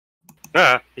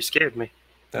Ah, you scared me.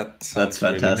 That's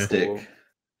fantastic. Really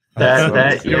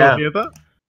cool. Yeah. Hear that?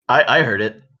 I heard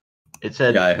it. It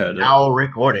said, Yeah, I heard it. now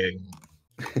recording.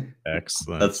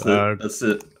 Excellent. That's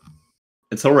it.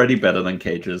 It's already better than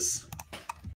Cage's.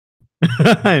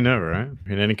 I know, right?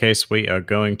 In any case, we are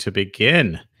going to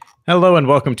begin. Hello and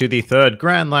welcome to the third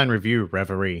Grand Line Review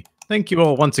Reverie. Thank you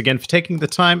all once again for taking the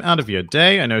time out of your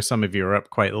day. I know some of you are up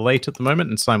quite late at the moment,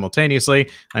 and simultaneously,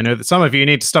 I know that some of you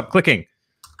need to stop clicking.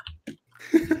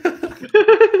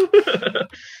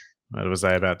 What was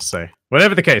I about to say?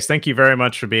 Whatever the case, thank you very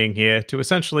much for being here to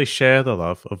essentially share the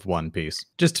love of One Piece.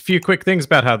 Just a few quick things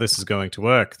about how this is going to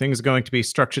work. Things are going to be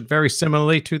structured very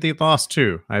similarly to the last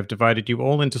two. I've divided you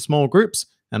all into small groups,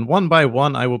 and one by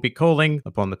one I will be calling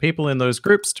upon the people in those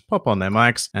groups to pop on their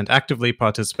mics and actively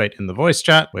participate in the voice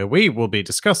chat, where we will be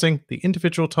discussing the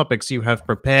individual topics you have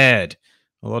prepared.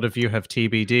 A lot of you have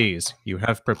TBDs. You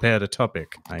have prepared a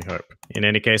topic, I hope. In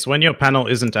any case, when your panel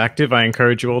isn't active, I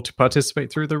encourage you all to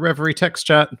participate through the Reverie text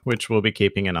chat, which we'll be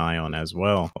keeping an eye on as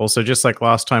well. Also, just like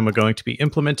last time, we're going to be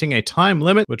implementing a time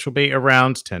limit, which will be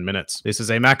around 10 minutes. This is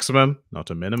a maximum,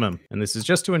 not a minimum. And this is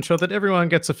just to ensure that everyone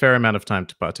gets a fair amount of time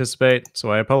to participate,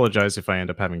 so I apologize if I end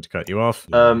up having to cut you off.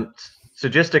 So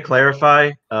just to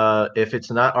clarify, if it's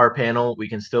not our panel, we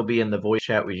can still be in the voice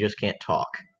chat, we just can't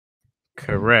talk.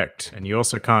 Correct. And you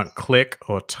also can't click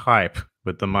or type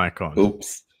with the mic on.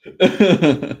 Oops.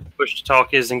 Push to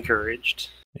talk is encouraged.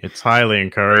 It's highly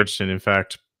encouraged and, in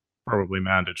fact, probably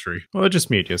mandatory. Or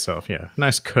just mute yourself, yeah.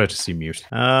 Nice courtesy mute.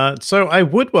 So I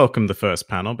would welcome the first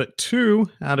panel, but 2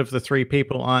 out of the 3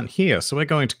 people aren't here, so we're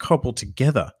going to cobble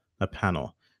together a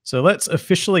panel. So let's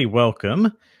officially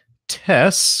welcome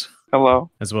Tess. Hello.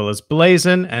 As well as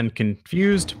Blazin and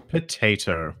Confused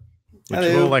Potato. Would you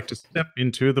Hello. all like to step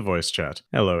into the voice chat?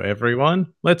 Hello,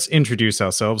 everyone. Let's introduce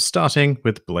ourselves, starting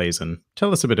with Blazin.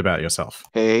 Tell us a bit about yourself.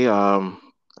 Hey, I'm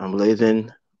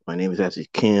Blazin. My name is actually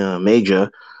Ken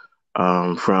Major,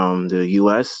 from the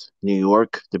U.S., New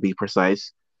York, to be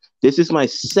precise. This is my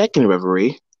second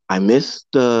Reverie. I missed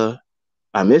the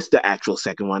actual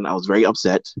second one. I was very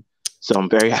upset. So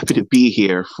I'm very happy to be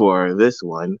here for this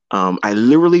one. I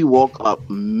literally woke up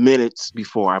minutes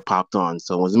before I popped on.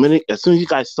 So as soon as you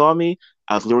guys saw me,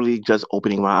 I was literally just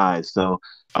opening my eyes. So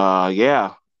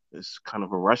yeah, it's kind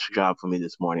of a rush job for me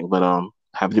this morning, but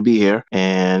happy to be here,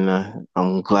 and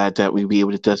I'm glad that we'll be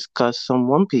able to discuss some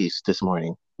One Piece this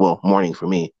morning. Well, morning for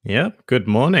me. Yep, good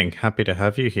morning. Happy to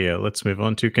have you here. Let's move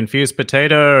on to Confused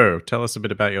Potato. Tell us a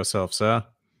bit about yourself, sir.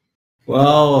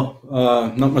 Well,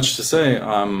 not much to say.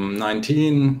 I'm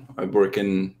 19. I work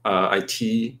in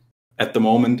IT at the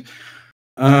moment.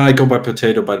 I go by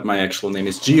Potato, but my actual name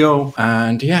is Gio.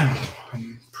 And yeah,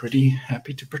 I'm pretty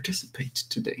happy to participate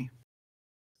today.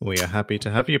 We are happy to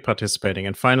have you participating.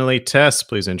 And finally, Tess,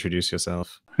 please introduce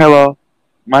yourself. Hello.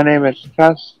 My name is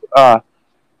Tess.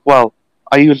 Well,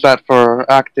 I use that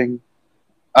for acting.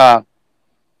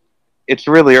 It's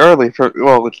really early for...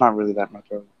 Well, it's not really that much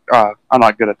early. I'm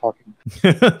not good at talking.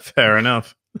 Fair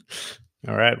enough.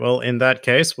 All right. Well, in that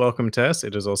case, welcome, Tess.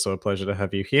 It is also a pleasure to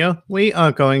have you here. We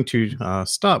are going to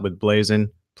start with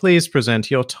Blazin. Please present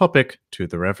your topic to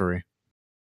the Reverie.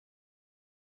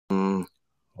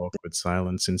 Awkward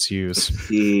silence ensues.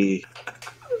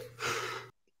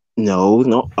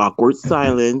 No awkward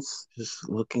silence. Just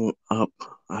looking up.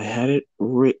 I had it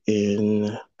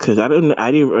written because I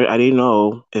didn't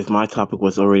know if my topic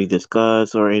was already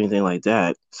discussed or anything like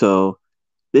that. So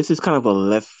this is kind of a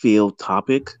left field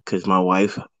topic because my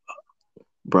wife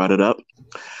brought it up.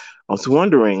 I was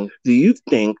wondering, do you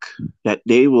think that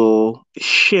they will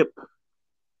ship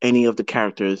any of the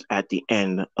characters at the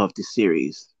end of the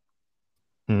series?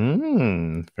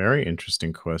 Very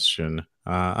interesting question.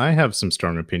 I have some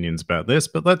strong opinions about this,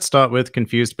 but let's start with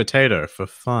Confused Potato for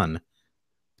fun.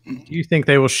 Do you think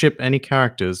they will ship any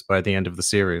characters by the end of the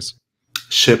series?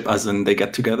 Ship as in they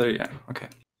get together? Yeah, okay.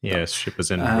 Yes, ship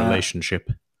as in relationship.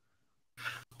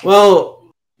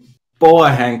 Well,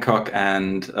 Boa Hancock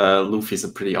and Luffy's a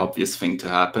pretty obvious thing to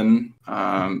happen.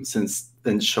 Since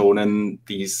in Shonen,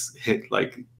 these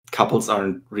couples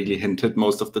aren't really hinted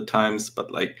most of the times,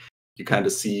 but like you kind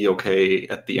of see, okay,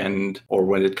 at the end or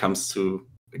when it comes to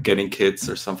getting kids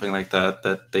or something like that,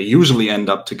 that they usually end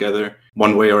up together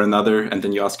one way or another. And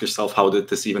then you ask yourself, how did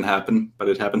this even happen? But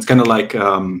it happens kind of like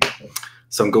Son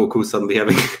Goku suddenly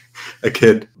having a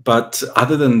kid. But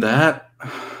other than that,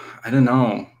 I don't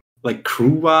know. Like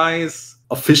crew-wise,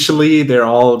 officially they're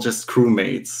all just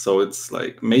crewmates. So it's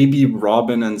like maybe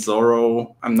Robin and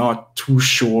Zoro. I'm not too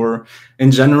sure. In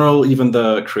general, even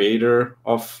the creator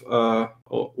of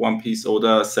One Piece,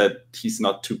 Oda, said he's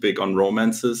not too big on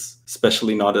romances,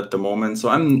 especially not at the moment. So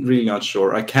I'm really not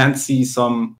sure. I can see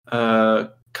some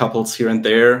couples here and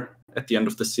there at the end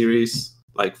of the series,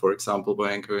 like for example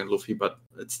Boyanko and Luffy, but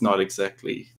it's not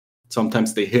exactly.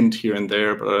 Sometimes they hint here and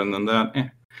there, but other than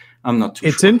that, I'm not too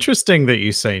sure. It's interesting that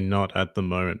you say not at the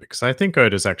moment, because I think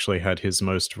Oda's actually had his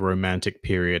most romantic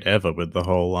period ever with the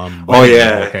whole wedding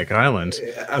on Whole Cake Island.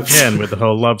 Yeah, and with the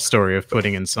whole love story of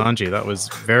Pudding and Sanji. That was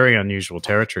very unusual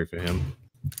territory for him.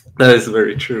 That is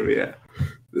very true, yeah.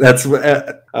 That's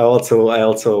I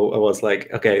was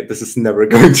like, okay, this is never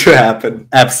going to happen.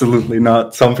 Absolutely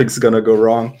not. Something's gonna go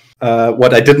wrong.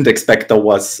 What I didn't expect though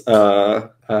was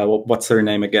what's her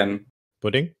name again?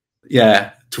 Pudding?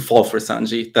 Yeah, to fall for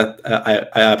Sanji. That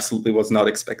I absolutely was not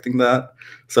expecting that.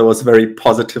 So I was very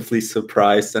positively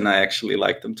surprised, and I actually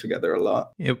liked them together a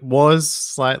lot. It was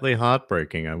slightly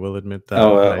heartbreaking, I will admit that.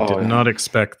 I did not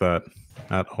expect that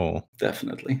at all.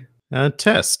 Definitely.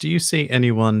 Tess, do you see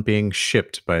anyone being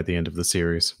shipped by the end of the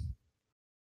series?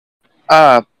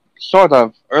 Sort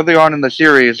of. Early on in the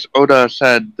series, Oda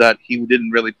said that he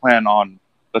didn't really plan on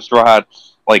the Straw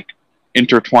Hats like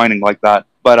intertwining like that.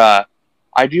 But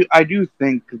I do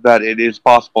think that it is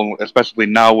possible, especially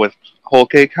now with Whole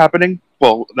Cake happening.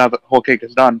 Well, now that Whole Cake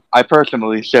is done, I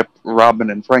personally ship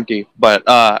Robin and Frankie. But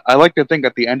I like to think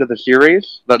at the end of the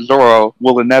series that Zoro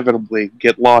will inevitably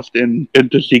get lost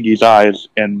into Shigi's eyes,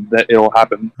 and that it'll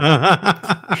happen.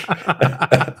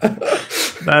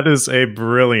 That is a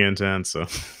brilliant answer.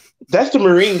 That's the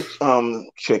Marine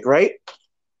chick, right?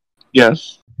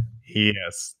 Yes.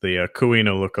 Yes, the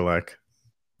Kuino lookalike.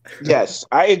 Yes,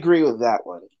 I agree with that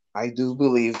one. I do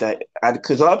believe that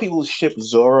because a lot of people ship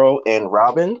Zoro and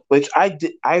Robin, which I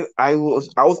did. I was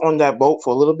on that boat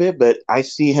for a little bit, but I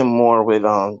see him more with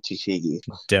Tashigi.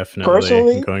 Definitely,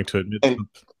 personally, I'm going to admit. And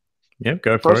yeah,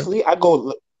 go for it. personally, I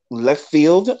go left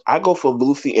field. I go for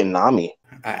Luffy and Nami.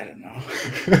 I don't know.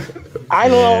 I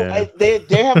don't know. They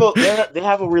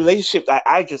have a relationship.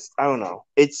 I don't know.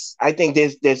 I think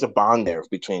there's a bond there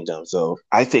between them. So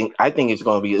I think it's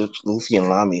going to be Luffy and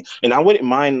Nami. And I wouldn't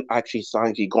mind actually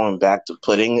Sanji going back to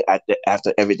Pudding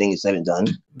after everything is said and done.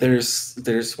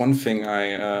 There's one thing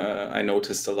I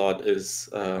noticed a lot is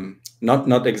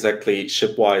not exactly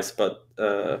shipwise, but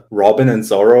Robin and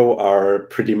Zoro are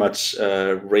pretty much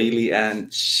Rayleigh and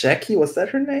Shaki. Was that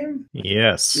her name?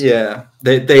 Yes. Yeah,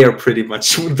 they are pretty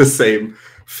much the same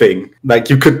thing. Like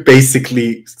you could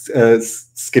basically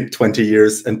skip 20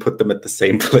 years and put them at the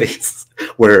same place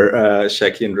where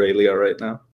Shaki and Rayleigh are right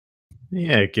now.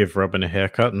 Yeah, give Robin a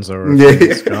haircut and Zoro a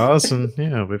few scars, and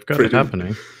yeah, we've got it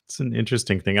happening. It's an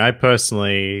interesting thing. I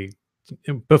personally,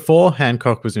 before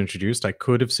Hancock was introduced, I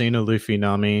could have seen a Luffy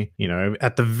Nami,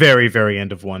 at the very, very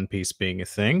end of One Piece being a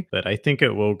thing. But I think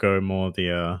it will go more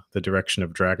the direction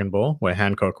of Dragon Ball, where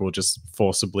Hancock will just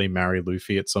forcibly marry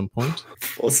Luffy at some point.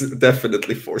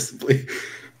 Definitely forcibly.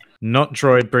 Not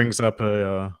Droid brings up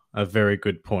a very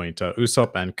good point.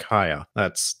 Usopp and Kaya.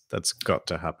 That's got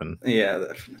to happen. Yeah,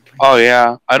 definitely. Oh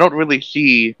yeah, I don't really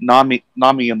see Nami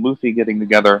and Luffy getting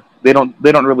together. They don't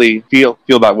really feel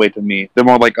that way to me. They're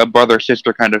more like a brother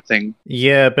sister kind of thing.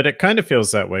 Yeah, but it kind of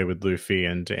feels that way with Luffy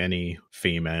and any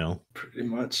female. Pretty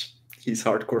much, he's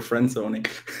hardcore friend zoning.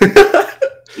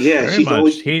 Yeah, very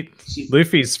much.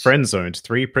 Luffy's friend zoned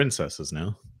 3 princesses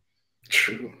now.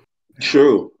 True.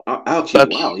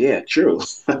 Wow, yeah, true.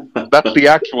 That's the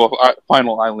actual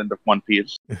final island of One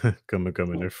Piece.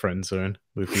 Gumma no friend zone.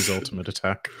 Luffy's ultimate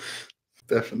attack.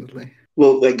 Definitely.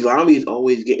 Well, like Nami is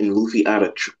always getting Luffy out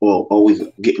of trouble,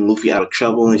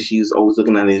 and she's always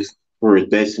looking at his for his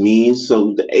best means.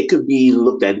 So it could be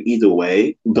looked at either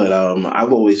way. But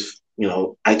I've always,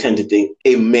 I tend to think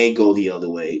it may go the other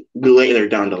way later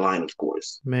down the line, of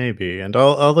course. Maybe, and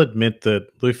I'll admit that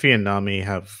Luffy and Nami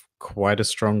have quite a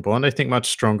strong bond. I think much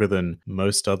stronger than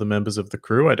most other members of the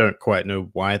crew. I don't quite know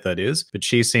why that is, but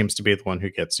she seems to be the one who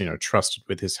gets, trusted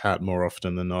with his hat more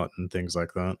often than not and things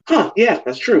like that. Huh, yeah,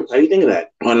 that's true. How do you think of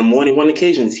that? On one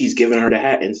occasion, he's given her the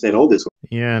hat and said, "Oh, this one."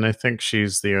 Yeah, and I think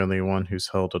she's the only one who's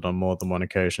held it on more than one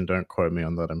occasion. Don't quote me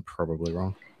on that. I'm probably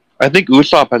wrong. I think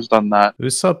Usopp has done that.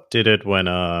 Usopp did it when,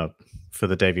 for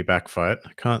the Davy Back fight.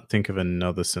 I can't think of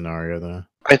another scenario though.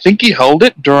 I think he held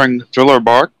it during Thriller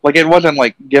Bark. Like, it wasn't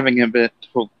like giving him it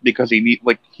because he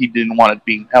didn't want it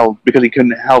being held because he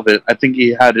couldn't have it. I think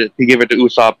he gave it to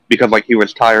Usopp because he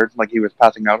was tired, like he was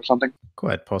passing out or something.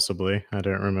 Quite possibly. I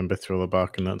don't remember Thriller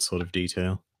Bark in that sort of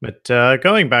detail. But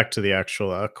going back to the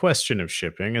actual question of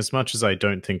shipping, as much as I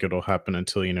don't think it'll happen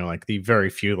until, like the very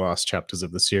few last chapters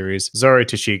of the series, Zoro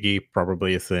Tashigi,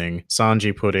 probably a thing.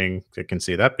 Sanji Pudding, I can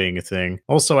see that being a thing.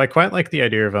 Also, I quite like the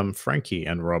idea of Frankie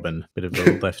and Robin. Bit of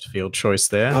a left field choice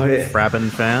there. Oh, yeah.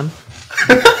 Frabin fan.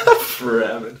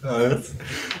 Frabin. Oh,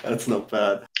 that's not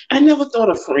bad. I never thought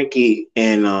of Frankie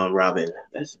and Robin.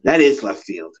 That is left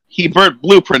field. He burnt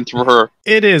blueprints for her.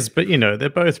 It is, but they're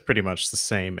both pretty much the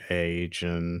same age,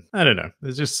 and I don't know.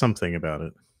 There's just something about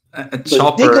it. A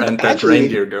Chopper and that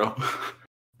reindeer girl.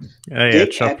 Oh yeah,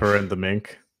 Chopper and the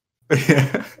mink.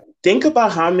 Yeah. Think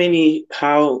about how many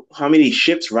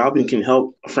ships Robin can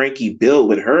help Frankie build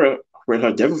with her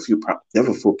devil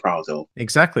fruit prowess, though.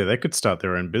 Exactly, they could start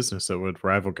their own business that would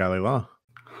rival Galila.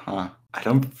 Huh. I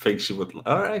don't think she would.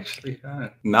 Oh, actually,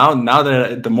 now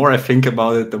that the more I think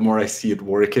about it, the more I see it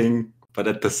working. But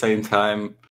at the same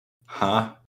time,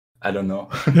 I don't know.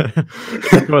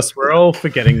 Of course, we're all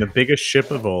forgetting the biggest ship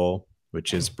of all,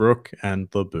 which is Brook and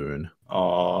Laboon.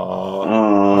 Oh,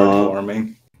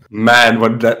 heartwarming. Man,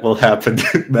 when that will happen,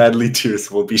 madly tears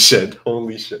will be shed.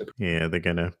 Holy shit. Yeah, they're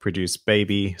gonna produce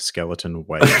baby skeleton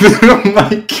whale. Oh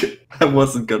my god. I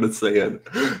wasn't gonna say it.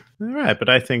 All right, but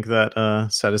I think that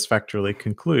satisfactorily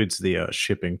concludes the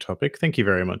shipping topic. Thank you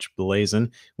very much,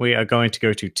 Blazin. We are going to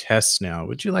go to Tess now.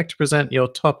 Would you like to present your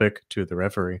topic to the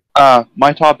Reverie?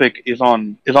 My topic is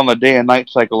on the day and night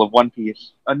cycle of One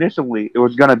Piece. Initially, it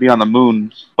was gonna be on the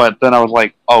moons, but then I was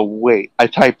like, oh wait, I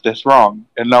typed this wrong,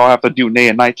 and now I have to do day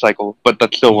and night cycle. But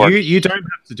that still works. You don't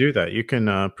have to do that. You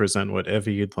can present whatever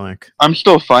you'd like. I'm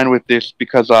still fine with this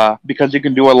because you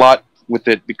can do a lot with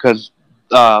it because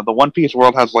the One Piece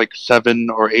world has like 7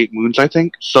 or 8 moons, I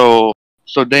think. So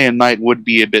day and night would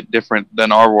be a bit different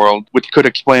than our world, which could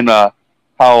explain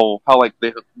how like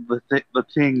the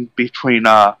thing between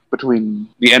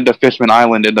the end of Fishman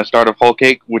Island and the start of Whole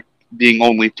Cake with being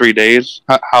only 3 days,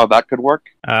 how that could work.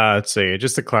 Let's see.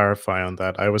 Just to clarify on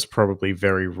that, I was probably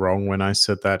very wrong when I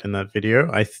said that in that video.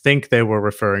 I think they were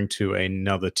referring to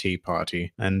another tea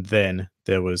party, and then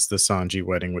there was the Sanji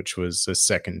wedding, which was a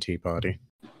second tea party.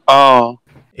 Oh.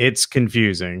 It's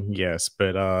confusing, yes,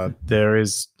 but there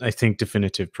is, I think,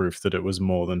 definitive proof that it was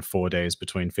more than 4 days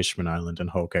between Fishman Island and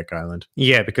Whole Cake Island.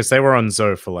 Yeah, because they were on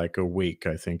Zoe for like a week,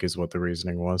 I think, is what the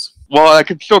reasoning was. Well, I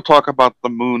could still talk about the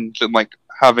moons and like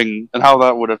having and how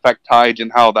that would affect tides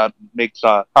and how that makes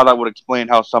how that would explain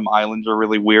how some islands are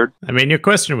really weird. I mean, your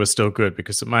question was still good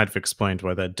because it might have explained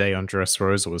why that day on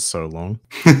Dressrosa was so long.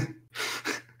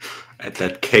 And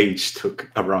that cage took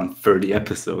around 30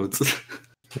 episodes.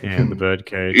 Yeah, the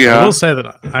birdcage. Yeah. I will say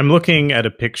that I'm looking at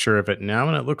a picture of it now,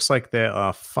 and it looks like there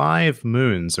are 5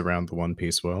 moons around the One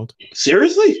Piece world.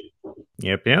 Seriously?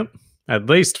 Yep. At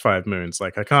least 5 moons.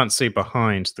 Like, I can't see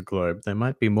behind the globe. There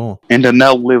might be more. And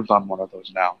Anel lives on one of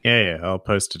those now. Yeah, I'll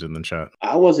post it in the chat.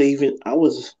 I wasn't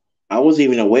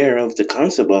even aware of the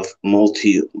concept of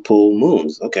multiple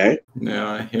moons. Okay.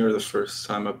 Yeah, I hear the first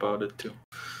time about it too.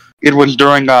 It was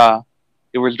during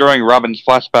Robin's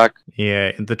flashback.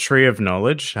 Yeah, the Tree of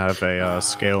Knowledge have a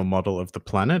scale model of the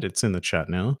planet. It's in the chat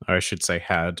now. Or I should say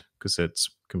had, because it's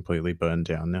completely burned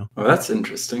down now. Oh, that's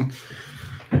interesting.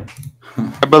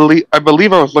 I believe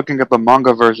I was looking at the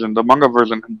manga version. The manga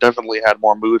version definitely had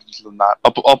more moons than that.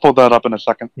 I'll pull that up in a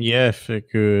second. Yeah, if it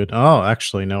could. Oh,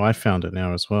 actually, no, I found it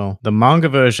now as well. The manga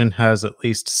version has at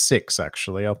least 6,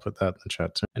 actually. I'll put that in the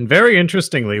chat too. And very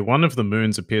interestingly, one of the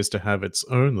moons appears to have its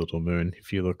own little moon,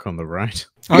 if you look on the right.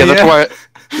 Oh, yeah, that's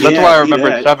why I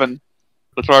remembered 7.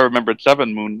 That's why I remembered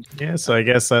 7 moons. Yeah, so I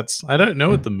guess I don't know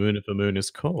what the moon of a moon is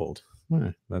called.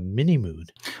 A mini moon.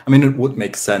 I mean, it would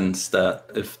make sense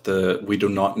that if we do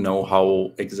not know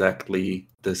how exactly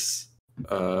this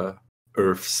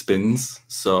Earth spins,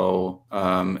 so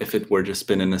if it were to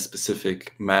spin in a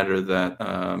specific manner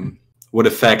that would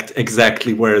affect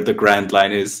exactly where the Grand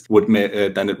Line is,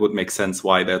 then it would make sense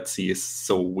why that sea is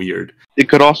so weird. It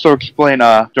could also explain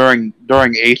during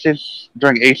Ace's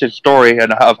story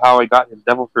and of how he got his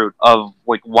devil fruit, of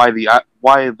like why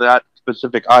that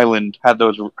specific island had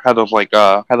those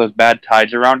bad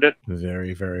tides around it.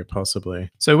 Very, very possibly.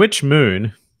 So which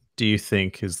moon do you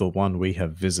think is the one we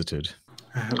have visited?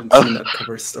 I haven't seen that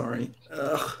cover story.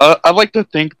 I'd like to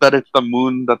think that it's the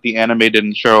moon that the anime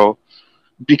didn't show,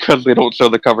 because they don't show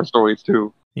the cover stories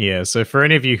too. Yeah, so for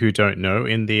any of you who don't know,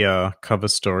 in the cover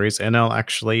stories, NL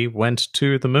actually went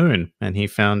to the moon, and he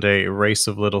found a race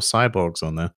of little cyborgs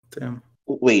on there. Damn.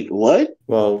 Wait, what?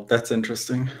 Well, that's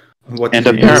interesting.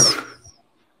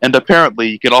 And apparently,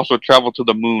 you can also travel to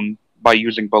the moon by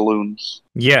using balloons.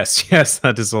 Yes, yes,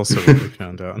 that is also what we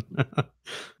found out.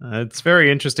 It's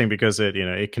very interesting because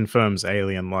it confirms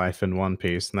alien life in One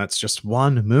Piece, and that's just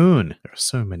one moon. There are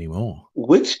so many more.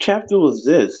 Which chapter was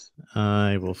this?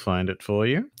 I will find it for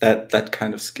you. That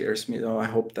kind of scares me, though. I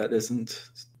hope that isn't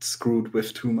screwed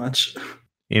with too much.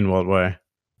 In what way?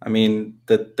 I mean,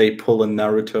 that they pull in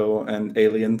Naruto and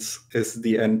aliens is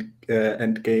the end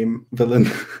game villain,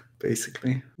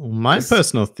 basically. Well, my Yes.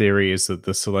 personal theory is that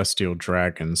the celestial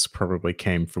dragons probably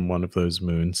came from one of those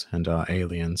moons and are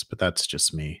aliens, but that's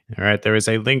just me. All right, there is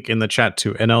a link in the chat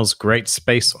to NL's Great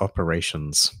Space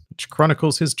Operations, which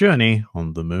chronicles his journey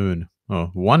on the moon,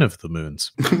 or one of the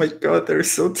moons. Oh my god, they're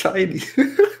so tiny.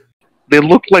 They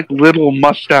look like little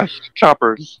mustached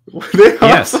choppers.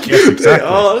 Yes,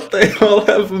 exactly. They all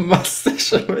have a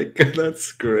mustache. Oh my god,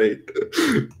 that's great.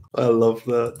 I love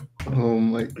that. Oh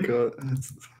my god,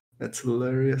 that's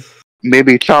hilarious.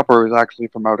 Maybe Chopper is actually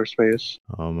from outer space.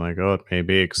 Oh my god,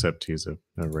 maybe, except he's a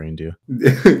reindeer.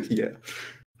 Yeah.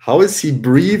 How is he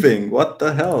breathing? What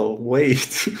the hell?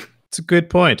 Wait. It's a good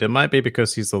point. It might be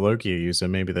because he's the Logia user.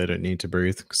 Maybe they don't need to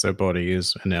breathe because their body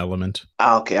is an element.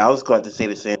 Okay, I was going to say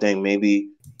the same thing. Maybe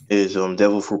his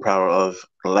devil fruit power of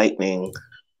lightning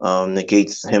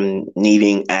negates him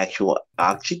needing actual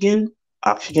oxygen.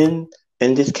 Oxygen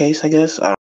in this case, I guess.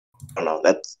 I don't know.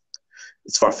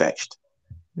 It's far fetched.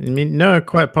 I mean, no,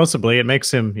 quite possibly. It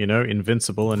makes him,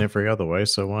 invincible in every other way,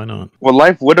 so why not? Well,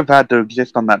 life would have had to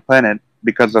exist on that planet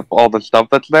because of all the stuff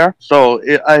that's there. So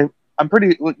I'm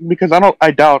pretty, because I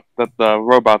doubt that the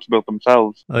robots built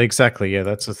themselves. Exactly, yeah,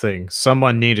 that's the thing.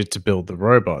 Someone needed to build the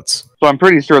robots. So I'm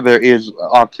pretty sure there is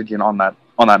oxygen on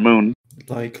that moon.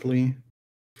 Likely.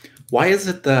 Why is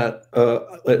it that,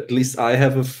 at least I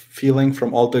have a feeling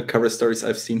from all the cover stories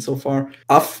I've seen so far,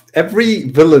 of every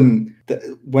villain,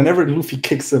 whenever Luffy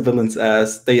kicks a villain's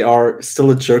ass, they are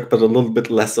still a jerk, but a little bit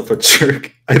less of a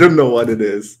jerk. I don't know what it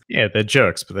is. Yeah, they're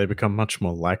jerks, but they become much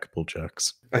more likable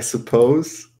jerks. I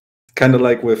suppose. Kind of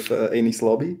like with Enies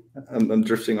Lobby. I'm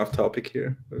drifting off topic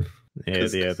here. Yeah,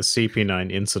 the CP9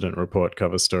 incident report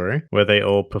cover story, where they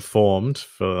all performed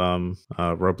for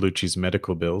Rob Lucci's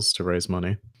medical bills to raise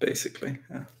money. Basically,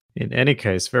 yeah. In any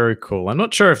case, very cool. I'm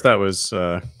not sure if that was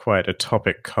quite a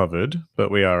topic covered, but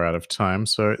we are out of time.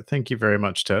 So thank you very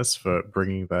much, Tess, for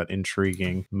bringing that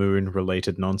intriguing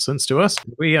moon-related nonsense to us.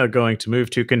 We are going to move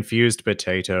to Confused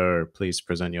Potato. Please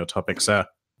present your topic, sir.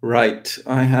 Right.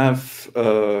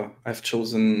 I've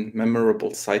chosen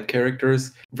memorable side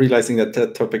characters. Realizing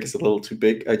that topic is a little too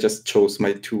big, I just chose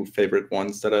my two favorite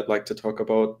ones that I'd like to talk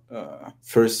about.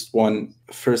 First one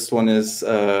is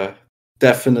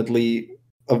definitely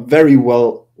a very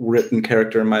well written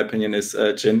character, in my opinion, is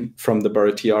Jin from the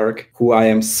Baratie arc, who I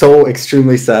am so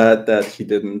extremely sad that he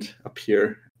didn't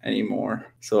appear anymore.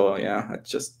 So yeah, I'd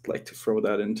just like to throw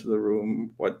that into the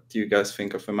room. What do you guys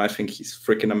think of him? I think he's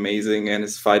freaking amazing, and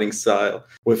his fighting style.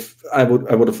 I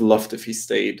would have loved if he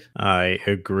stayed. I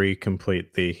agree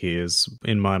completely. He is,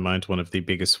 in my mind, one of the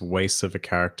biggest wastes of a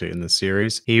character in the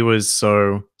series. He was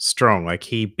so strong. Like,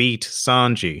 he beat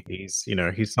Sanji.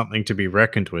 He's something to be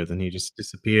reckoned with, and he just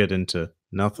disappeared into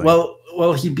nothing. Well,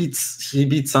 he beat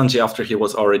Sanji after he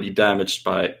was already damaged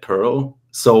by Pearl.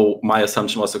 So my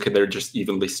assumption was, okay, they're just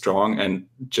evenly strong, and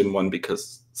Jin won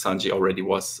because Sanji already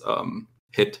was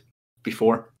hit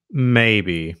before.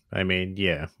 Maybe. I mean,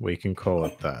 yeah, we can call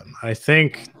it that. I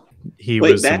think he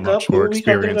was a much more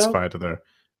experienced fighter,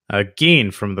 though.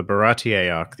 Gin from the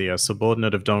Baratie arc, the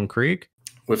subordinate of Don Krieg.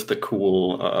 With the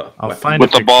cool I'll find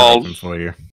with the balls for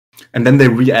you. And then they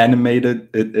reanimated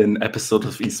it in episode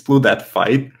of East Blue, that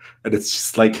fight, and it's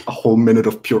just like a whole minute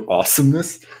of pure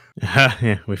awesomeness.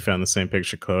 Yeah, we found the same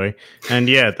picture, Chloe. And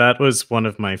yeah, that was one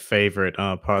of my favorite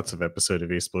parts of episode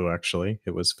of East Blue, actually.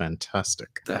 It was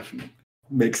fantastic. Definitely.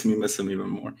 Makes me miss him even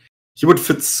more. He would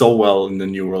fit so well in the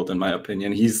New World, in my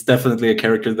opinion. He's definitely a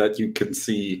character that you can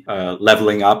see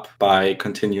leveling up by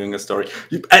continuing a story.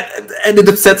 And it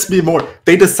upsets me more.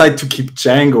 They decide to keep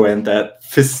Django and that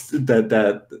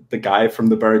the guy from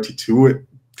the Baratie 2,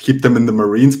 keep them in the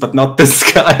Marines, but not this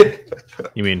guy.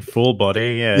 You mean full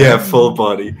body? Yeah. Yeah, full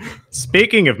body.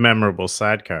 Speaking of memorable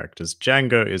side characters,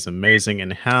 Django is amazing,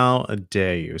 and how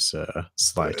dare you, sir,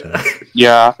 slight him.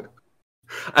 Yeah.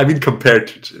 I mean, compared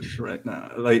to Jin right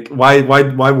now, like, why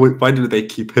do they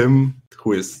keep him,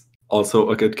 who is also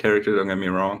a good character? Don't get me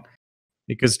wrong.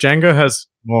 Because Django has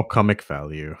more comic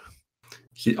value.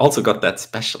 He also got that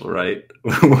special, right,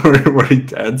 where he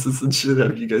dances and shit.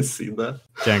 Have you guys seen that?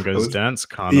 Django's dance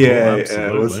carnival. Yeah,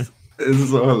 absolutely.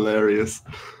 It's so hilarious.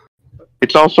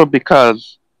 It's also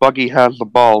because Buggy has the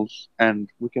balls, and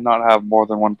we cannot have more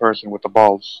than one person with the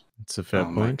balls. It's a fair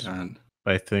point,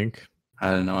 I think.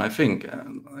 I don't know. I think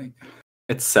like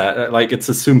it's sad. Like it's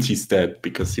assumed he's dead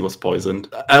because he was poisoned.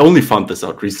 I only found this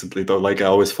out recently though. Like I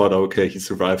always thought, okay, he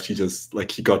survived. He just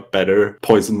like he got better.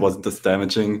 Poison wasn't as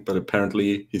damaging, but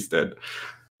apparently he's dead.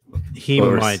 He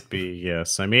might be,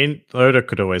 yes. I mean, Oda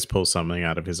could always pull something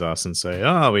out of his ass and say,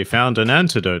 "Oh, we found an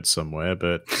antidote somewhere,"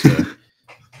 but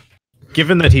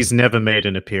given that he's never made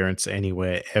an appearance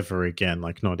anywhere ever again,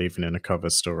 like not even in a cover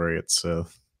story, it's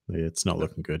not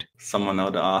looking good. Someone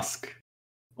ought to ask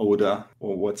Oda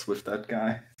or what's with that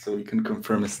guy so he can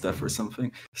confirm his death or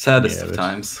something. Saddest of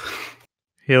times.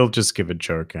 He'll just give a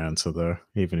joke answer though,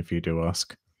 even if you do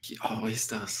ask. He always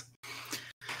does.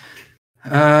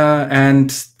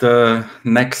 And the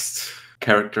next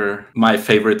character, my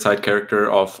favorite side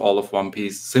character of all of One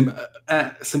Piece,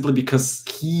 simply because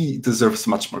he deserves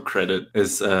much more credit,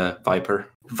 is Viper.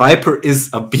 Viper is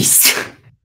a beast.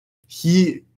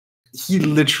 he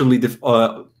literally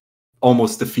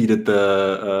almost defeated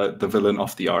the villain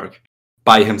of the arc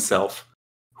by himself.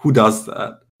 Who does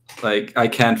that? Like, I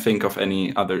can't think of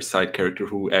any other side character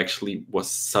who actually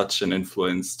was such an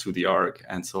influence to the arc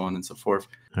and so on and so forth.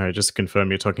 All right, just to confirm,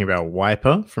 you're talking about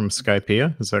Wiper from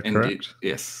Skypiea, is that correct? Indeed,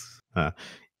 yes.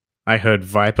 I heard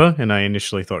Viper, and I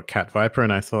initially thought Cat Viper,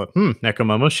 and I thought,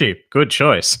 Nekomamushi, good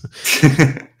choice.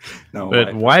 No,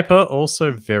 but Viper,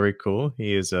 also very cool.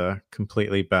 He is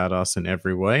completely badass in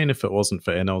every way, and if it wasn't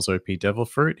for NL's OP Devil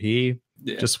Fruit, he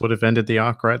just would have ended the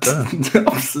arc right there.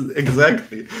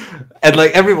 Exactly. And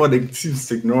like everyone seems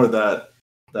to ignore that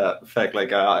fact.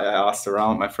 Like I asked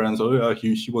around my friends, oh yeah,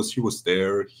 he was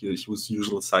there. He was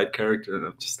usual side character, and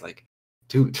I'm just like,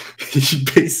 dude, he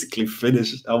basically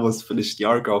almost finished the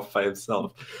arc off by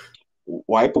himself.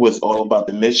 Wiper was all about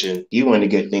the mission. He wanted to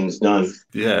get things done.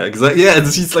 Yeah, exactly. Yeah,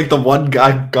 he's like the one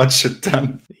guy who got shit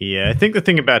done. Yeah, I think the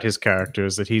thing about his character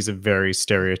is that he's a very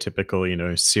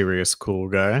stereotypical, serious, cool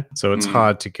guy. So it's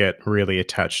hard to get really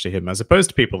attached to him, as opposed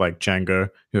to people like Django,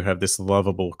 who have this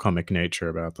lovable comic nature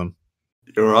about them.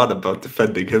 You're on about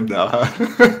defending him now, huh?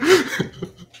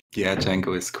 Yeah,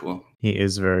 Django is cool. He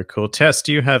is very cool. Tess,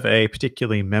 do you have a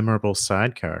particularly memorable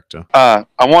side character? I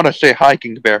want to say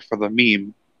Hiking Bear for the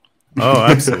meme. Oh,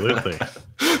 absolutely.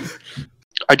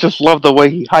 I just love the way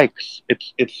he hikes.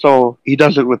 It's so he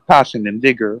does it with passion and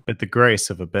vigor. With the grace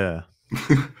of a bear.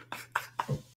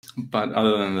 But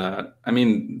other than that, I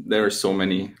mean, there are so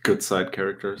many good side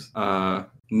characters.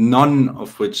 None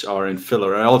of which are in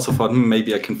filler. I also thought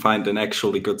maybe I can find an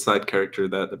actually good side character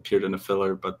that appeared in a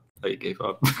filler, but I gave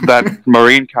up. That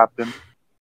Marine captain.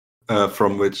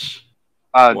 From which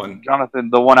one? Jonathan,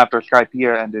 the one after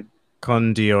Skypiea ended.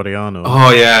 Condioriano. Oh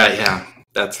yeah.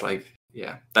 That's like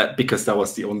that because that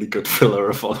was the only good filler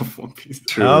of all of One Piece.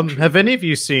 True. Have any of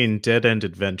you seen Dead End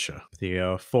Adventure,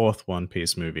 the fourth One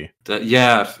Piece movie?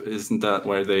 Isn't that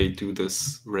where they do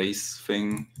this race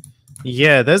thing?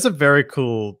 Yeah, there's a very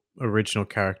cool original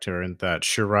character in that,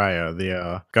 Shiraya,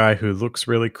 the guy who looks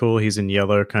really cool. He's in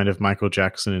yellow, kind of Michael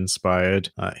Jackson inspired.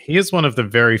 He is one of the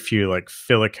very few like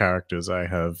filler characters I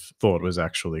have thought was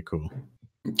actually cool.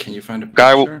 Can you find a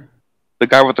picture? The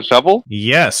guy with the shovel?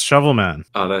 Yes, Shovel Man.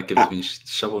 Oh, that gives me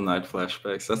Shovel Knight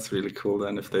flashbacks. That's really cool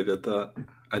then if they did that.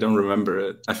 I don't remember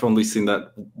it. I've only seen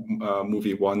that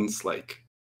movie once, like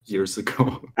years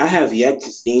ago. I have yet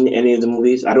to see any of the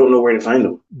movies. I don't know where to find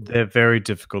them. They're very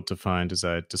difficult to find, as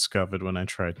I discovered when I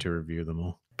tried to review them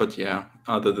all. But yeah,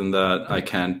 other than that, I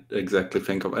can't exactly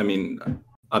think of,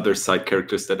 other side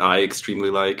characters that I extremely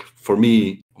like. For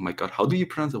me, oh my god, how do you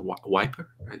pronounce it? Wiper?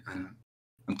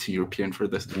 I'm too European for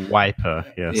this. Wiper,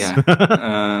 yes.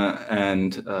 Yeah.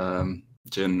 And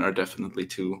Jin are definitely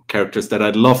two characters that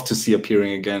I'd love to see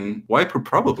appearing again. Wiper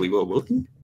probably will he?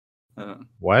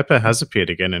 Wiper has appeared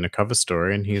again in a cover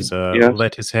story, and he's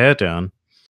let his hair down.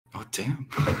 Oh damn!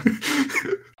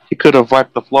 He could have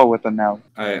wiped the floor with it now.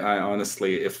 I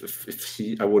honestly,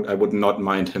 I would not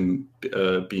mind him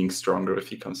being stronger if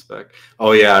he comes back.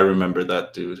 Oh yeah, I remember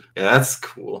that dude. Yeah, that's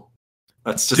cool.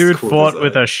 That's just dude cool fought design.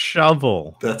 with a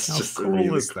shovel. That's How just cool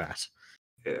really is that?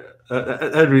 Yeah,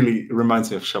 that really reminds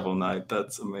me of Shovel Knight.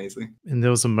 That's amazing. And there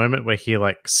was a moment where he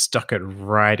like stuck it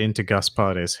right into Gus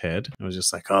Parde's head. I was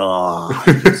just like, oh,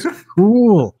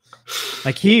 cool.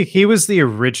 Like he was the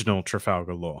original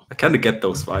Trafalgar Law. I kind of get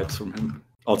those vibes from him.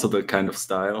 Also the kind of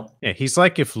style. Yeah, he's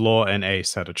like if Law and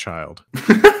Ace had a child.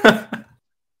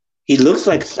 He looks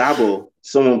like Sabo,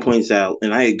 someone points out,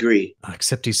 and I agree.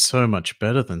 Except he's so much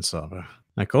better than Sabo.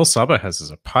 Like all Sabo has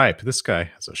is a pipe. This guy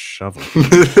has a shovel.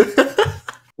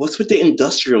 What's with the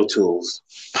industrial tools?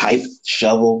 Pipe,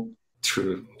 shovel.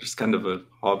 True. Just kind of a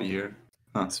hobby here.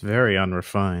 It's very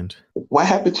unrefined. What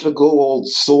happened to the good old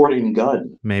sword and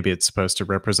gun? Maybe it's supposed to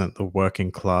represent the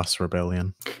working class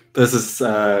rebellion. This has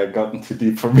gotten too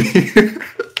deep for me.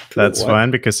 That's What?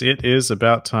 fine, because it is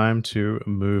about time to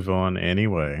move on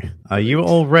anyway. Are you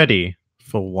all ready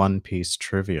for One Piece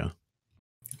trivia?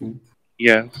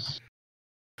 Yes.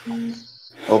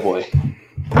 Oh boy.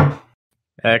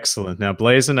 Excellent. Now,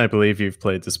 Blazon, I believe you've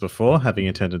played this before, having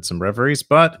attended some reveries,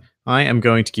 but I am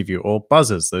going to give you all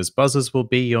buzzers. Those buzzers will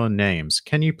be your names.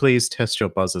 Can you please test your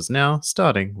buzzers now,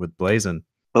 starting with Blazon?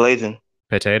 Blazing.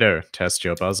 Potato, test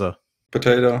your buzzer.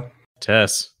 Potato.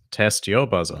 Tess, test your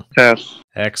buzzer. Test.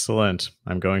 Excellent.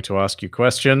 I'm going to ask you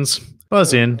questions.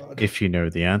 Buzz in if you know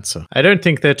the answer. I don't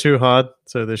think they're too hard,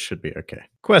 so this should be okay.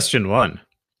 Question 1.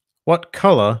 What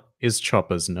color is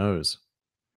Chopper's nose?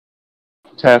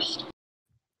 Test.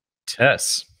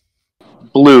 Tess.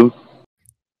 Blue.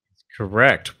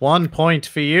 Correct. 1 point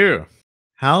for you.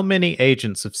 How many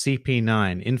agents of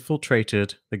CP9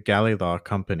 infiltrated the Gallilar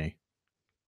Company?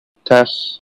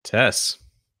 Test. Tess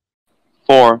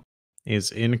 4.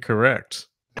 is incorrect.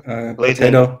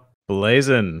 Potato.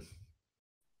 Blazon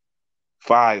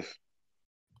 5.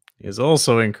 is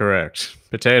also incorrect.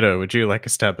 Potato, would you like a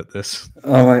stab at this?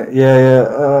 Oh my,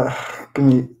 yeah. Give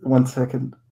me 1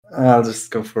 second. I'll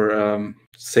just go for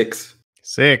 6.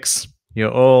 6.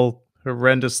 You're all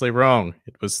horrendously wrong.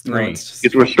 It was No, 3. it's just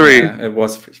It was 3. Yeah, it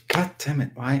was 3. God damn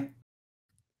it! Why?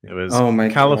 It was Oh my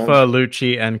Califa, God.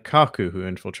 Lucci, and Kaku who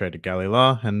infiltrated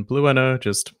Gallilar, and Blueno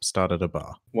just started a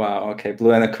bar. Wow. Okay,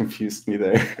 Blue Anna confused me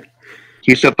there.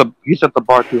 He set the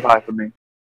bar too high for me.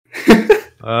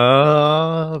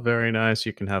 Very nice.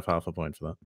 You can have half a point for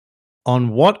that. On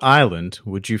what island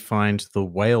would you find the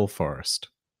whale forest?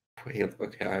 Wait,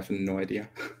 okay, I have no idea.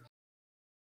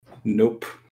 Nope.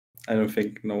 I don't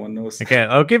think no one knows. Okay,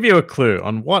 I'll give you a clue.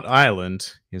 On what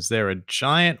island is there a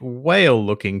giant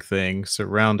whale-looking thing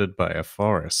surrounded by a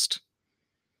forest?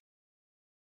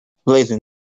 Blazing.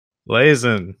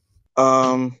 Blazon,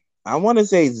 I want to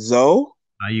say Zoe.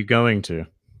 are you going to?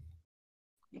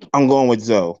 I'm going with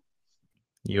Zoe.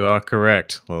 You are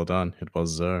correct. Well done. It was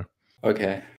Zoe.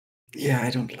 Okay. Yeah, I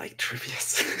don't like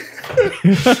trivias.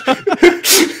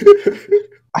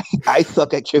 I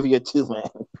suck at trivia too, man.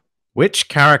 Which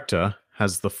character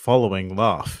has the following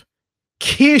laugh?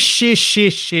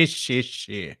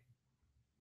 Kish-shi-shi-shi-shi-shi.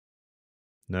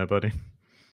 Nobody?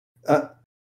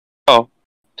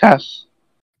 Test.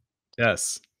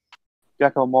 Yes,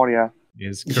 Gecko Moria.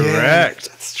 is Yeah, correct.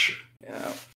 that's true.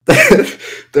 Yeah.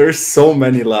 There's so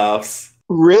many laughs.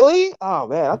 Really? Oh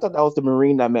man, I thought that was the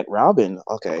Marine that met Robin.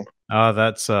 Okay. Oh,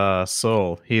 that's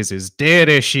Saul. His is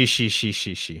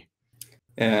dere-shi-shi-shi-shi-shi.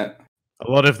 Yeah. A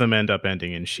lot of them end up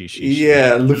ending in she.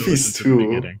 Yeah, Luffy's At the too.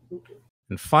 beginning.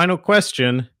 And final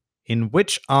question. In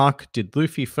which arc did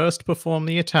Luffy first perform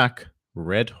the attack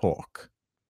Red Hawk?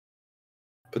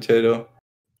 Potato.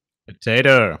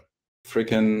 Potato.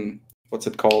 Freaking, what's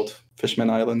it called? Fishman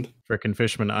Island. Frickin'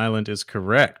 Fishman Island is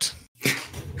correct.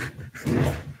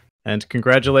 And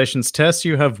congratulations, Tess.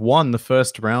 You have won the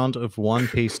first round of One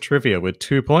Piece trivia with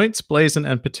 2 points. Blazon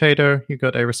and Potato, you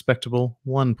got a respectable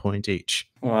 1 point each.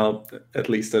 Well, at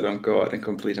least I don't go out in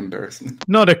complete embarrassment.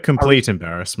 Not a complete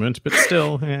embarrassment, but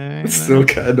still. It's still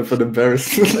kind of an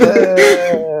embarrassment.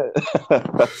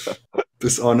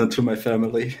 Dishonor to my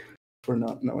family for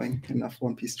not knowing enough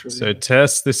One Piece trivia. So,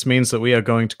 Tess, this means that we are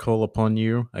going to call upon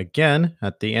you again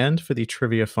at the end for the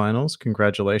trivia finals.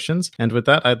 Congratulations. And with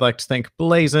that, I'd like to thank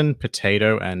Blazon,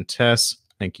 Potato, and Tess.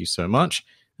 Thank you so much.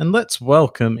 And let's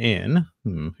welcome in...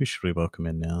 who should we welcome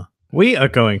in now? We are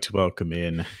going to welcome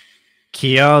in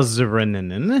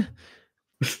Kiazuranen,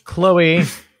 Chloe,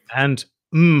 and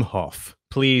Mhoff.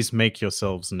 Please make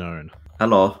yourselves known.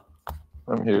 Hello.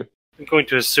 I'm here. I'm going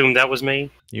to assume that was me.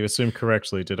 You assumed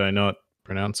correctly. Did I not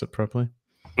pronounce it properly?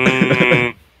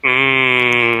 Mm,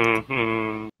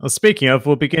 mm. Well, speaking of,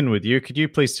 we'll begin with you. Could you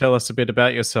please tell us a bit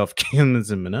about yourself,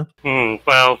 Kinzimina?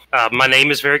 Well, my name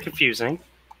is very confusing.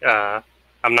 I'm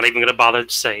not even going to bother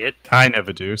to say it. I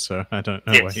never do, so I don't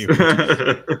know why Yes. you...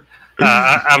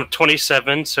 I'm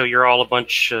 27, so you're all a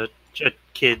bunch of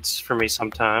kids for me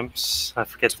sometimes. I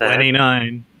forget that.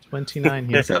 29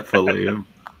 here. Except for Liam.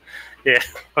 Yeah.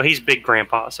 Well, he's big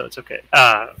grandpa, so it's okay.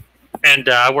 And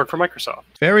I work for Microsoft.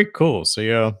 Very cool. So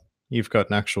you've got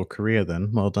an actual career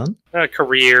then. Well done.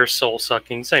 Career, soul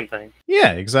sucking, same thing.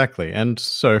 Yeah, exactly. And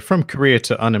so from career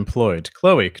to unemployed.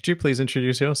 Chloe, could you please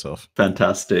introduce yourself?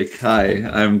 Fantastic. Hi,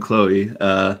 I'm Chloe.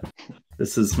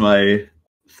 This is my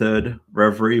third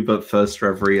Reverie, but first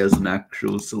Reverie as an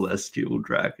actual celestial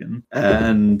dragon.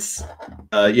 And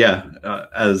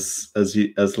as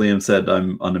Liam said,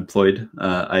 I'm unemployed.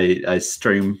 I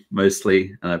stream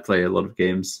mostly, and I play a lot of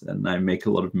games, and I make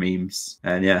a lot of memes.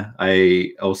 And yeah,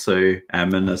 I also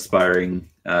am an aspiring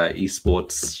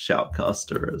esports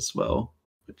shoutcaster as well,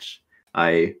 which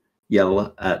I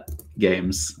yell at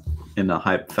games in a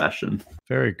hype fashion.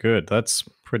 Very good. That's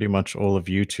pretty much all of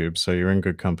YouTube, so you're in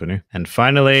good company. And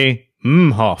finally,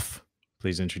 Hoff.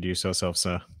 Please introduce yourself,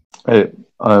 sir. Hey,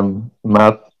 I'm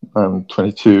Matt. I'm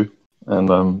 22, and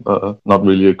I'm not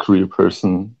really a career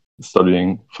person,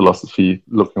 studying philosophy,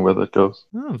 looking where that goes.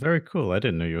 Oh, very cool. I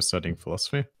didn't know you were studying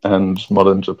philosophy. And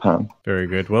modern Japan. Very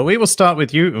good. Well, we will start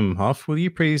with you, Hoff. Will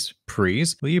you please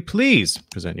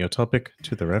present your topic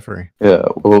to the Reverie? Yeah,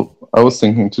 well, I was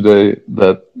thinking today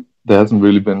that there hasn't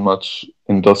really been much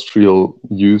industrial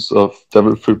use of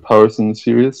devil fruit powers in the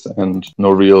series, and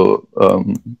no real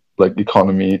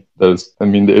economy. There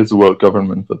is a world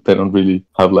government, but they don't really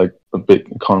have like a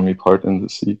big economy part in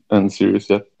the series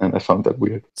yet, and I found that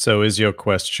weird. So is your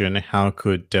question, how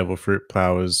could devil fruit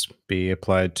powers be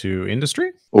applied to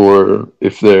industry? Or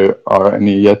if there are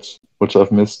any yet, which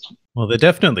I've missed. Well, there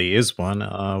definitely is one.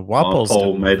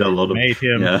 Wapol made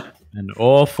him an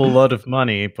awful lot of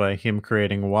money by him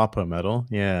creating Wapol metal.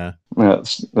 Yeah. Yeah,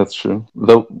 that's true.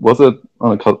 Was it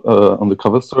on the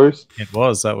cover stories? It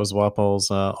was. That was Wapol's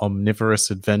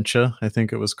Omnivorous Adventure, I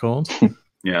think it was called.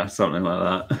 Yeah, something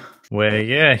like that. Where,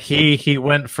 yeah, he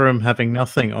went from having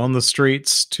nothing on the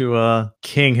streets to a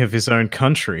king of his own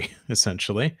country,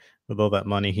 essentially, with all that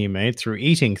money he made through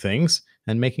eating things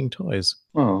and making toys.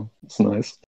 Oh, that's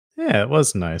nice. Yeah, it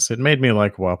was nice. It made me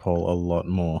like Wapol a lot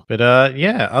more. But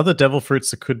yeah, other devil fruits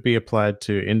that could be applied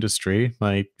to industry,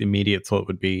 my immediate thought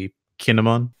would be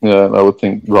Kinemon. Yeah, I would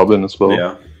think Robin as well.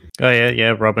 Yeah. Oh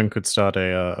yeah, Robin could start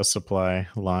a supply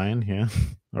line, yeah,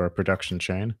 or a production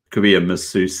chain. Could be a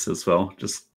masseuse as well,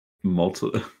 just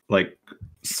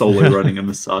solo running a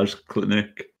massage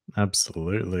clinic.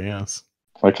 Absolutely, yes.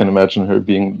 I can imagine her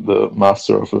being the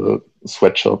master of a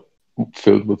sweatshop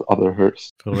filled with other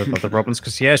hers. Filled with other Robins,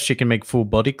 because yeah, she can make full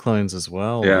body clones as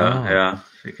well. Yeah, Wow. yeah,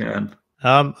 she can.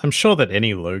 I'm sure that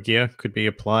any Logia could be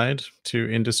applied to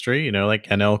industry. You know, like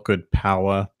NL could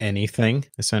power anything,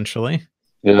 essentially.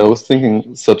 Yeah, I was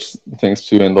thinking such things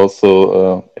too, and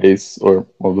also Ace or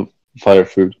the Fire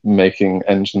Fruit making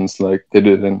engines like they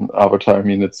did in Avatar. I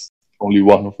mean, it's only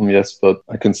one of them, yes, but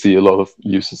I can see a lot of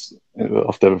uses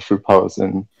of devil fruit powers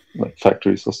in like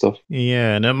factories or stuff.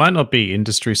 Yeah, and it might not be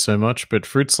industry so much, but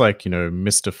fruits like, you know,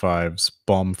 Mr. Five's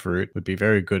bomb fruit would be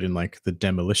very good in like the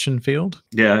demolition field.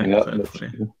 Yeah,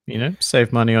 exactly. You know,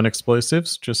 save money on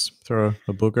explosives, just throw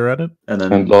a booger at it.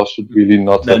 And Law should really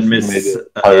not have made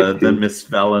it. Then Miss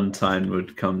Valentine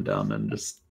would come down and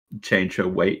just change her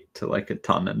weight to like a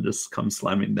ton and just come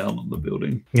slamming down on the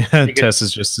building. Yeah, Tess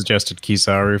has just suggested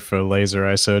Kizaru for laser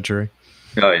eye surgery.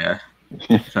 Oh yeah.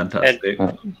 Fantastic.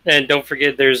 And don't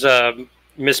forget, there's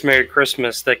Miss Merry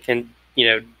Christmas that can, you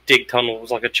know, dig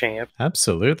tunnels like a champ.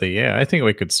 Absolutely, yeah. I think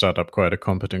we could start up quite a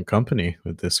competent company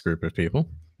with this group of people.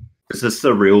 Is this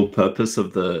the real purpose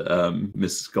of the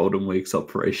Mrs. Golden Week's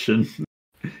operation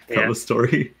cover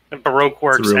story? And Baroque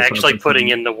Works actually putting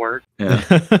in the work. Yeah.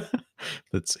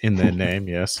 That's in their name,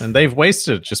 yes. And they've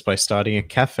wasted it just by starting a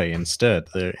cafe instead.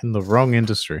 They're in the wrong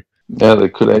industry. Yeah, they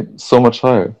could aim so much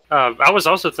higher. I was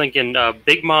also thinking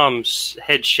Big Mom's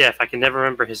head chef. I can never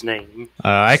remember his name.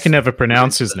 I can never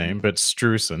pronounce his name, but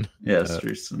Strusen. Yeah,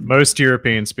 Strusen. Most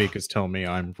European speakers tell me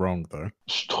I'm wrong, though.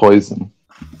 Streusen.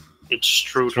 It's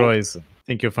Strudel. Struisen. I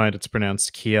think you'll find it's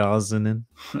pronounced Kiazinen.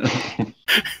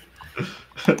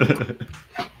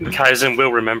 Kaizen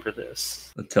will remember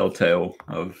this. The telltale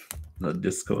of the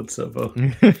Discord server.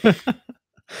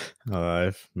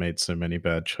 I've made so many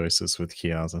bad choices with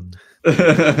Kiazen.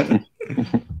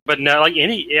 But no, like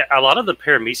a lot of the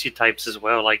Parameci types as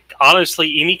well. Like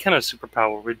honestly, any kind of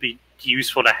superpower would be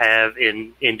useful to have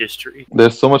in industry.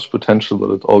 There's so much potential,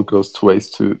 but it all goes to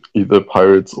waste to either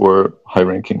pirates or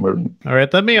high-ranking marine. All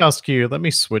right, let me ask you. Let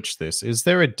me switch this. Is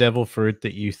there a devil fruit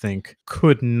that you think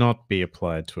could not be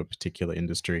applied to a particular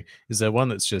industry? Is there one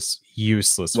that's just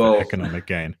useless for economic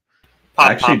gain?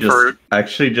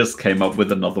 Actually just came up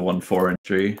with another one for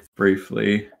industry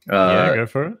briefly. Yeah, go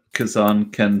for it. Kazan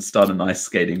can start an ice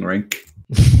skating rink.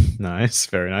 Nice,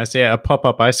 very nice. Yeah, a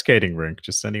pop-up ice skating rink,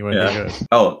 just anywhere you go.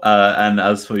 Oh, and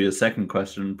as for your second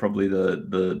question, probably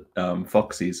the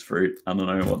Foxy's fruit. I don't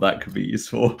know what that could be used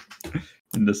for,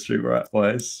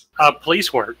 industry-wise.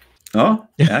 Police work. Oh,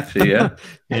 actually, yeah.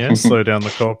 Yeah, slow down the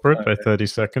culprit by 30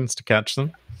 seconds to catch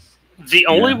them. The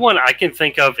only one I can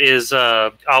think of is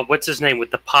what's his name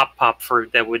with the pop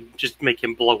fruit that would just make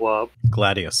him blow up.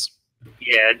 Gladius.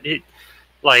 Yeah,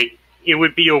 it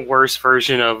would be a worse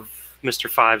version of Mr.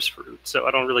 Five's fruit, so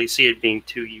I don't really see it being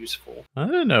too useful. I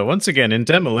don't know. Once again, in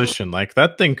demolition, like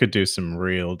that thing could do some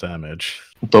real damage.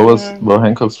 Well,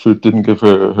 Hancock's fruit didn't give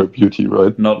her beauty,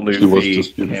 right? Not Luffy She was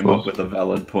just came beautiful. up with a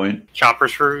valid point.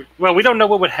 Chopper's fruit? Well, we don't know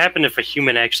what would happen if a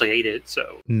human actually ate it,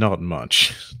 so Not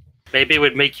much. maybe it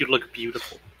would make you look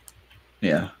beautiful.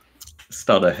 Yeah.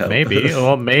 Start a hell. Maybe,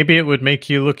 or maybe it would make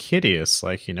you look hideous,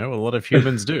 like, a lot of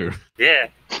humans do. Yeah.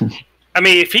 I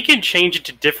mean, if he can change it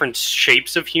to different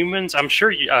shapes of humans, I'm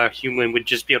sure a human would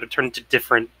just be able to turn into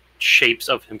different shapes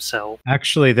of himself.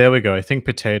 Actually, there we go. I think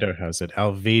Potato has it.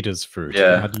 Alvida's fruit.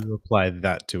 Yeah. How do you apply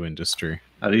that to industry?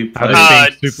 How do you How play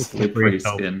does being super slippery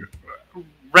help? skin?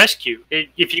 Rescue.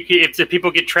 If the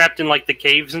people get trapped in like the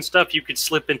caves and stuff, you could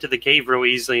slip into the cave real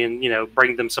easily and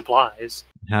bring them supplies.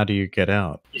 How do you get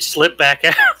out? You slip back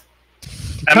out.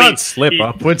 You can't slip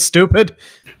upward, stupid.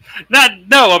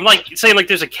 No, I'm like saying like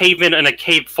there's a cave in and a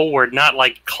cave forward, not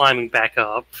like climbing back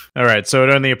up. All right, so it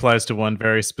only applies to one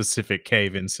very specific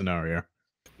cave-in scenario.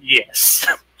 Yes.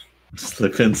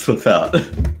 Slip in, slip out.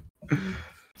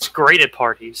 It's great at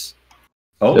parties.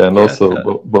 Oh, Yeah, and also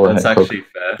Boa that's Hancock, actually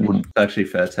fair. It's actually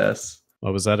fair, Tess.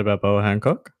 What was that about Boa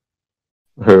Hancock?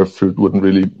 her fruit wouldn't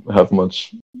really have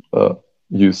much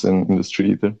use in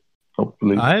industry either.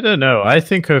 Hopefully. I don't know. I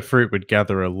think her fruit would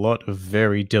gather a lot of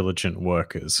very diligent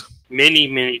workers.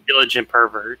 Many diligent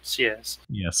perverts, yes.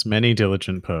 Yes, many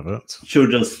diligent perverts. She'll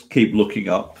just keep looking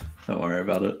up. Don't worry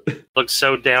about it. Looks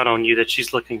so down on you that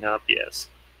she's looking up, yes.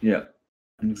 Yeah,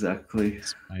 exactly.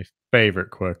 It's my favorite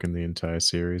quirk in the entire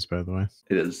series, by the way.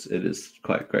 It is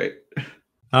quite great.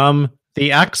 The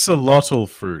axolotl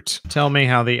fruit. Tell me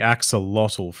how the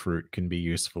axolotl fruit can be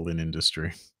useful in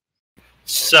industry.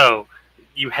 So,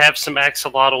 you have some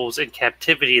axolotls in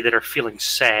captivity that are feeling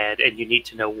sad, and you need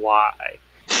to know why.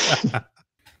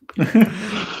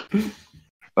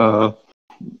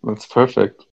 That's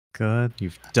perfect. God,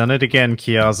 you've done it again,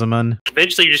 Kiazaman.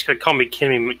 Eventually, you're just going to call me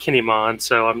Kinemon,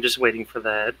 so I'm just waiting for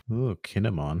that. Ooh,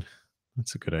 Kinemon.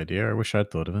 That's a good idea. I wish I'd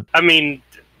thought of it. I mean,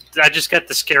 I just got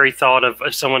the scary thought of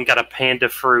if someone got a panda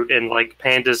fruit, and, like,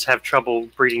 pandas have trouble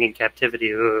breeding in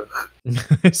captivity. Ugh.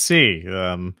 I see.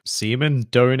 Semen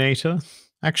donator?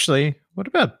 Actually, what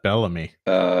about Bellamy?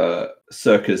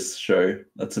 Circus show.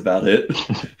 That's about it.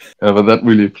 Yeah, but that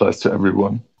really applies to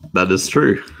everyone. That is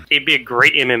true. He'd be a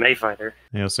great MMA fighter.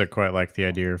 I also quite like the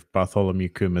idea of Bartholomew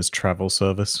Kuma's travel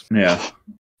service. Yeah,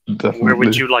 Definitely. Where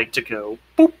would you like to go?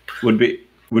 Boop.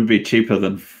 would be cheaper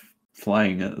than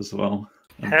flying it as well.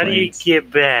 And How do you planes. get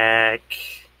back?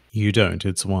 You don't.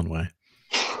 It's one way.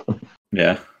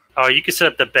 Yeah. Oh, you could set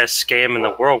up the best scam in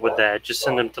the world with that. Just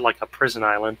send them to, like, a prison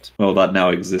island. Well, that now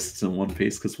exists in One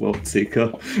Piece because World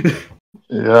Seeker.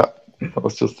 Yeah, I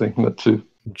was just thinking that too.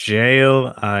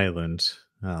 Jail Island.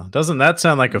 Oh, doesn't that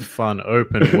sound like a fun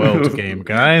open world game,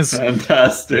 guys?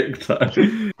 Fantastic.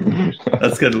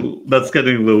 That's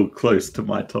getting a little close to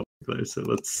my topic though, so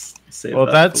let's save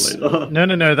that for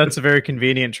later. No. That's a very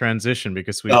convenient transition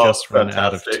because we Oh, just run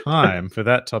out of fantastic. time for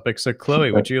that topic. So,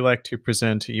 Chloe, would you like to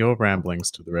present your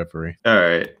ramblings to the Reverie? All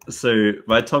right. So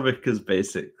my topic is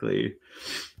basically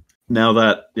now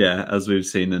that, yeah, as we've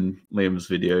seen in Liam's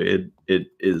video, it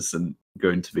isn't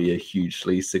going to be a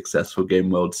hugely successful game,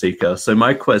 World Seeker. So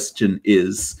my question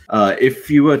is, if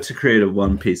you were to create a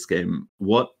One Piece game,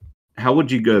 how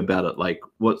would you go about it? Like,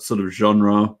 what sort of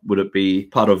genre would it be?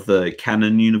 Part of the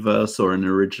canon universe or an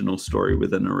original story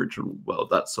within an original world?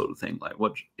 That sort of thing. Like,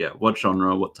 what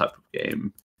genre, what type of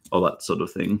game, all that sort of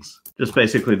things. Just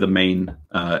basically the main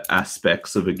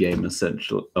aspects of the game,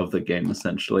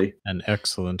 essentially. An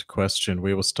excellent question.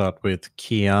 We will start with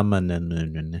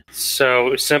Kiamanen.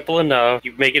 So, simple enough.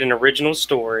 You make it an original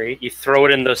story. You throw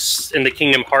it in the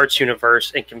Kingdom Hearts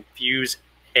universe and confuse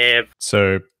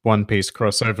So, One Piece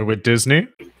crossover with Disney?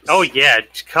 Oh, yeah.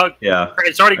 Yeah.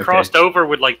 It's already Okay. crossed over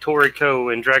with, like,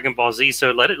 Toriko and Dragon Ball Z,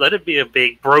 so let it be a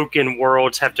big broken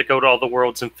worlds, have to go to all the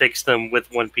worlds and fix them with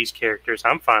One Piece characters.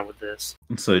 I'm fine with this.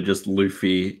 So just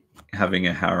Luffy having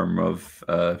a harem of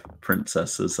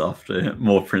princesses after him,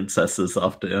 more princesses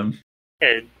after him.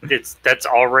 And that's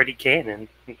already canon.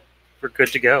 We're good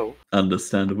to go.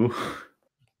 Understandable.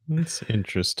 That's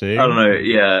interesting. I don't know.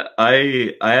 Yeah,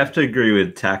 I have to agree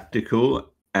with Tactical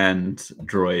and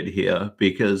Droid here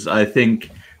because I think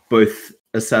both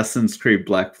Assassin's Creed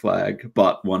Black Flag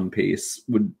but One Piece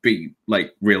would be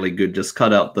like really good. Just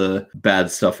cut out the bad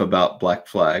stuff about Black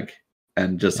Flag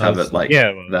and just have it like that.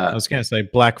 I that. was going to say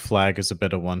Black Flag is a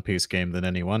better One Piece game than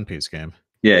any One Piece game.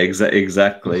 Yeah,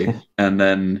 exactly. And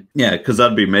then, yeah, because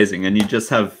that'd be amazing. And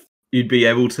you'd be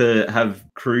able to have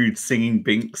crew singing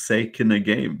Bink's Sake in a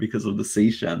game because of the sea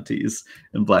shanties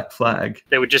and Black Flag.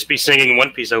 They would just be singing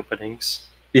One Piece openings.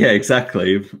 Yeah,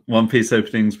 exactly. One Piece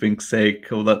openings, Bink's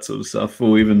Sake, all that sort of stuff.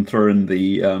 We'll even throw in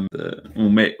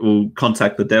we'll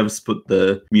contact the devs, put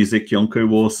the music Yonko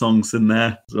War songs in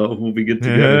there as well. We'll be good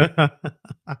to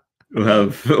go. We'll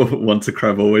have once a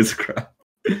crab, always a crab.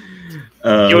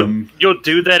 You'll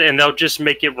do that, and they'll just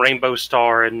make it Rainbow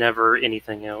Star and never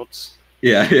anything else.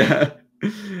 Yeah.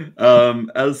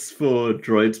 As for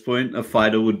Droid's point, a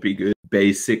fighter would be good,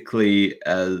 basically,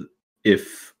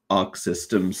 if Arc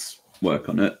Systems work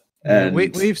on it. And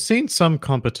we've seen some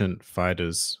competent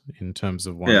fighters in terms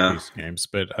of One Piece games,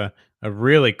 but a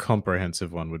really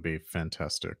comprehensive one would be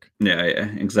fantastic. Yeah,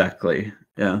 exactly.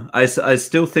 Yeah, I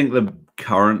still think the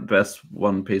current best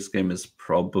One Piece game is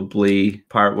probably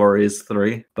Pirate Warriors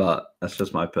 3, but that's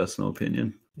just my personal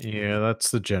opinion. Yeah, that's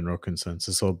the general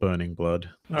consensus, or Burning Blood.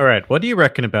 All right, what do you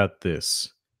reckon about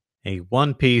this? A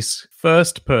One Piece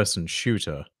first-person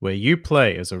shooter where you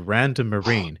play as a random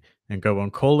Marine and go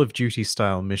on Call of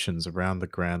Duty-style missions around the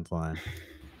Grand Line.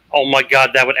 Oh my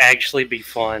god, that would actually be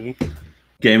fun.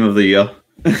 Game of the year.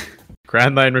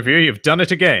 GrandLineReview, you've done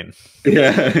it again.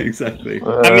 Yeah, exactly.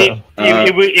 I mean,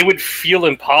 it would feel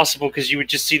impossible because you would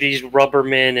just see these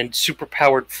rubbermen and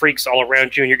superpowered freaks all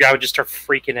around you, and your guy would just start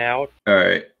freaking out. All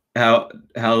right. How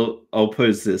I'll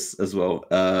pose this as well.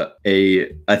 I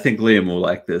think Liam will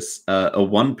like this. A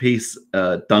One Piece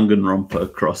Danganronpa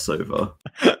crossover.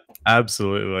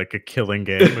 Absolutely, like a killing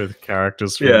game with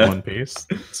characters from One Piece.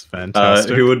 It's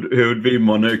fantastic. Who would be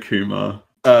Monokuma?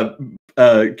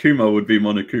 Kuma would be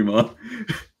Monokuma.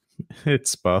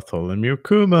 It's Bartholomew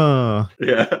Kuma.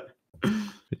 Yeah.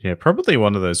 Yeah, probably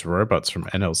one of those robots from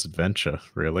NL's Adventure,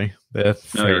 really. They're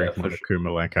very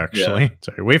Monokuma-like, actually. Yeah.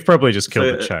 So we've probably just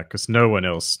killed the chat, because no one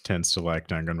else tends to like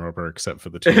Danganronpa except for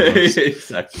the two of us.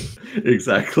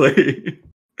 Exactly.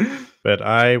 But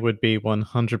I would be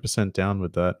 100% down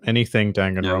with that. Anything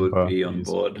Danganronpa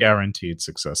is guaranteed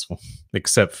successful,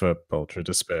 except for Ultra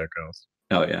Despair Girls.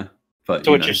 Oh, yeah. But,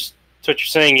 so what you're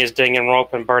saying is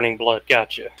Danganronpa and Burning Blood.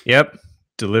 Gotcha. Yep.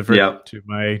 Deliver it to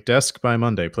my desk by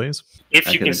Monday, please.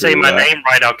 If you can say my name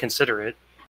right, I'll consider it.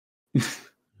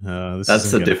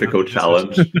 That's a difficult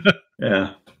challenge.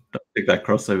 Yeah. I think that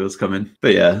crossover's coming.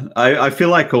 But yeah, I feel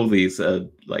like all these are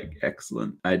like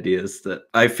excellent ideas that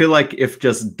I feel like if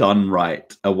just done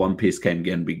right, a One Piece game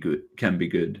can be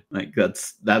good. Like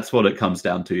that's what it comes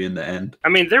down to in the end. I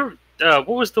mean, what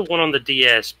was the one on the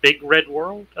DS? Big Red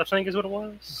World, I think is what it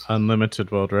was. Unlimited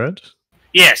World Red?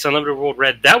 Yes, Unlimited World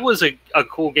Red. That was a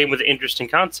cool game with an interesting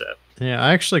concept. Yeah,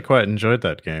 I actually quite enjoyed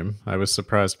that game. I was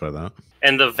surprised by that.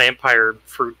 And the vampire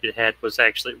fruit it had was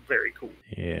actually very cool.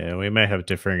 Yeah, we may have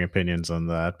differing opinions on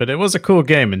that, but it was a cool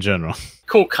game in general.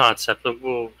 Cool concept.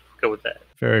 We'll go with that.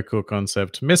 Very cool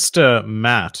concept. Mr.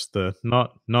 Matt, the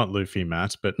not Luffy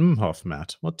Matt, but Mhoff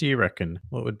Matt, what do you reckon?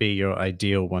 What would be your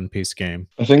ideal One Piece game?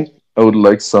 I think I would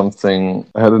like something...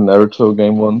 I had a Naruto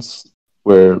game once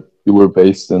where you were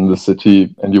based in the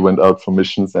city and you went out for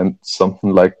missions and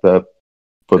something like that,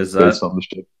 but based on the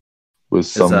ship. With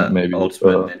some maybe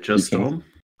Ultimate Ninja Storm?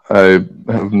 I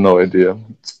have no idea.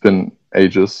 It's been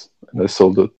ages and I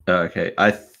sold it. Okay,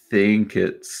 I think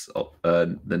it's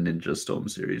the Ninja Storm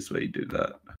series where you do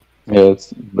that. Yeah,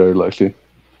 it's very likely.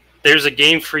 There's a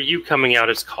game for you coming out.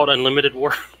 It's called Unlimited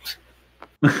World.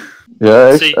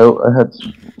 Yeah, I had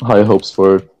high hopes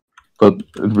for it, but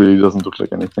it really doesn't look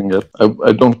like anything yet.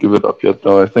 I don't give it up yet,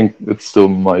 though. I think it still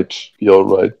might be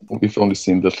alright. We've only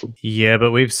seen little. Yeah,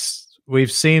 but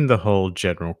we've seen the whole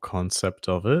general concept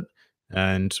of it,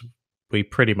 and we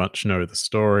pretty much know the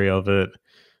story of it.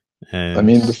 And I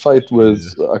mean, the fight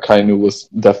with Akainu was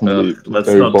definitely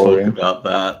very boring. Let's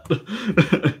not talk about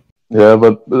that. Yeah,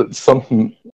 but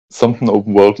something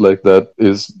open world like that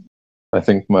is, I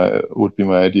think, would be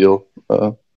my ideal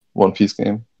One Piece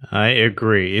game. I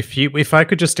agree. If I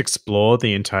could just explore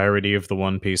the entirety of the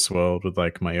One Piece world with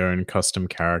like my own custom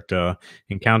character,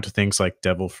 encounter things like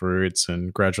devil fruits,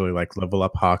 and gradually like level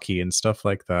up Haki and stuff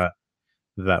like that,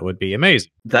 that would be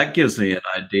amazing. That gives me an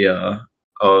idea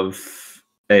of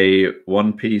a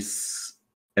One Piece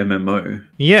MMO.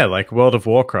 Yeah, like World of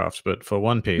Warcraft, but for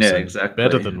One Piece. Yeah, exactly.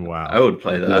 Better than WoW. I would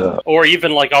play that. Yeah. Or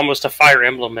even like almost a Fire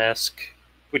Emblem-esque,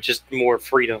 which is more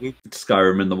freedom.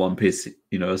 Skyrim in the One Piece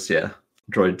universe, yeah.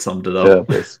 Droid summed it up.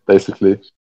 Yeah, basically.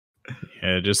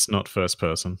 Yeah, just not first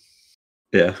person.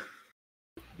 Yeah.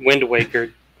 Wind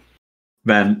Waker.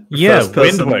 Man. Yeah,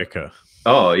 Wind Waker.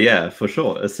 Oh, yeah, for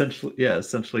sure.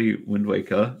 Essentially Wind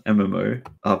Waker, MMO,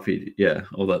 RPG, yeah,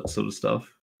 all that sort of stuff.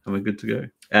 and we're good to go.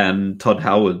 And Todd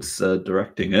Howard's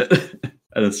directing it,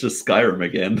 and it's just Skyrim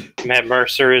again. Matt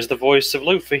Mercer is the voice of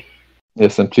Luffy.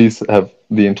 Yes, and please have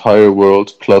the entire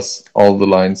world plus all the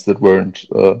lines that weren't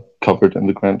covered in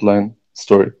the Grand Line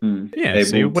story. Yeah,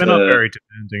 see, we're not very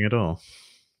demanding at all.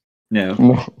 No,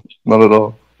 No, not at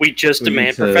all. We just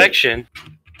demand perfection.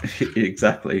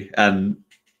 Exactly, and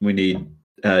we need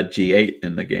G8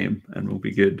 in the game, and we'll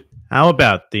be good. How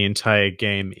about the entire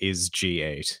game is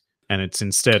G8, and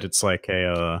it's like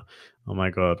a oh my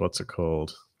god, what's it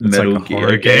called? It's Metal like a Gear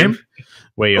horror game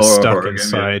where you're Or a stuck horror game,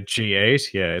 inside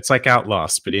G8. Yeah, it's like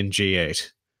Outlast, but in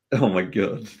G8. Oh my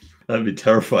god, that'd be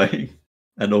terrifying,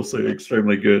 and also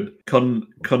extremely good.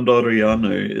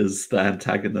 Condoriano is the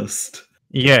antagonist.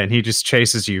 Yeah, and he just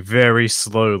chases you very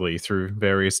slowly through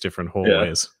various different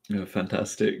hallways. Yeah,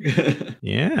 fantastic.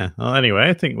 Yeah. Well, anyway,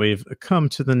 I think we've come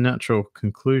to the natural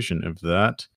conclusion of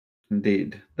that.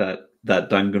 Indeed, that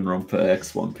Danganronpa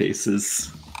X One Piece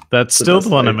is... That's still the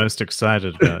one I'm most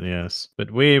excited about, yes.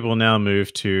 But we will now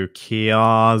move to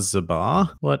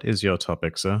Kiazaba. What is your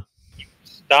topic, sir?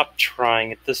 Stop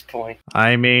trying at this point.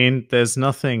 I mean, there's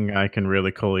nothing I can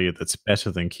really call you that's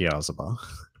better than Kiazaba.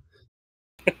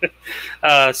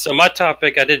 So my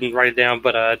topic, I didn't write it down,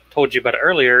 but I told you about it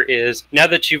earlier, is now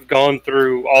that you've gone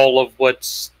through all of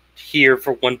what's here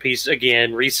for One Piece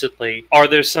again recently, are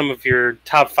there some of your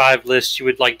top 5 lists you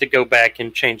would like to go back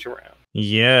and change around?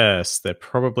 Yes, there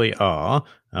probably are.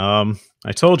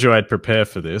 I told you I'd prepare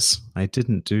for this. I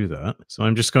didn't do that. So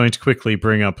I'm just going to quickly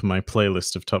bring up my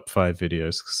playlist of top 5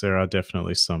 videos, because there are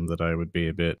definitely some that I would be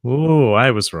a bit, ooh,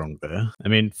 I was wrong there. I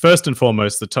mean, first and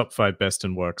foremost, the top 5 best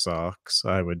in works arcs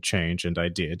I would change, and I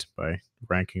did, by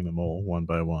ranking them all one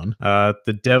by one.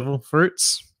 The Devil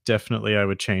Fruits. Definitely, I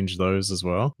would change those as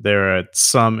well. There are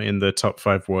some in the top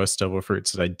 5 worst devil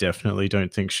fruits that I definitely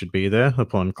don't think should be there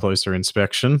upon closer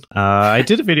inspection. I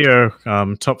did a video,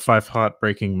 top 5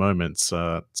 heartbreaking moments.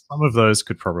 Some of those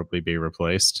could probably be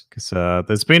replaced, because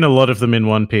there's been a lot of them in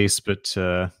One Piece, but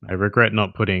I regret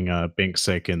not putting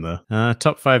Binksake in the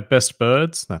top 5 best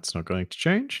birds. That's not going to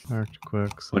change. Character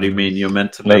quirks. What do you mean? You're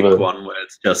meant to make one where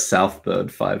it's just South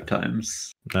Bird 5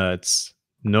 times. It's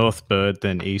North Bird,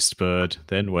 then East Bird,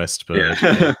 then West Bird,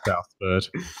 then South Bird,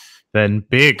 then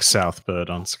Big South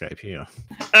Bird on Skype here.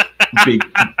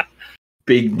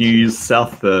 Big news,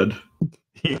 South Bird.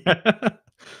 Yeah.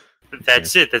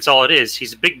 That's it. That's all it is.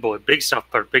 He's a big boy. Big South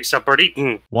Bird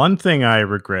eating. One thing I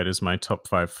regret is my top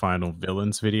 5 final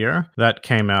villains video. That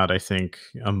came out, I think,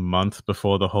 a month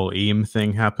before the whole Eam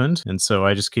thing happened. And so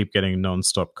I just keep getting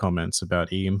non-stop comments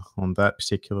about Eam on that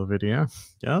particular video.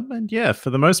 And yeah, for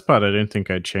the most part, I don't think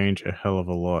I'd change a hell of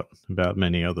a lot about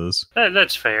many others.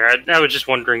 That's fair. I was just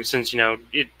wondering, since, you know,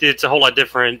 it's a whole lot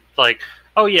different, like,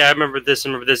 oh yeah, I remember this,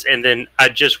 and then I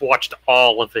just watched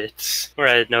all of it, where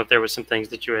I didn't know if there was some things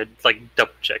that you had, like,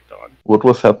 double-checked on. What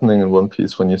was happening in One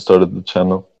Piece when you started the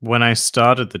channel? When I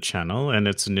started the channel, in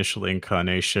its initial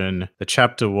incarnation, the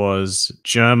chapter was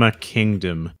Germa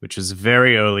Kingdom, which was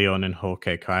very early on in Whole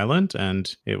Cake Island,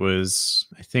 and it was,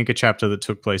 I think, a chapter that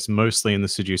took place mostly in the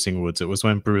Seducing Woods. It was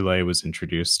when Brûlé was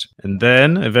introduced. And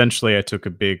then, eventually, I took a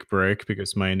big break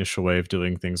because my initial way of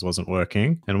doing things wasn't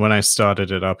working. And when I started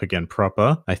it up again proper,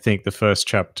 I think the first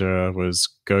chapter was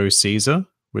Go Caesar,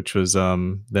 which was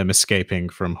them escaping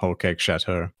from Whole Cake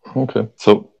Chateau. Okay,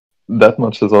 so that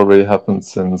much has already happened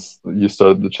since you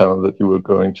started the channel, that you were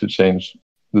going to change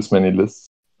this many lists.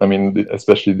 I mean,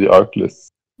 especially the arc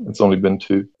lists. It's only been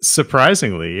 2.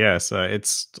 Surprisingly, yes.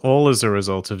 It's all as a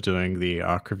result of doing the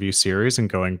arc review series and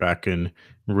going back and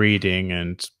reading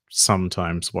and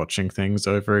sometimes watching things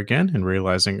over again and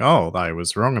realizing, oh, I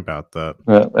was wrong about that.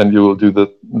 Yeah, and you will do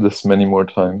this many more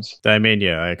times. I mean,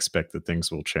 yeah, I expect that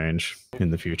things will change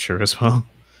in the future as well.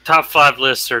 Top 5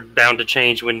 lists are bound to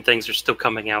change when things are still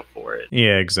coming out for it.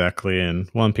 Yeah, exactly. And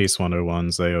One Piece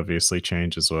 101s, they obviously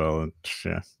change as well. And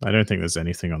yeah, I don't think there's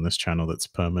anything on this channel that's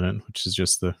permanent, which is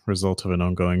just the result of an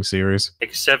ongoing series.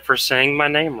 Except for saying my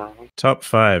name wrong. Top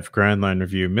 5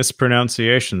 GrandLineReview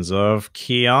mispronunciations of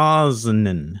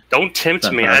Kiazanin. Don't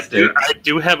tempt me. I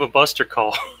do have a Buster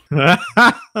call.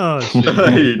 Oh,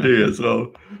 You do as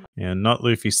well. Yeah, Not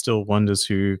Luffy still wonders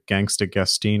who Gangster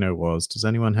Gastino was. Does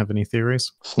anyone have any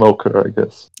theories? Smoker, I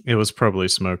guess. It was probably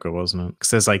Smoker, wasn't it?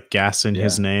 Because there's like gas in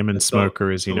his name, and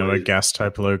Smoker is, you know, a gas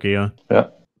type logia. Yeah.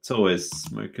 It's always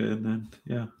Smoker, and then,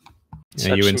 yeah.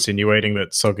 Are you insinuating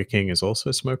that Soga King is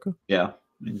also Smoker? Yeah.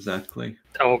 Exactly.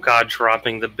 Oh god,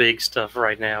 dropping the big stuff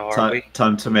right now, are we?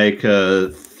 Time to make a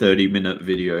 30-minute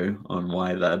video on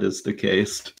why that is the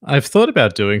case. I've thought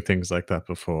about doing things like that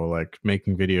before, like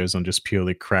making videos on just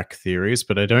purely crack theories,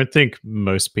 but I don't think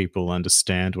most people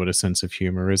understand what a sense of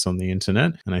humor is on the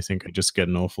internet, and I think I just get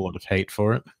an awful lot of hate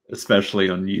for it. Especially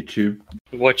on YouTube.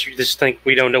 What, you just think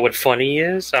we don't know what funny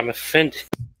is? I'm offended.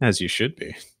 As you should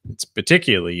be. It's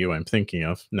particularly you I'm thinking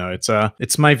of. No,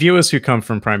 it's my viewers who come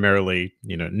from primarily,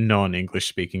 non-English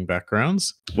speaking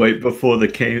backgrounds. Wait before the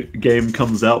game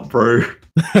comes out, bro.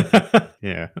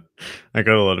 Yeah, I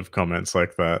got a lot of comments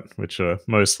like that, which are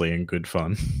mostly in good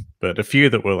fun, but a few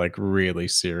that were like really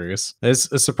serious.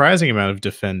 There's a surprising amount of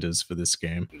defenders for this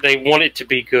game. They want it to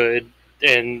be good,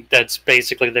 and that's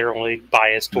basically their only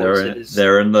bias towards it.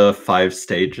 They're in the 5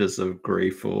 stages of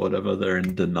grief or whatever. They're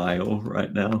in denial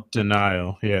right now.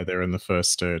 Denial, yeah, they're in the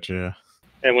first stage, yeah.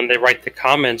 And when they write the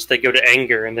comments, they go to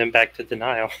anger and then back to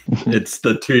denial. It's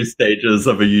the 2 stages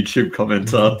of a YouTube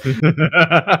commenter.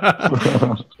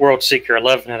 World Seeker,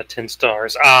 11 out of 10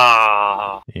 stars.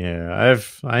 Ah. Yeah,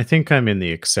 I think I'm in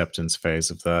the acceptance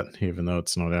phase of that, even though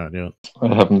it's not out yet.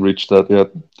 I haven't reached that yet.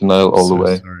 Denial all the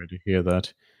way. Sorry to hear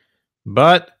that.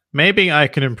 But maybe I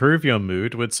can improve your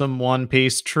mood with some One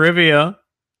Piece trivia.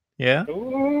 Yeah?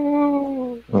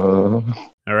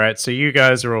 All right, so you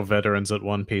guys are all veterans at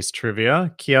One Piece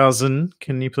trivia. Kiazen,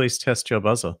 can you please test your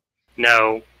buzzer?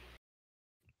 No.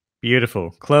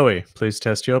 Beautiful. Chloe, please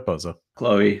test your buzzer.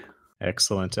 Chloe.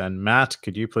 Excellent. And Matt,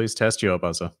 could you please test your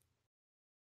buzzer?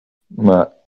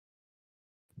 Matt.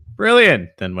 Brilliant.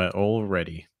 Then we're all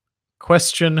ready.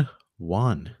 Question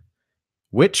 1.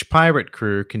 Which pirate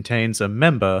crew contains a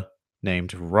member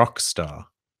named Rockstar?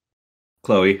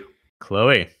 Chloe.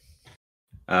 Chloe.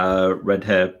 Red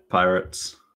Hair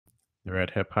Pirates. The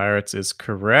Red Hair Pirates is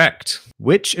correct.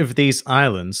 Which of these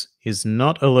islands is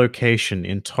not a location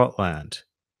in Totland?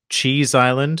 Cheese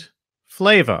Island,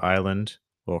 Flavor Island,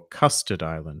 or Custard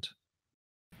Island?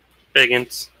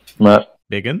 Biggins. Matt.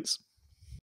 Biggins?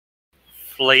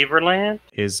 Flavorland?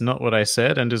 Is not what I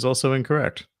said and is also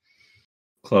incorrect.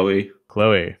 Chloe.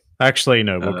 Chloe. Actually,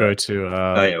 no, we'll go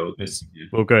to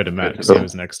we'll go to Matt because he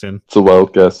was next in. It's a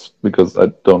wild guess because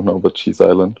I don't know about Cheese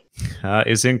Island.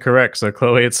 Is incorrect. So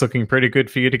Chloe, it's looking pretty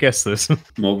good for you to guess this.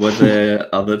 What were the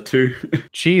other 2?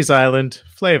 Cheese Island,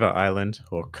 Flavor Island,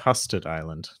 or Custard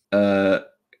Island?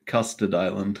 Custard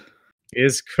Island.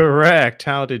 Is correct.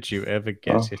 How did you ever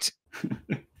get it?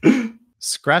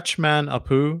 Scratchman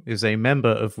Apu is a member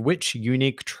of which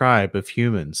unique tribe of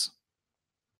humans?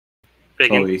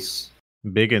 Biggins.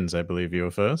 Biggins, I believe you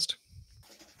were first.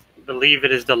 I believe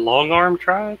it is the Long Arm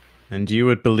tribe. And you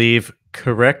would believe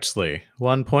correctly.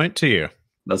 1 point to you.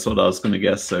 That's what I was going to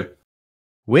guess, so.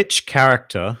 Which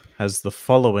character has the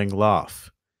following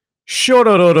laugh?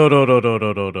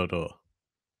 Sho-do-do-do-do-do-do-do-do-do.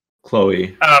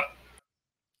 Chloe.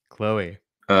 Chloe.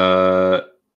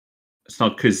 It's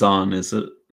not Kuzan, is it?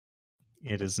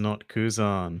 It is not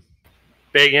Kuzan.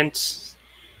 Biggins.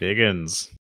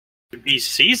 Biggins. It'd be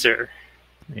Caesar.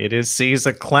 It is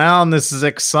Caesar Clown. This is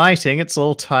exciting. It's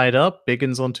all tied up.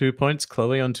 Biggins on 2 points.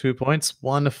 Chloe on 2 points.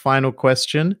 One final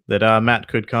question that Matt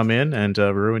could come in and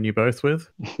ruin you both with.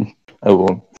 I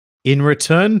won't. In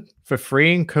return for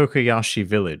freeing Kokoyashi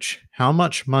Village, how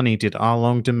much money did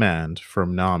Arlong demand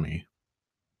from Nami?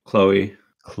 Chloe.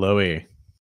 Chloe.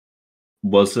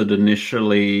 Was it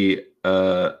initially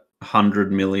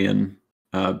 100 million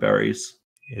berries?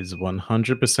 Is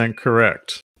 100%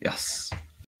 correct. Yes.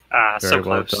 Very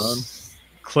well done.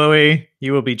 Chloe,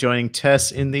 you will be joining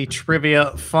Tess in the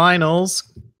trivia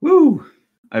finals. Woo!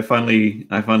 I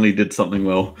finally did something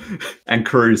well. And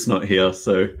Crew's not here,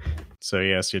 so... So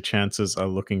yes, your chances are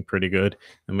looking pretty good.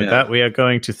 And with that, we are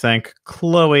going to thank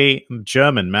Chloe,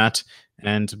 German Matt,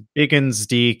 and Biggins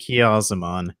D.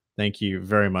 Kiazaman. Thank you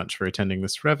very much for attending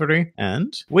this reverie.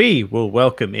 And we will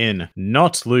welcome in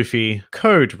Not Luffy,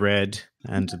 Code Red,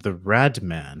 and the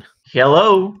Radman.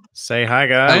 Hello. Say hi,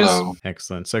 guys. Hello.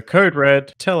 Excellent. So, Code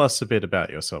Red, tell us a bit about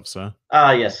yourself, sir.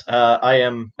 Yes. I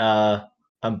am.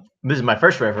 This is my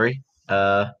first reverie.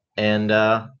 And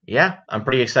yeah, I'm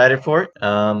pretty excited for it.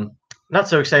 Not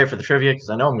so excited for the trivia because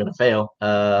I know I'm gonna fail.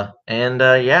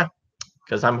 Yeah,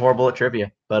 because I'm horrible at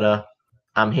trivia. But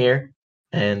I'm here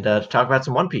and to talk about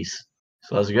some One Piece.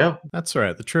 So let's go. That's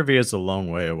right. The trivia is a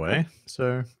long way away,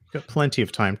 so you've got plenty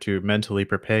of time to mentally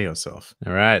prepare yourself.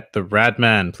 All right, the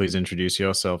Radman, please introduce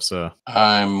yourself, sir.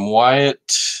 I'm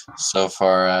Wyatt. So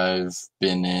far, I've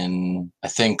been in, I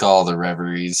think, all the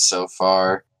reveries so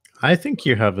far. I think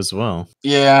you have as well.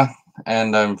 Yeah,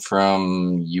 and I'm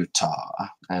from Utah.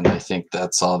 And I think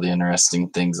that's all the interesting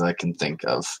things I can think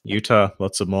of. Utah,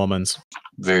 lots of Mormons.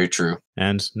 Very true.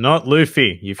 And not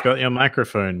Luffy. You've got your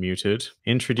microphone muted.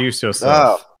 Introduce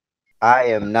yourself. Oh, I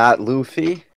am not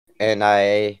Luffy, and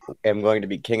I am going to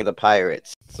be king of the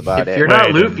pirates. That's about If it. you're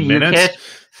not Wait a Luffy, you minute. can't.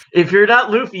 If you're not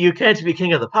Luffy, you can't be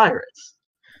king of the pirates.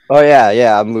 Oh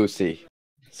yeah, I'm Lucy.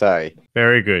 Sorry.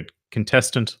 Very good.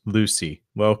 Contestant Lucy,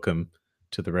 welcome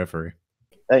to the Reverie.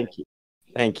 Thank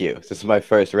you. This is my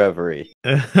first reverie.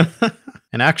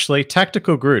 And actually,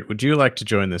 Tactical Groot, would you like to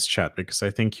join this chat? Because I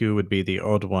think you would be the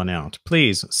odd one out.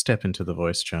 Please step into the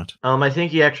voice chat. I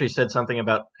think he actually said something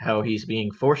about how he's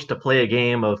being forced to play a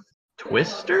game of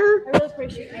Twister. I really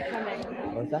appreciate you coming.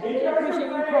 What's that? I really appreciate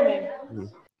you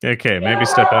coming. Okay, maybe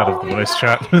step out of the voice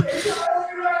chat.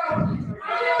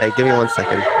 Hey, give me 1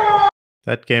 second.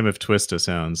 That game of Twister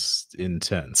sounds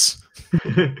intense.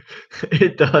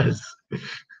 It does.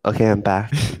 Okay, I'm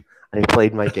back. I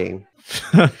played my game.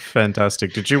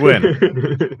 Fantastic. Did you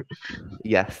win?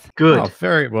 Yes. Good. Oh,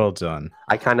 very well done.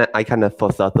 I kind of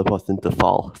forced out the person to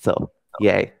fall. So,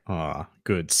 yay. Ah,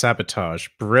 good. Sabotage.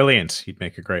 Brilliant. You'd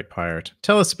make a great pirate.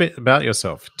 Tell us a bit about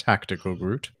yourself, Tactical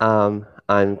Groot.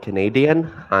 I'm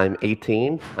Canadian. I'm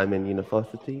 18. I'm in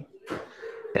university.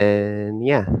 And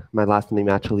yeah, my last name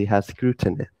actually has Groot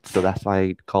in it, so that's why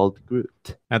I called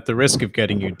Groot. At the risk of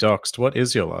getting you doxxed, what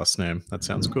is your last name? That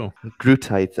sounds cool.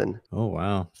 Grootizen. Oh,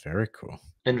 wow. Very cool.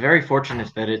 And very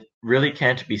fortunate that it really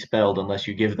can't be spelled unless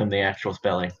you give them the actual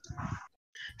spelling.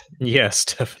 Yes,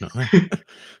 definitely.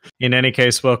 In any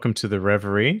case, welcome to the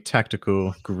Reverie,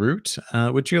 Tactical Groot.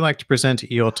 Would you like to present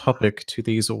your topic to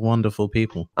these wonderful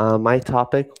people? My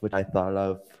topic, which I thought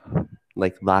of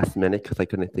like last minute because I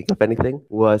couldn't think of anything,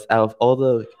 was out of all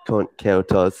the current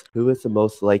characters, who is the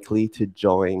most likely to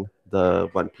join the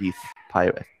One Piece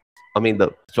Pirates? I mean,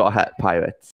 the Straw Hat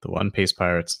Pirates. The One Piece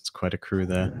Pirates. It's quite a crew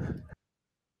there.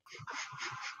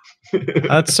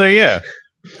 So yeah,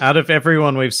 out of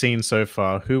everyone we've seen so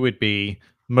far, who would be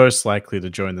most likely to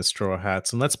join the Straw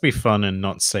Hats? And let's be fun and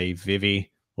not say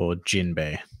Vivi or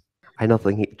Jinbei. I don't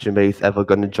think Jinbei's ever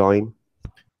going to join.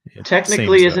 It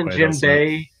Technically, seems that way, doesn't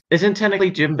it? isn't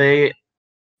Jinbei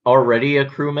already a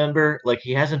crew member? Like,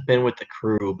 he hasn't been with the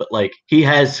crew, but like he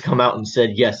has come out and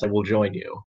said, "Yes, I will join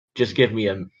you. Just give me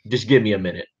a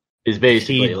minute." Is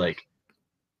basically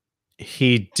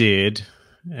he did,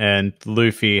 and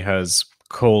Luffy has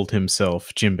called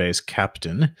himself Jinbei's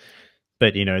captain.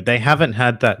 But, you know, they haven't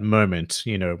had that moment,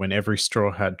 you know, when every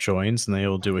Straw Hat joins and they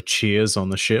all do a cheers on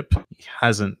the ship. He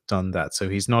hasn't done that, so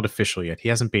he's not official yet. He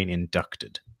hasn't been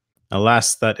inducted.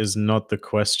 Alas, that is not the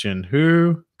question.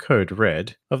 Who, Code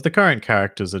Red, of the current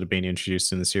characters that have been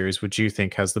introduced in the series, would you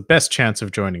think has the best chance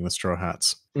of joining the Straw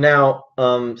Hats? Now,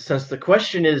 since the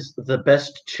question is the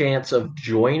best chance of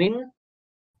joining,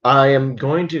 I am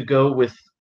going to go with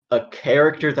a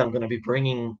character that I'm going to be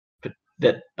bringing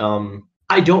that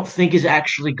I don't think is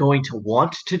actually going to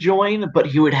want to join, but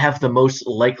he would have the most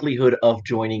likelihood of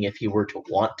joining if he were to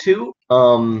want to.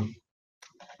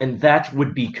 And that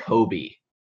would be Kobe.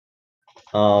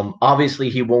 Obviously,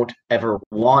 he won't ever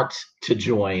want to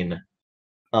join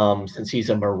since he's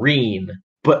a Marine,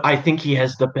 but I think he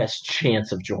has the best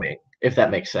chance of joining, if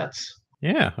that makes sense.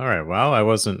 Yeah, all right. Well, I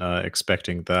wasn't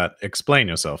expecting that. Explain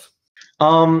yourself.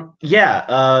 So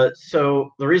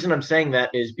the reason I'm saying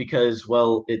that is because,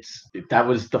 well, that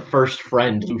was the first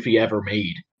friend Luffy ever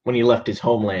made when he left his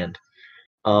homeland.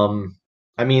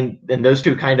 I mean, and those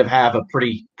two kind of have a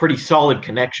pretty solid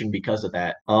connection because of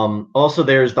that. Also,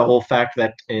 there's the whole fact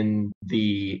that in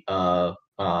the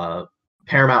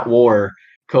Paramount War,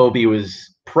 Kobe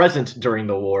was present during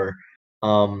the war,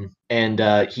 and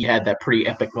he had that pretty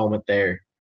epic moment there,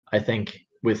 I think,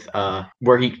 with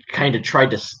where he kind of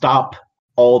tried to stop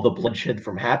all the bloodshed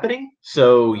from happening.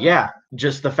 So yeah,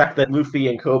 just the fact that Luffy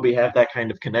and Kobe have that kind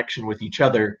of connection with each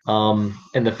other, and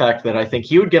the fact that I think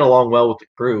he would get along well with the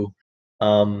crew.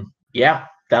 Yeah,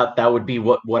 that would be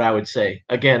what I would say.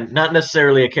 Again, not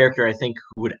necessarily a character I think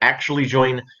who would actually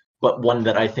join, but one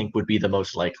that I think would be the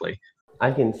most likely.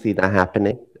 I can see that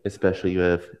happening, especially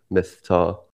with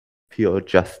Mr. Pure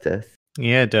Justice.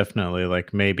 Yeah, definitely.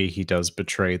 Like, maybe he does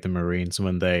betray the Marines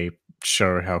when they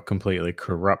show how completely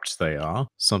corrupt they are.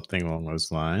 Something along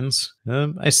those lines.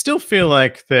 I still feel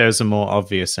like there's a more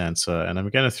obvious answer, and I'm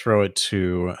going to throw it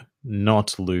to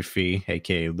not Luffy,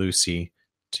 aka Lucy,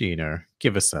 to, you know,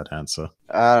 give us that answer.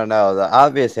 I don't know. The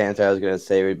obvious answer I was going to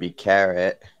say would be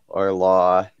Carrot or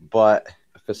Law, but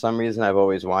for some reason I've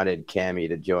always wanted Cammy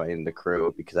to join the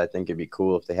crew because I think it'd be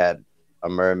cool if they had a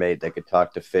mermaid that could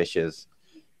talk to fishes.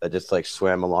 that just like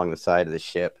swam along the side of the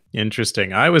ship.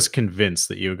 Interesting. I was convinced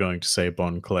that you were going to say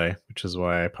Bon Clay, which is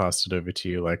why I passed it over to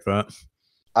you like that.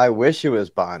 I wish it was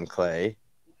Bon Clay.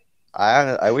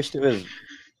 I wished it was.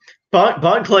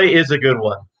 Bon Clay is a good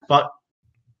one, but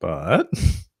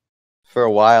for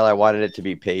a while I wanted it to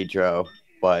be Pedro,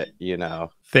 but you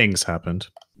know, things happened.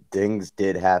 Things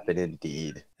did happen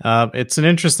indeed. It's an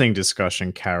interesting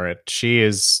discussion, Carrot. She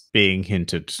is being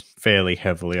hinted fairly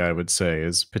heavily, I would say,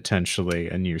 as potentially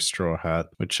a new Straw Hat,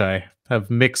 which I have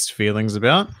mixed feelings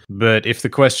about. But if the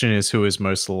question is who is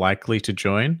most likely to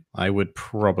join, I would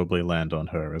probably land on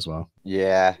her as well.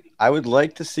 Yeah, I would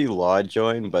like to see Law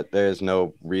join, but there's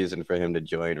no reason for him to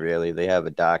join, really. They have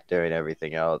a doctor and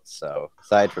everything else, so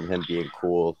aside from him being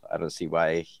cool, I don't see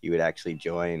why he would actually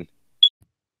join.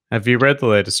 Have you read the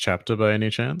latest chapter by any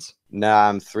chance? Nah,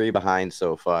 I'm 3 behind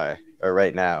so far, or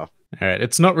right now. All right,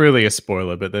 it's not really a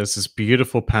spoiler, but there's this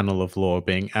beautiful panel of Law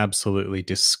being absolutely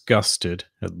disgusted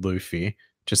at Luffy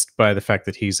just by the fact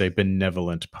that he's a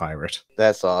benevolent pirate.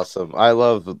 That's awesome. I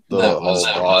love the whole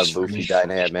Law and Luffy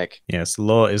dynamic. Yes,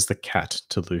 Law is the cat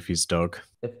to Luffy's dog.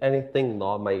 If anything,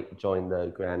 Law might join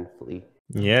the Grand Fleet.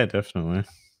 Yeah, definitely.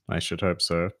 I should hope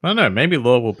so. I don't know, maybe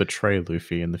Law will betray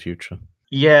Luffy in the future.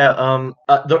 Yeah,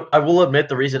 I will admit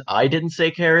the reason I didn't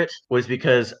say Carrot was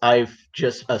because I've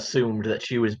just assumed that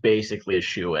she was basically a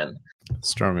shoo-in.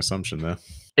 Strong assumption there.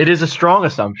 It is a strong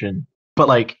assumption, but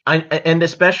like, and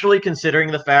especially considering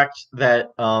the fact that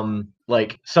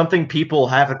like something people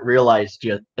haven't realized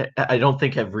yet, I don't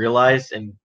think have realized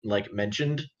and like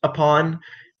mentioned upon,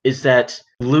 is that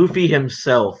Luffy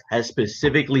himself has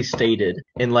specifically stated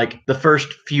in like the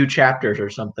first few chapters or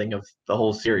something of the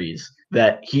whole series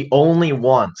that he only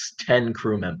wants 10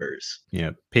 crew members. Yeah,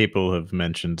 people have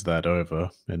mentioned that over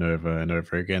and over and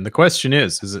over again. The question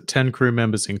is it 10 crew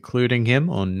members including him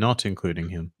or not including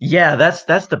him? Yeah, that's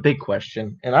the big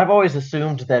question. And I've always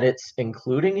assumed that it's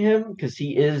including him because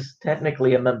he is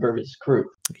technically a member of his crew.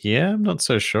 Yeah, I'm not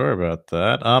so sure about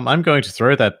that. I'm going to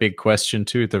throw that big question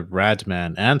to the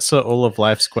Radman. Answer all of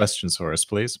life's questions for us,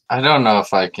 please. I don't know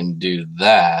if I can do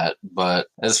that, but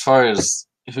as far as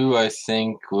who I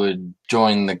think would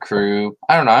join the crew,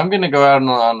 I don't know. I'm going to go out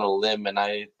on a limb, and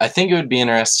I think it would be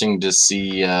interesting to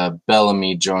see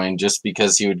Bellamy join, just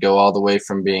because he would go all the way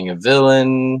from being a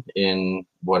villain in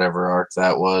whatever arc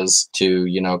that was to,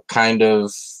 you know, kind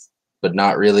of, but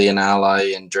not really an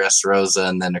ally in Dressrosa,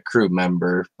 and then a crew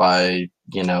member by,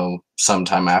 you know,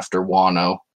 sometime after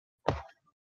Wano.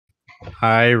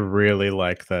 I really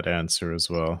like that answer as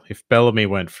well. If Bellamy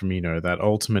went from, you know, that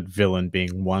ultimate villain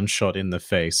being one shot in the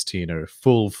face to, you know,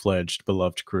 full-fledged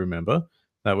beloved crew member,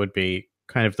 that would be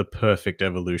kind of the perfect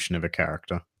evolution of a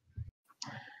character.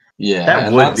 Yeah,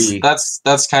 that would be.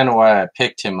 That's kind of why I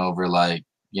picked him over, like,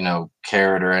 you know,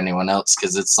 Carrot or anyone else,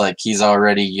 because it's like he's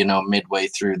already, you know, midway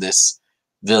through this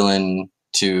villain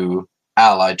to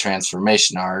ally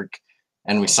transformation arc.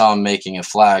 And we saw him making a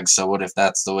flag, so what if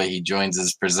that's the way he joins,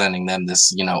 is presenting them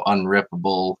this, you know,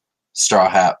 unrippable Straw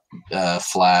Hat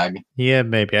flag? Yeah,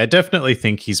 maybe. I definitely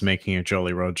think he's making a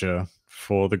Jolly Roger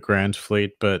for the Grand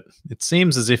Fleet, but it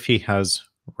seems as if he has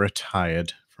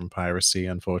retired from piracy,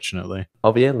 unfortunately.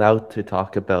 Are we allowed to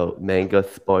talk about manga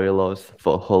spoilers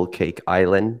for Whole Cake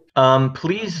Island?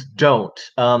 Please don't.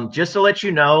 Just to let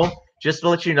you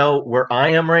know where I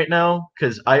am right now,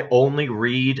 because I only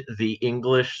read the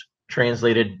English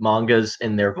translated mangas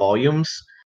in their volumes.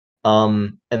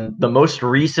 And the most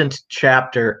recent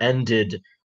chapter ended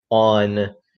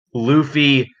on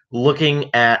Luffy looking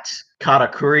at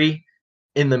Katakuri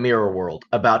in the mirror world,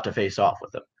 about to face off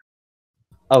with him.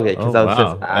 Okay, because I was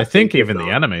just I think even the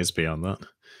anime is beyond that.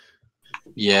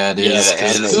 Yeah, it is.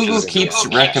 Because Google keeps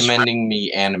recommending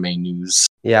me anime news.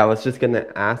 Yeah, I was just gonna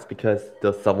ask because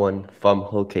there's someone from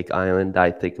Whole Cake Island that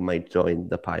I think might join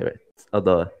the pirates or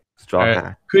the Straw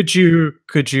Hat. Could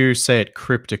you say it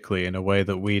cryptically in a way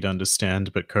that we'd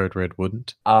understand, but Code Red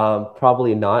wouldn't?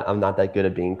 Probably not. I'm not that good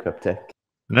at being cryptic.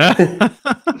 No. All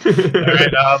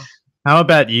right. How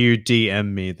about you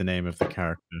DM me the name of the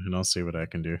character, and I'll see what I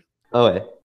can do. Okay.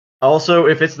 Also,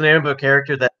 if it's the name of a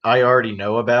character that I already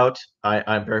know about,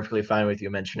 I'm perfectly fine with you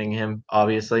mentioning him,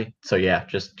 obviously. So yeah,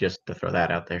 just to throw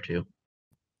that out there too.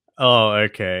 Oh,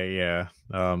 okay, yeah.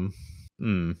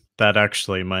 That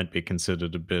actually might be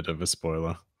considered a bit of a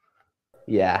spoiler.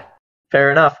 Yeah.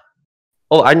 Fair enough.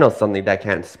 Oh, I know something that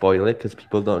can't spoil it because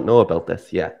people don't know about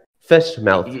this yet. Fish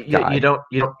mouth guy. You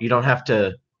don't have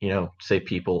to, you know, say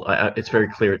people. It's very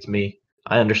clear it's me.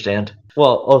 I understand.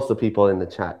 Well, also people in the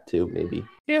chat too, maybe.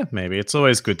 Yeah, maybe. It's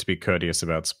always good to be courteous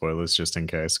about spoilers just in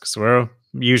case, because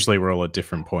we're all at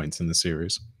different points in the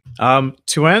series.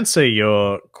 To answer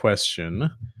your question,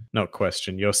 not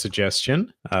question, your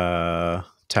suggestion,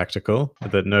 tactical,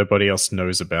 that nobody else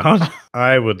knows about.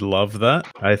 I would love that.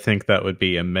 I think that would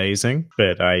be amazing,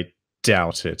 but I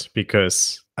doubt it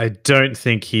because I don't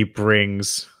think he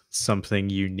brings something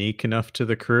unique enough to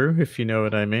the crew, if you know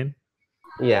what I mean.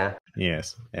 Yeah.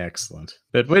 Yes, excellent.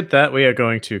 But with that, we are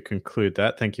going to conclude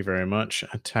that. Thank you very much,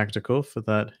 Tactical, for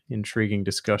that intriguing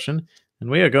discussion. And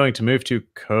we are going to move to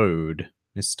Code.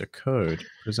 Mr. Code,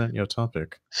 present your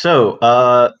topic. So,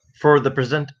 for the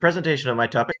presentation of my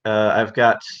topic, I've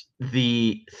got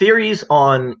the theories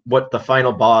on what the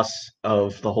final boss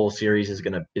of the whole series is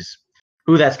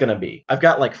who that's gonna be. I've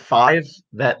got like 5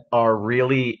 that are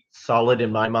really solid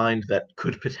in my mind that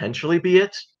could potentially be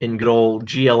it in good old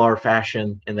GLR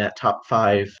fashion in that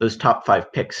those top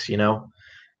 5 picks, you know.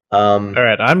 All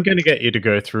right, I'm going to get you to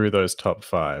go through those top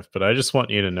 5, but I just want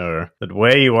you to know that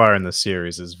where you are in the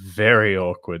series is very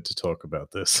awkward to talk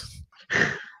about this.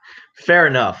 Fair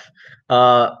enough.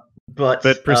 But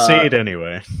proceed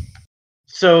anyway.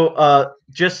 So,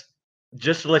 just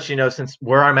to let you know, since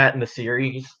where I'm at in the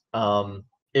series,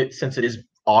 since it is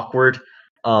awkward,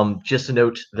 just a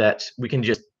note that we can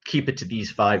just keep it to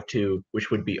these 5 too, which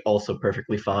would be also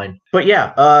perfectly fine. But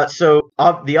yeah, so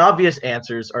the obvious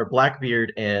answers are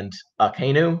Blackbeard and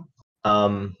Akainu.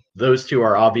 Those 2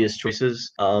 are obvious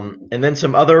choices. And then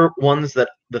some other ones that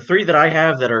the 3 that I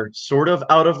have that are sort of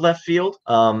out of left field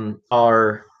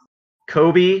are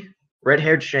Kobe,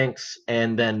 Red-Haired Shanks,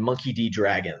 and then Monkey D.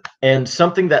 Dragon. And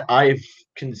something that I've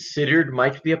considered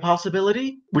might be a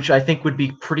possibility, which I think would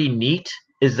be pretty neat,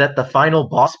 is that the final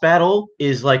boss battle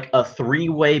is like a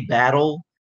 3-way battle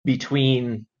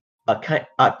between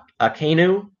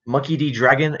Akainu, Monkey D.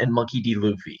 Dragon, and Monkey D.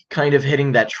 Luffy. Kind of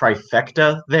hitting that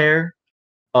trifecta there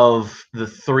of the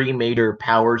 3 major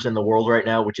powers in the world right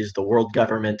now, which is the world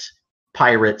government,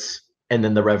 pirates, and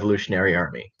then the Revolutionary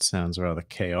Army. Sounds rather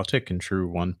chaotic in true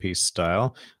One Piece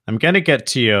style. I'm going to get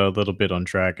to you a little bit on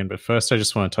Dragon, but first I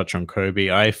just want to touch on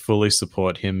Kobe. I fully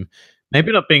support him.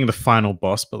 Maybe not being the final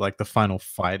boss, but like the final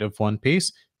fight of One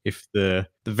Piece. If the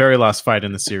very last fight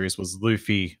in the series was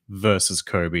Luffy versus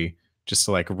Kobe, just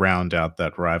to like round out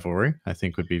that rivalry, I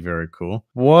think would be very cool.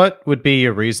 What would be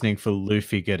your reasoning for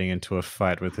Luffy getting into a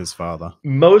fight with his father?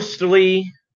 Mostly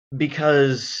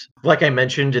because, like I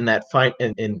mentioned in that fight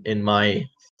in my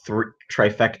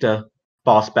trifecta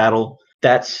boss battle,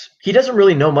 he doesn't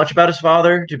really know much about his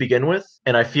father to begin with,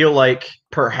 and I feel like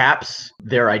perhaps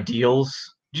their ideals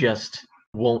just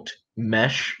won't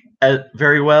mesh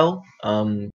very well.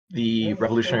 The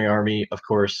Revolutionary Army, of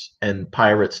course, and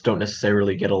pirates don't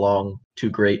necessarily get along too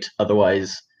great.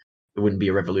 Otherwise, it wouldn't be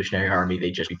a Revolutionary Army;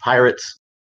 they'd just be pirates.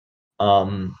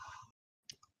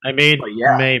 I mean,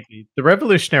 yeah. Maybe. The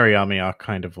Revolutionary Army are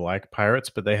kind of like pirates,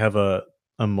 but they have a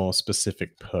more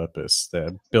specific purpose.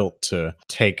 They're built to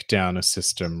take down a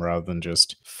system rather than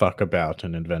just fuck about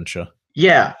an adventure.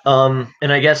 Yeah, and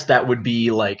I guess that would be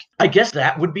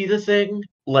the thing.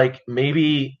 Like,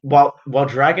 maybe while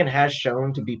Dragon has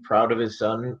shown to be proud of his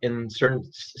son in certain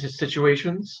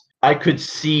situations, I could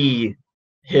see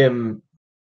him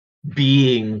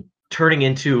turning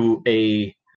into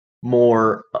a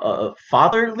more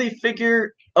fatherly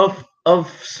figure of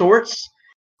sorts,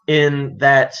 in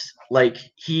that like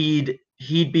he'd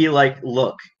be like,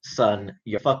 look, son,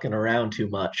 you're fucking around too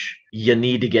much, you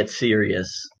need to get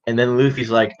serious. And then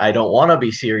Luffy's like, I don't want to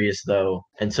be serious though,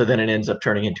 and so then it ends up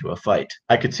turning into a fight.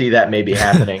 I could see that maybe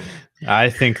happening.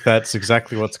 I think that's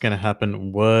exactly what's going to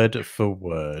happen, word for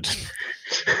word.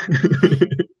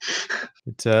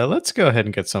 But, let's go ahead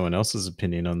and get someone else's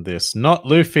opinion on this. Not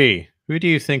Luffy. Who do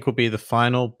you think will be the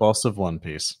final boss of One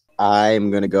Piece? I'm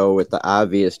going to go with the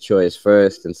obvious choice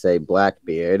first and say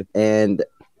Blackbeard. And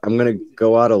I'm going to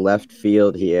go out of left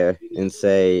field here and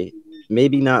say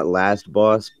maybe not last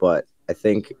boss, but I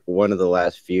think one of the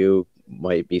last few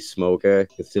might be Smoker,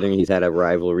 considering he's had a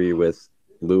rivalry with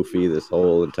Luffy this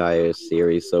whole entire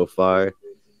series so far.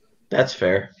 That's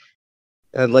fair.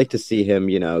 I'd like to see him,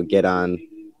 get on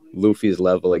Luffy's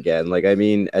level again. Like, I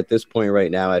mean, at this point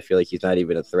right now, I feel like he's not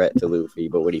even a threat to Luffy,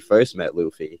 but when he first met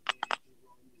Luffy,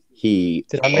 he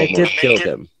almost killed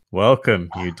him. Welcome,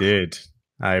 you did.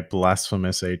 I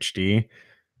blasphemous HD.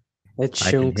 I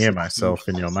can hear myself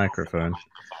in your microphone.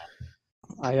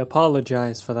 I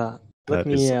apologize for that. Let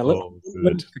me fix that.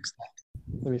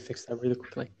 Let me fix that really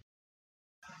quickly.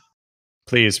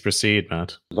 Please proceed,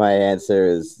 Matt. My answer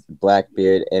is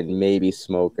Blackbeard and maybe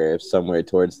Smoker somewhere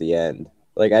towards the end.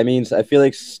 Like, I mean, I feel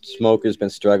like Smoker's been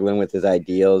struggling with his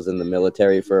ideals in the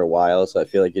military for a while, so I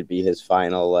feel like it'd be his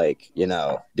final, like,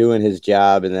 doing his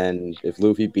job, and then if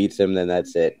Luffy beats him, then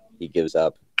that's it. He gives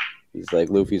up. He's like,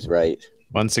 Luffy's right.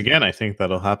 Once again, I think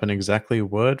that'll happen exactly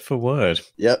word for word.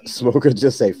 Yep, Smoker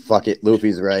just say, fuck it,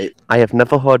 Luffy's right. I have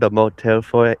never heard a more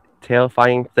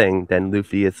terrifying thing than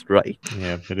Luffy is right.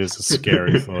 Yeah, it is a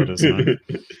scary thought, isn't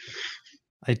it?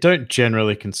 I don't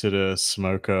generally consider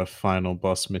Smoker final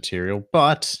boss material,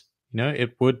 but,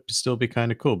 it would still be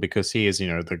kind of cool because he is,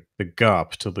 the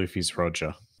Garp to Luffy's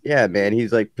Roger. Yeah, man,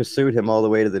 he's like pursued him all the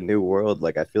way to the New World.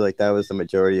 Like, I feel like that was the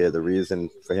majority of the reason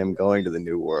for him going to the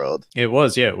New World. It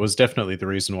was, yeah, it was definitely the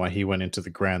reason why he went into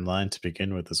the Grand Line to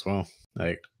begin with as well.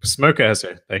 Like, Smoker has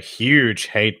a huge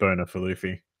hate boner for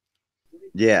Luffy.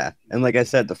 Yeah, and like I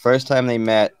said, the first time they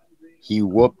met, he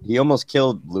almost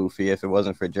killed Luffy if it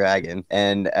wasn't for Dragon.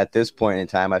 And at this point in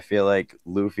time, I feel like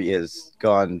Luffy has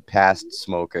gone past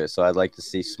Smoker, so I'd like to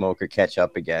see Smoker catch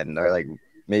up again, or like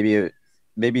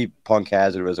maybe Punk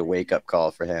Hazard was a wake-up call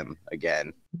for him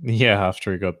again. Yeah,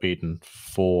 after he got beaten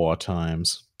 4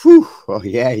 times. Whew. Oh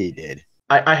yeah, he did.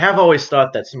 I have always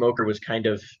thought that Smoker has kind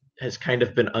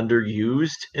of been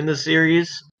underused in the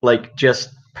series, like just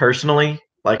personally.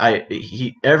 Like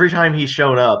every time he's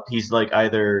shown up, he's like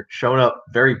either shown up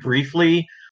very briefly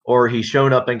or he's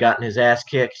shown up and gotten his ass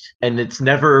kicked, and it's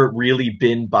never really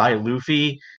been by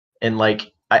Luffy. And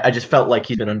like I just felt like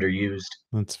he's been underused.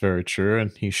 That's very true.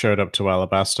 And he showed up to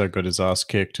Alabasta, got his ass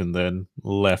kicked, and then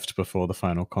left before the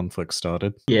final conflict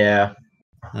started. Yeah.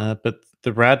 But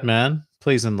the Rad Man,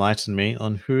 please enlighten me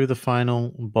on who the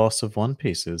final boss of One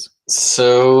Piece is.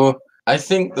 So I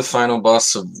think the final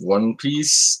boss of One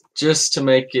Piece, just to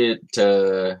make it,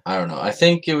 I don't know, I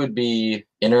think it would be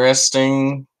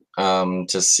interesting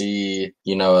to see,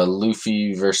 a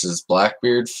Luffy versus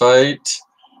Blackbeard fight.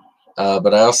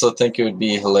 But I also think it would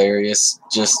be hilarious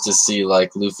just to see,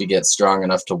 like, Luffy get strong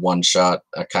enough to one-shot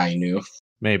a Kainu.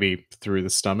 Maybe through the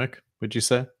stomach, would you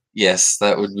say? Yes,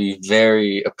 that would be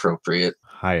very appropriate.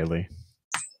 Highly.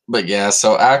 But yeah,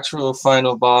 so actual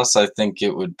final boss, I think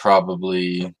it would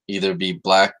probably either be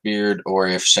Blackbeard, or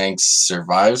if Shanks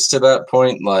survives to that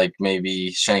point, like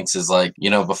maybe Shanks is like,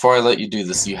 before I let you do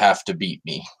this, you have to beat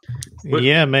me.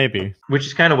 Yeah, maybe. Which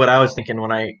is kind of what I was thinking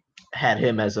when I had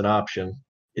him as an option.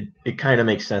 It kind of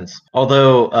makes sense.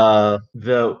 Although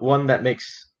the one that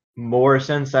makes more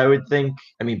sense, I would think,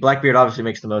 Blackbeard obviously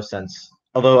makes the most sense.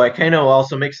 Although Akainu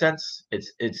also makes sense.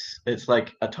 It's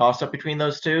like a toss-up between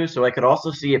those two. So I could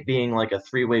also see it being like a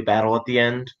 3-way battle at the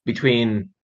end between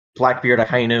Blackbeard,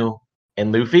 Akainu,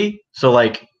 and Luffy. So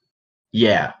like,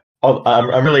 yeah.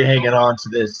 I'm really hanging on to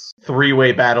this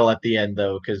 3-way battle at the end,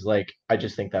 though, because like I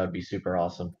just think that would be super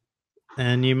awesome.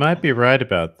 And you might be right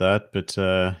about that, but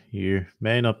you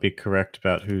may not be correct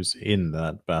about who's in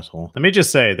that battle. Let me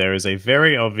just say, there is a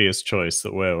very obvious choice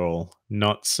that we're all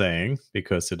not saying,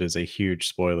 because it is a huge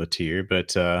spoiler to you,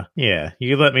 but yeah,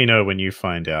 you let me know when you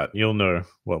find out. You'll know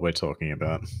what we're talking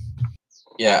about.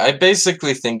 Yeah, I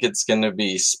basically think it's going to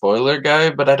be Spoiler Guy,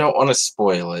 but I don't want to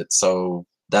spoil it, so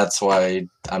that's why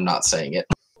I'm not saying it.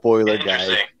 Spoiler Guy.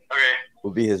 Okay. Will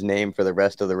be his name for the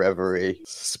rest of the Reverie.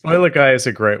 Spoiler Guy is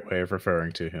a great way of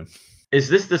referring to him. Is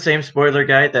this the same Spoiler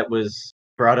Guy that was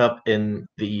brought up in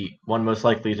the one most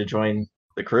likely to join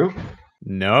the crew?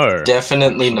 No.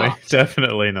 Definitely not.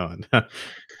 Definitely not.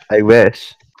 I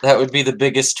wish. That would be the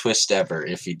biggest twist ever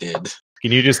if he did.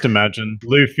 Can you just imagine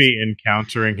Luffy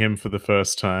encountering him for the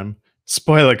first time?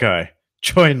 Spoiler Guy,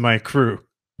 join my crew.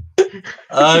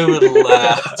 I would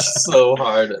laugh so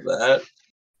hard at that.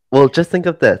 Well, just think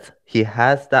of this. He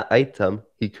has that item.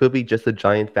 He could be just a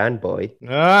giant fanboy.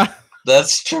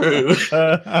 That's true.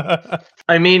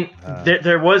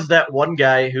 There was that one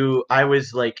guy who I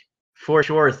was like for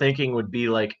sure thinking would be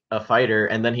like a fighter,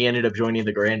 and then he ended up joining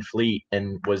the Grand Fleet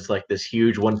and was like this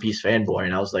huge One Piece fanboy,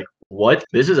 and I was like, what?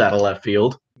 This is out of left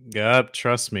field.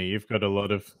 Trust me, you've got a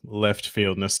lot of left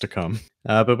fieldness to come.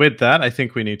 But with that, I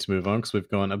think we need to move on because we've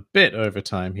gone a bit over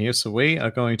time here. So we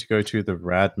are going to go to the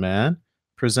Rad Man.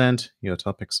 Present your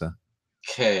topic, sir.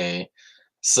 Okay,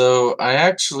 so I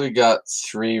actually got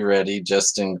 3 ready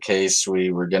just in case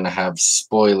we were going to have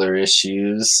spoiler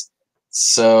issues.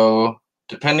 So,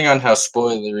 depending on how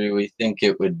spoilery we think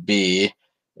it would be,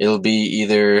 it'll be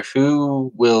either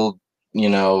who will,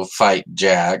 fight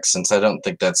Jack, since I don't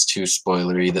think that's too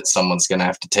spoilery that someone's going to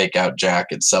have to take out Jack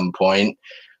at some point.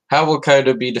 How will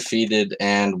Kaido be defeated,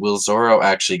 and will Zoro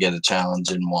actually get a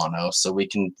challenge in Wano? So we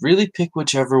can really pick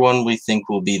whichever one we think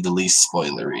will be the least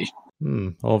spoilery.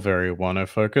 All very Wano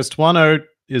focused. Wano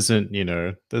isn't,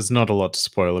 there's not a lot to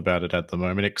spoil about it at the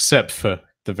moment, except for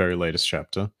the very latest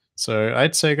chapter. So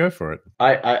I'd say go for it.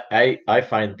 I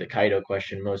find the Kaido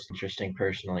question most interesting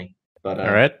personally. But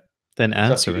all right, then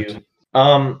answer it.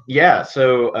 Yeah,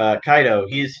 so Kaido,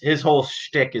 his whole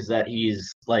shtick is that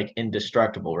he's like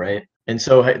indestructible, right? And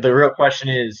so the real question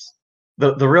is,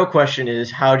 the real question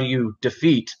is, how do you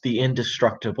defeat the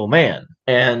indestructible man?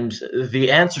 And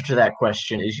the answer to that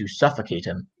question is you suffocate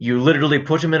him. You literally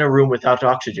put him in a room without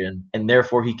oxygen, and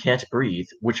therefore he can't breathe,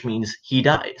 which means he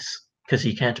dies because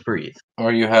he can't breathe.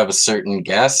 Or you have a certain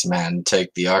gas man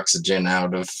take the oxygen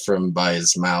out of from by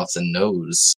his mouth and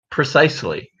nose.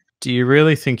 Precisely. Do you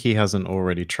really think he hasn't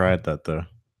already tried that, though?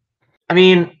 I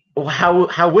mean,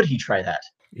 how would he try that?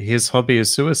 His hobby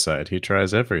is suicide. He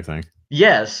tries everything.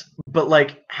 Yes, but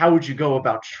like, how would you go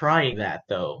about trying that,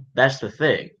 though? That's the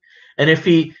thing. And if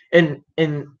he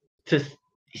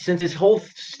since his whole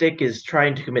stick is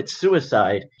trying to commit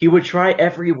suicide, he would try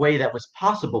every way that was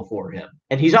possible for him.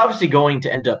 And he's obviously going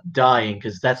to end up dying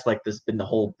because that's like this been the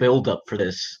whole build up for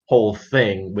this whole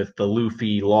thing with the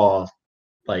Luffy Law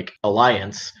like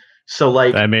alliance. So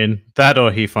like, I mean, that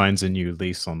or he finds a new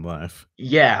lease on life.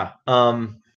 yeah.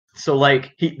 So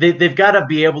like they've got to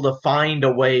be able to find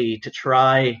a way to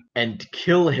try and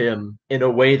kill him in a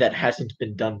way that hasn't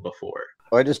been done before.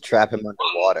 Or just trap him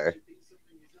underwater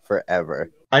forever.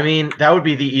 I mean, that would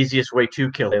be the easiest way to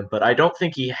kill him, but I don't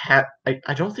think he I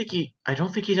don't think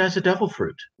he has a devil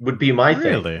fruit. Would be my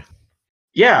thing. Really?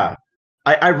 Yeah.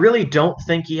 I really don't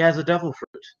think he has a devil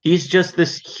fruit. He's just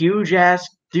this huge ass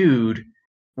dude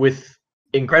with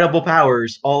incredible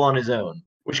powers all on his own.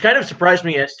 Which kind of surprised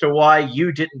me as to why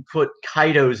you didn't put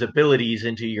Kaido's abilities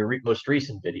into your most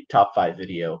recent top 5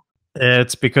 video.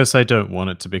 It's because I don't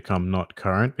want it to become not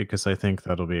current, because I think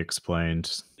that'll be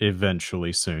explained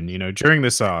eventually soon. You know, during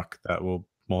this arc, that will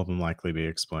more than likely be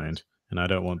explained. And I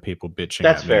don't want people bitching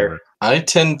That's at fair. me. I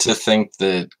tend to think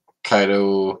that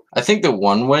Kaido, I think the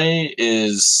one way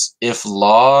is if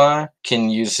Law can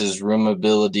use his room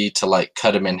ability to like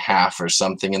cut him in half or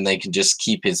something, and they can just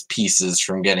keep his pieces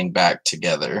from getting back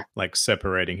together. Like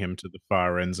separating him to the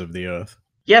far ends of the earth.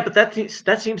 Yeah, but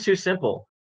that seems too simple.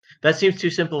 That seems too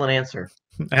simple an answer.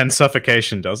 And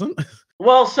suffocation doesn't?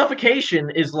 Well, suffocation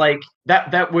is like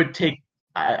that would take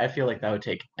I feel like that would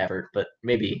take effort, but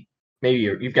maybe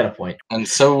you've got a point. And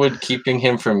so would keeping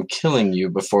him from killing you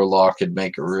before Law could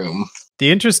make a room.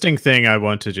 The interesting thing I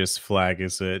want to just flag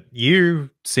is that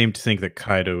you seem to think that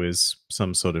Kaido is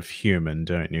some sort of human,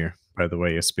 don't you? By the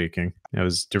way you're speaking. I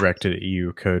was directed at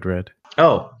you, Code Red.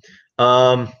 Oh,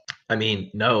 I mean,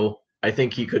 no. I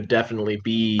think he could definitely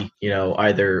be,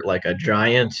 either like a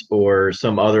giant or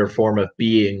some other form of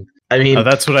being. I mean, oh,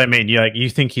 that's what I mean. You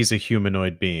think he's a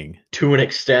humanoid being? To an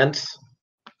extent.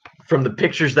 From the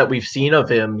pictures that we've seen of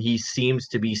him, he seems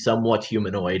to be somewhat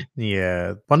humanoid.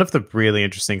 Yeah. One of the really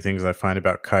interesting things I find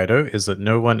about Kaido is that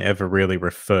no one ever really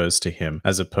refers to him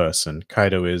as a person.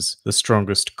 Kaido is the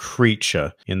strongest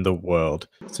creature in the world.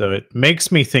 So it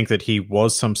makes me think that he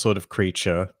was some sort of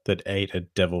creature that ate a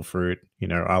devil fruit,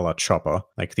 a la Chopper,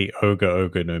 like the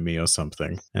Ogre no Mi or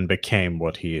something, and became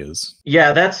what he is.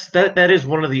 Yeah, that is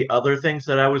one of the other things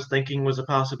that I was thinking was a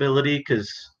possibility, because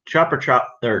Chopper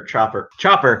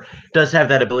does have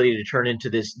that ability to turn into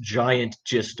this giant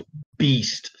just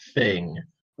beast thing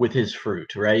with his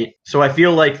fruit, right? So I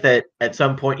feel like that at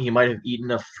some point he might have eaten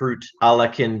a fruit a la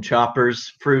Kin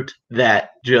Chopper's fruit that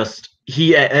just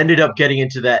he ended up getting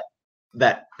into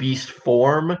that beast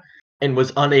form and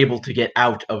was unable to get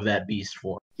out of that beast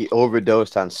form. He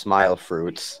overdosed on smile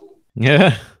fruits.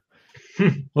 Yeah.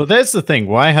 Well, there's the thing.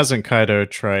 Why hasn't Kaido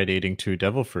tried eating 2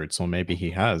 devil fruits? Or maybe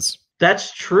he has.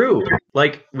 That's true.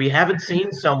 Like, we haven't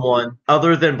seen someone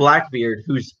other than Blackbeard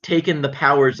who's taken the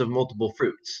powers of multiple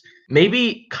fruits.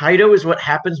 Maybe Kaido is what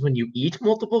happens when you eat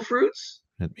multiple fruits?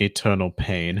 Eternal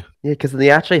pain. Yeah, because they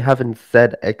actually haven't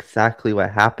said exactly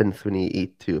what happens when you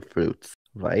eat 2 fruits,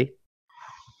 right?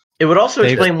 It would also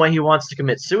explain why he wants to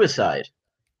commit suicide.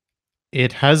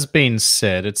 It has been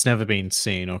said, it's never been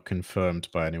seen or confirmed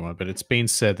by anyone, but it's been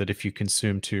said that if you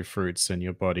consume 2 fruits, then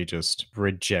your body just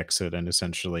rejects it and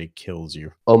essentially kills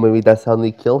you. Oh, maybe that's how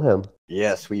they kill him.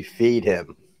 Yes, we feed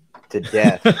him to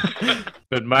death.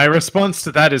 But my response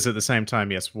to that is at the same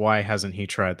time, yes, why hasn't he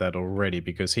tried that already?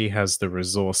 Because he has the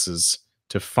resources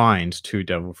to find 2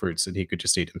 devil fruits that he could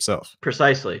just eat himself.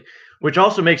 Precisely. Which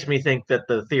also makes me think that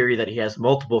the theory that he has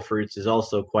multiple fruits is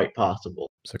also quite possible.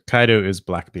 So Kaido is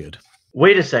Blackbeard.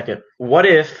 Wait a second. What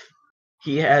if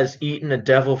he has eaten a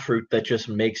devil fruit that just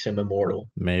makes him immortal?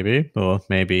 Maybe. Or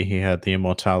maybe he had the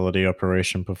immortality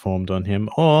operation performed on him.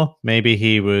 Or maybe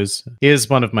here's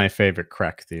one of my favorite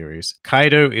crack theories.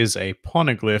 Kaido is a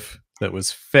poneglyph that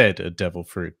was fed a devil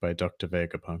fruit by Dr.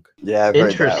 Vegapunk. Yeah,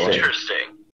 I've heard that one.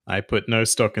 Interesting. I put no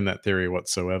stock in that theory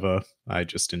whatsoever. I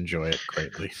just enjoy it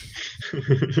greatly.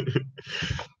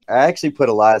 I actually put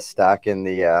a lot of stock in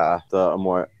the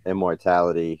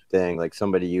immortality thing. Like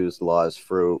somebody used Law's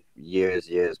fruit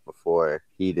years before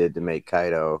he did to make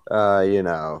Kaido,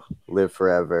 live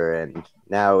forever, and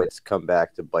now it's come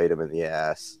back to bite him in the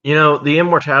ass. The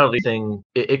immortality thing,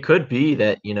 it could be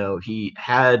that,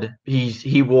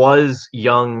 he was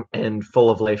young and full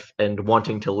of life and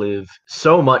wanting to live,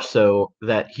 so much so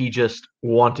that he just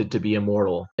wanted to be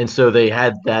immortal. And so they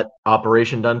had that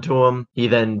operation done to him. He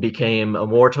then became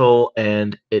immortal,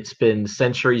 and it's been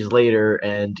centuries later,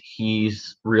 and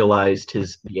he's realized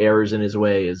the errors in his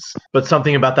ways. But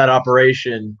something about that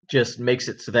operation just makes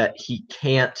it so that he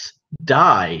can't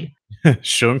die.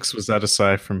 Shunks, was that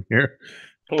aside from here?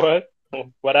 What?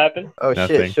 What happened? Oh,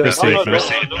 Nothing. shit. Proceed, Oh, no,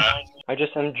 proceed. I'm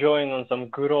just enjoying on some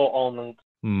good old almond.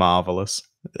 Marvelous.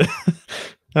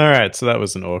 All right, so that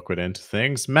was an awkward end to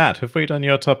things. Matt, have we done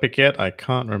your topic yet? I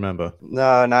can't remember.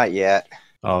 No, not yet.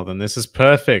 Oh, then this is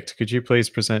perfect. Could you please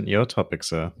present your topic,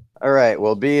 sir? All right.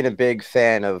 Well, being a big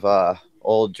fan of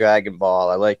old Dragon Ball,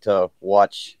 I like to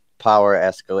watch power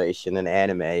escalation in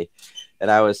anime. And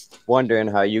I was wondering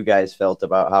how you guys felt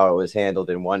about how it was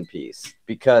handled in One Piece.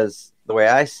 Because the way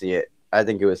I see it, I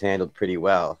think it was handled pretty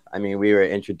well. I mean, we were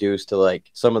introduced to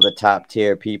like some of the top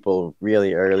tier people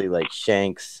really early, like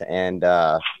Shanks and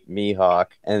Mihawk.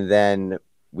 And then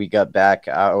we got back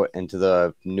out into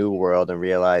the new world and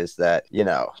realized that,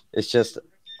 it's just,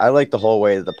 I like the whole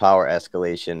way that the power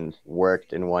escalation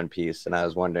worked in One Piece, and I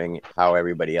was wondering how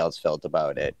everybody else felt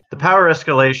about it. The power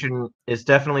escalation is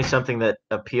definitely something that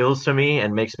appeals to me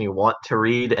and makes me want to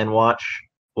read and watch,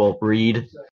 read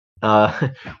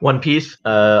One Piece.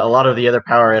 A lot of the other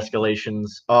power escalations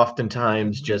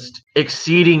oftentimes just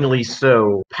exceedingly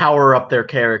so power up their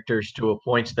characters to a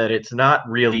point that it's not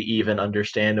really even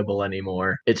understandable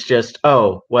anymore. It's just,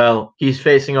 oh, well, he's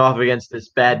facing off against this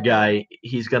bad guy,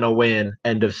 he's gonna win,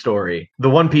 end of story. The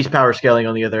One Piece power scaling,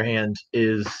 on the other hand,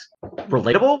 is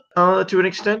relatable to an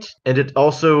extent, and it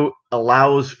also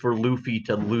allows for Luffy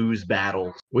to lose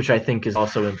battles, which I think is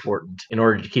also important in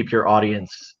order to keep your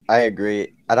audience. I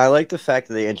agree. And I like the fact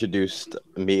that they introduced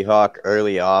Mihawk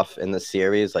early off in the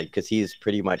series, because he's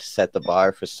pretty much set the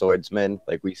bar for swordsmen.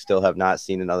 Like, we still have not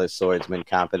seen another swordsman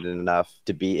competent enough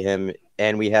to beat him.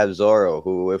 And we have Zoro,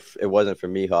 who, if it wasn't for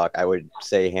Mihawk, I would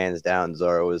say hands down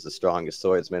Zoro is the strongest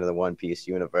swordsman in the One Piece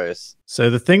universe.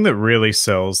 So the thing that really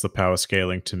sells the power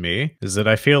scaling to me is that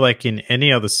I feel like in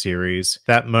any other series,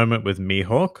 that moment with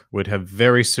Mihawk would have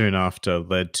very soon after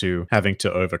led to having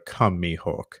to overcome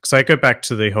Mihawk. Because I go back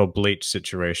to the whole Bleach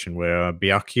situation where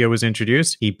Byakuya was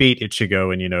introduced, he beat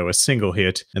Ichigo in, a single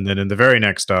hit, and then in the very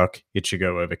next arc,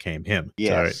 Ichigo overcame him.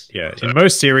 Yes. So, yeah, in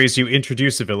most series, you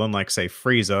introduce a villain like, say,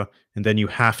 Frieza, and then you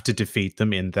have to defeat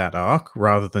them in that arc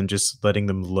rather than just letting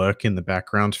them lurk in the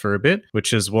background for a bit,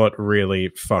 which is what really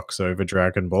fucks over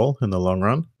Dragon Ball in the long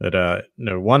run. But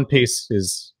One Piece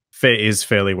is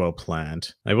fairly well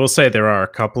planned. I will say there are a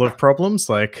couple of problems.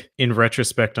 Like, in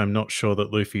retrospect, I'm not sure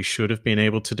that Luffy should have been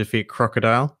able to defeat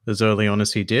Crocodile as early on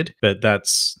as he did, but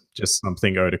that's just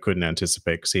something Oda couldn't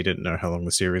anticipate because he didn't know how long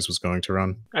the series was going to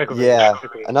run. Yeah.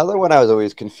 Another one I was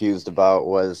always confused about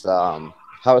was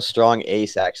how strong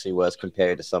Ace actually was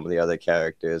compared to some of the other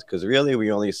characters, because really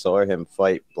we only saw him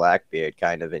fight Blackbeard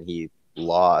kind of, and he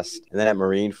lost. And then at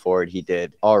Marineford he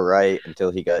did all right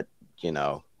until he got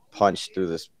punched through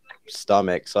the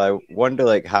stomach. So I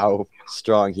wonder how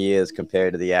strong he is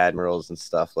compared to the admirals and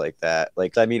stuff like that.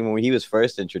 When he was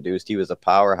first introduced, he was a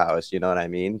powerhouse, you know what I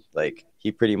mean?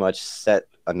 He pretty much set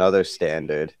another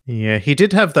standard. Yeah, he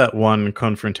did have that one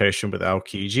confrontation with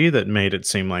Aokiji that made it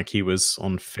seem like he was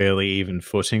on fairly even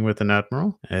footing with an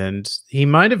admiral, and he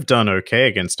might have done okay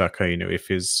against Akainu if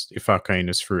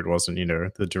Akainu's fruit wasn't,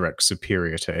 the direct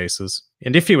superior to Ace's,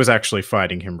 and if he was actually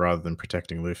fighting him rather than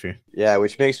protecting Luffy. Yeah,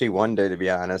 which makes me wonder, to be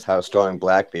honest, how strong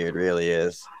Blackbeard really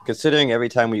is. Considering every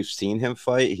time we've seen him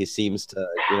fight, he seems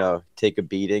to, take a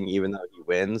beating even though he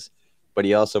wins. But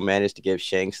he also managed to give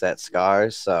Shanks that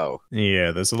scar, so...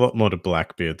 Yeah, there's a lot more to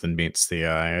Blackbeard than meets the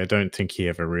eye. I don't think he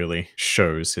ever really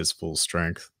shows his full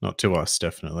strength. Not to us,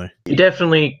 definitely. He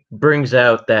definitely brings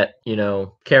out that,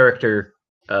 character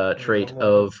trait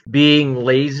of being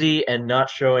lazy and not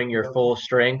showing your full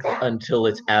strength until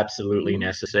it's absolutely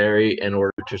necessary in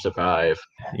order to survive.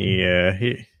 Yeah,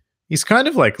 he's kind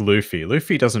of like Luffy.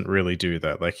 Luffy doesn't really do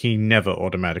that. He never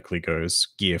automatically goes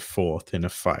gear 4th in a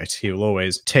fight. He'll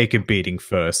always take a beating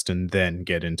first and then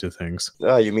get into things.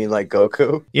 Oh, you mean like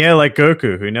Goku? Yeah, like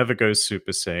Goku, who never goes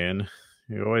Super Saiyan.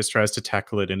 He always tries to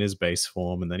tackle it in his base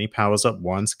form, and then he powers up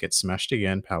once, gets smashed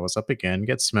again, powers up again,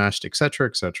 gets smashed,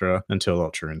 etc., until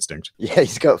Ultra Instinct. Yeah,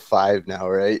 he's got 5 now,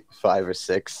 right? 5 or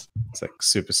 6. It's like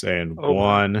Super Saiyan Oh,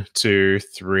 1, 2,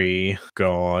 3,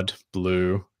 God,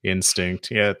 Blue,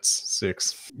 Instinct. Yeah, it's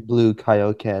 6. Blue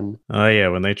Kaioken. Oh yeah,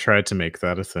 when they tried to make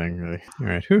that a thing. Really. All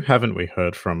right, who haven't we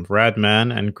heard from?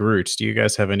 Radman and Groot. Do you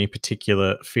guys have any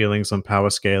particular feelings on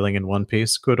power scaling in One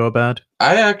Piece, good or bad?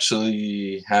 I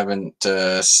actually haven't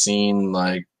seen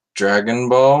like Dragon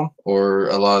Ball or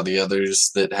a lot of the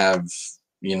others that have,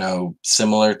 you know,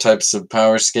 similar types of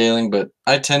power scaling, but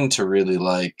I tend to really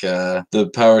like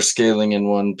the power scaling in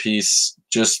One Piece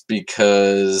just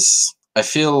because I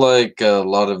feel like a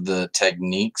lot of the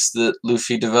techniques that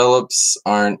Luffy develops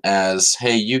aren't as,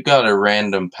 hey, you got a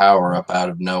random power up out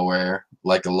of nowhere,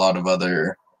 like a lot of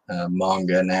other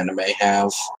manga and anime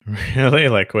have. Really?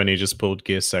 Like when he just pulled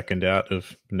Gear Second out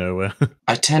of nowhere?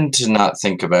 I tend to not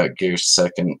think about Gear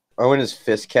Second. Or when his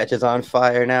fist catches on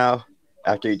fire now,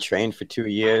 after he trained for 2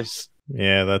 years.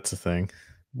 Yeah, that's a thing.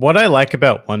 What I like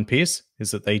about One Piece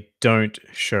is that they don't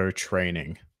show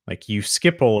training. Like, you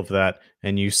skip all of that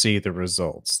and you see the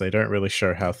results. They don't really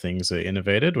show how things are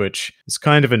innovated, which is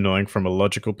kind of annoying from a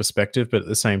logical perspective, but at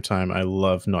the same time, I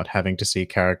love not having to see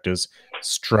characters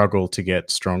struggle to get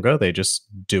stronger. They just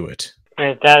do it.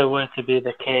 If that were to be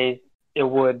the case, it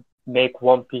would make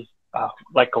One Piece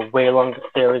like a way longer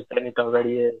series than it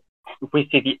already is. If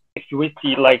we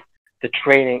see like the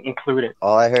training included.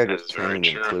 All I heard was training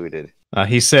included.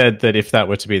 He said that if that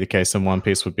were to be the case, then One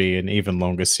Piece would be an even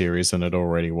longer series than it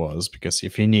already was, because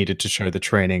if he needed to show the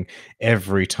training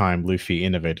every time Luffy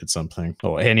innovated something,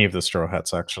 or any of the Straw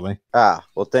Hats, actually. Ah,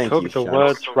 well, thank you, Took the Sean.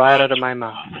 words right out of my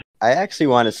mouth. I actually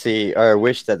want to see, or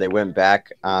wish that they went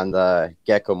back on the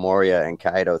Gecko Moria and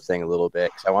Kaido thing a little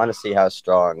bit. 'Cause I want to see how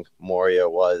strong Moria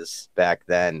was back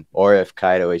then, or if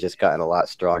Kaido has just gotten a lot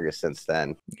stronger since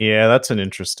then. Yeah, that's an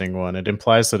interesting one. It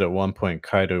implies that at one point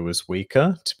Kaido was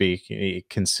weaker to be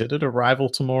considered a rival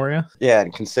to Moria. Yeah,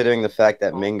 and considering the fact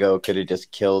that Mingo could have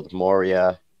just killed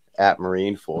Moria at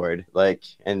Marineford, like,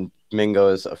 and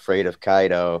Mingo's afraid of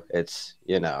Kaido, it's,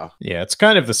 you know. Yeah, it's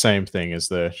kind of the same thing as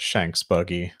the Shanks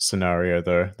Buggy scenario,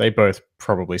 though. They both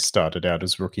probably started out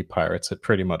as rookie pirates at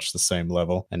pretty much the same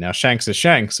level. And now Shanks is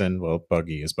Shanks, and, well,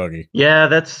 Buggy is Buggy. Yeah,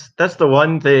 that's the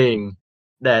one thing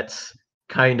that's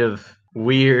kind of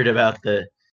weird about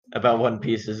One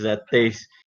Piece is that they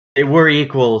were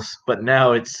equals, but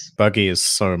now it's... Buggy is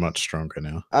so much stronger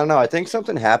now. I don't know, I think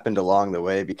something happened along the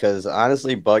way, because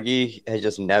honestly, Buggy has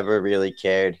just never really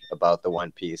cared about the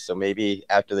One Piece. So maybe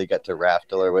after they got to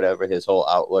Raftel or whatever, his whole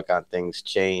outlook on things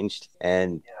changed,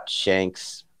 and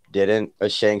Shanks didn't, or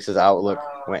Shanks' outlook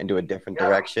went into a different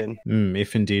direction.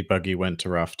 If indeed Buggy went to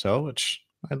Raftel, which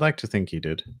I'd like to think he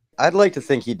did. I'd like to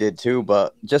think he did too,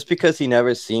 but just because he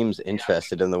never seems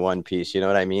interested in the One Piece, you know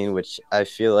what I mean? Which I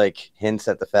feel like hints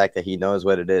at the fact that he knows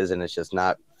what it is and it's just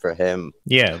not for him.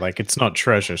 Yeah, like it's not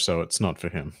treasure, so it's not for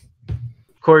him.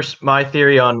 Of course, my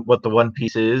theory on what the One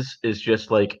Piece is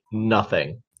just like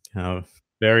nothing. Oh,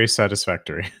 very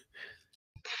satisfactory.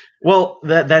 Well,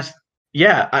 that's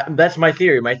my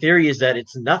theory. My theory is that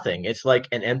it's nothing. It's like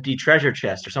an empty treasure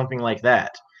chest or something like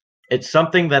that. It's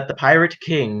something that the Pirate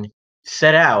King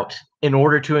set out in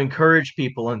order to encourage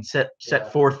people and set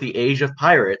forth the age of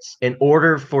pirates in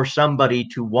order for somebody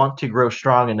to want to grow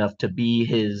strong enough to be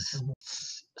his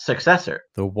successor.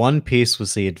 The One Piece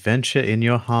was the adventure in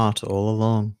your heart all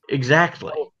along.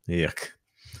 Exactly. Yuck.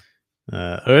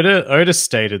 Oda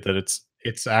stated that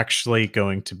it's actually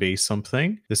going to be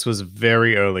something. This was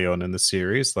very early on in the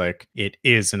series. Like, it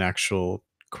is an actual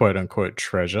quote-unquote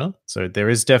treasure. So there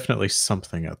is definitely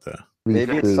something out there.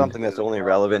 Maybe it's something that's only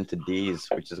relevant to D's,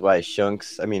 which is why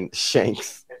Shanks. Did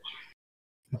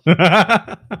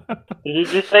you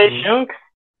just say Shunk?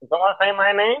 Don't say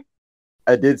my name?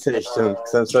 I did say Shunk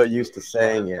because I'm so used to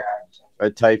saying it or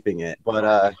typing it.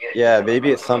 But yeah, maybe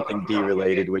it's something D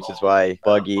related, which is why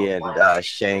Buggy and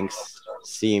Shanks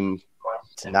seem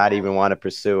to not even want to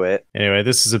pursue it. Anyway,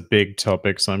 this is a big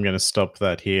topic, so I'm going to stop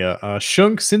that here.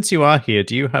 Shunk, since you are here,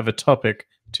 do you have a topic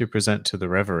to present to the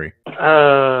Reverie?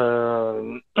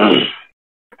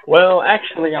 Well,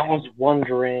 actually, I was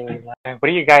wondering, like, what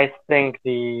do you guys think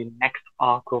the next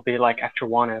arc will be like after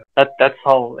Wano? That's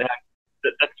all.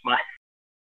 That's my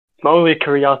only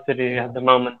curiosity at the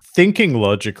moment. Thinking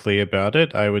logically about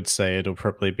it, I would say it'll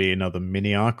probably be another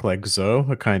mini arc like Zo,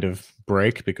 a kind of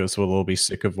break, because we'll all be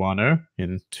sick of Wano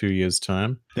in 2 years'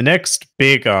 time. The next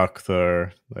big arc, though,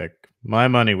 like, my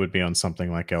money would be on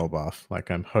something like Elbaf.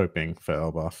 Like, I'm hoping for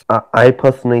Elbaf. I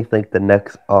personally think the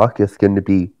next arc is going to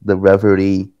be the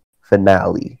Reverie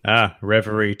finale. Ah,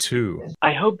 Reverie 2.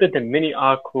 I hope that the mini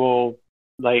arc will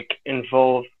like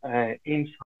involve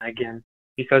Inside again,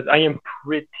 because I am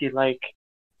pretty like,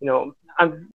 you know,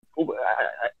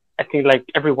 I think like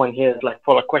everyone here is like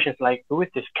full of questions like, who is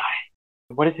this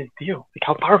guy? What is his deal? Like,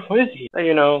 how powerful is he?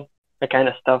 You know, that kind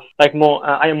of stuff. Like more,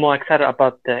 I am more excited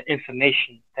about the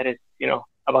information that is, you know,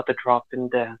 about the drop in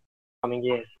the coming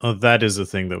years. Oh, that is a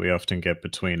thing that we often get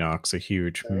between arcs, a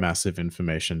huge, massive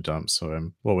information dump. So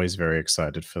I'm always very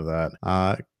excited for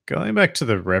that. Going back to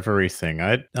the Reverie thing,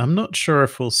 I'm not sure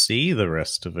if we'll see the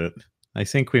rest of it. I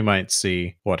think we might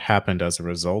see what happened as a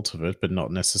result of it, but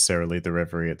not necessarily the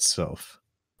Reverie itself.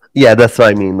 Yeah, that's what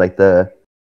I mean, like the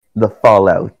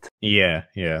fallout. Yeah,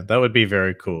 that would be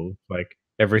very cool. Like,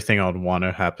 everything on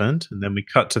Wano happened, and then we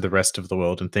cut to the rest of the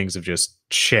world, and things have just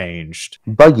changed.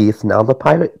 Buggy is now the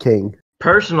Pirate King.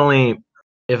 Personally,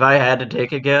 if I had to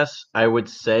take a guess, I would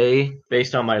say,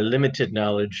 based on my limited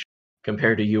knowledge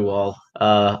compared to you all,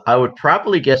 I would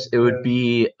probably guess it would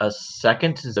be a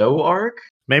second Zoe arc.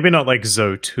 Maybe not like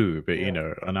Zoe 2, but, you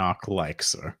know, an arc like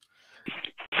so.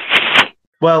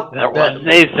 Well, there was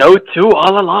a Zoe 2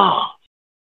 all along.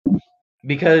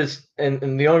 Because, and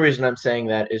the only reason I'm saying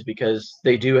that is because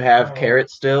they do have Carrot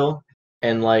still,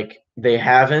 and like they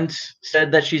haven't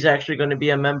said that she's actually going to be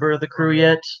a member of the crew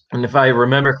yet. And if I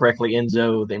remember correctly, in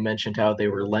Zoe, they mentioned how they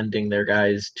were lending their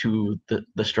guys to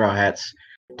the Straw Hats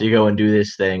to go and do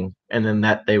this thing, and then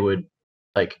that they would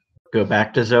like go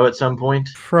back to Zoe at some point.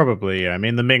 Probably, yeah. I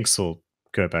mean, the Minx will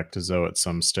go back to Zoe at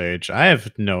some stage. I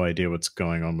have no idea what's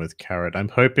going on with Carrot. I'm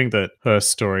hoping that her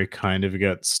story kind of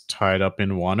gets tied up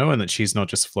in Wano and that she's not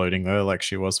just floating there like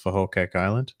she was for Whole Cake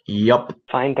Island. Yup.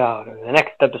 Find out in the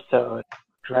next episode,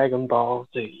 Dragon Ball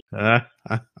Z.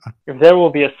 If there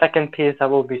will be a second piece, I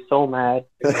will be so mad.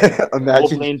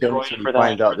 Imagine you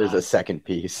find out there's a second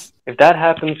piece. If that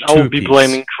happens, I will be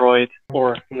blaming Troid,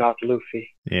 or not Luffy.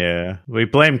 Yeah, we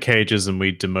blame cages and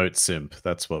we demote Simp.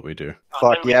 That's what we do.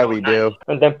 Fuck yeah, we do.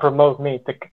 And then promote me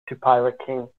to Pirate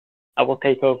King. I will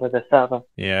take over the server.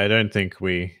 Yeah, I don't think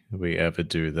we ever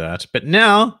do that. But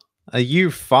now, are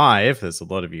you 5, there's a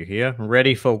lot of you here,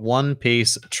 ready for One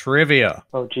Piece trivia?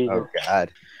 Oh, Jesus. Oh,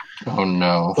 God. Oh,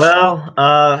 no. Well,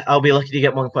 I'll be lucky to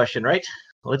get one question right.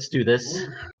 Let's do this.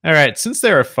 All right, since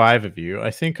there are 5 of you, I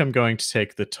think I'm going to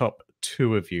take the top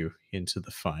 2 of you into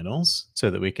the finals so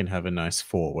that we can have a nice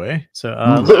 4-way. So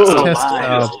let's test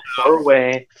our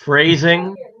 4-way.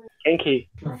 Phrasing. Kinky.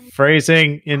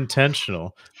 Phrasing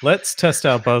intentional. Let's test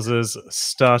our buzzers,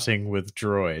 starting with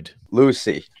Droid.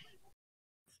 Lucy.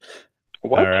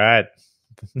 What? All right.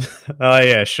 Oh,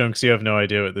 yeah, Shunks, you have no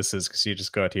idea what this is because you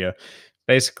just got here.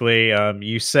 Basically,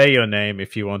 you say your name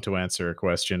if you want to answer a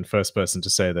question. First person to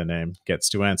say their name gets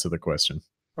to answer the question.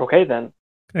 Okay, then.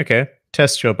 Okay.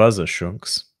 Test your buzzer,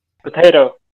 Shunks.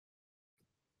 Potato.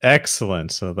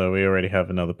 Excellent. Although we already have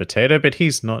another potato, but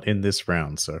he's not in this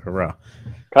round, so hurrah.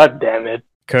 God damn it.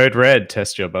 Code Red,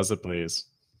 test your buzzer, please.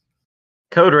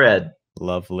 Code Red.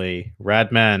 Lovely.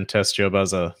 Radman, test your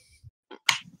buzzer.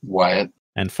 Wyatt.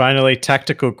 And finally,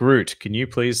 Tactical Groot, can you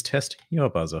please test your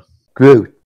buzzer?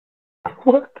 Groot.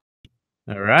 What?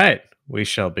 All right, we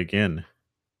shall begin.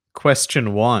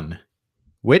 Question 1.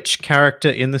 Which character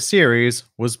in the series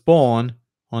was born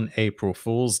on April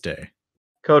Fool's Day?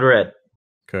 Code Red.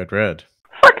 Code Red.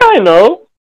 Fuck, I know.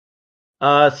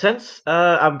 Since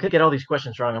I'm gonna get all these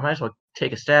questions wrong, I might as well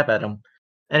take a stab at them.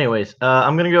 Anyways,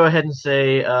 I'm gonna go ahead and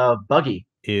say Buggy.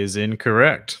 Is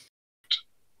incorrect.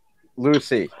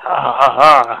 Lucy. Ha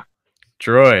ha ha.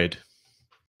 Droid.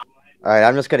 Alright,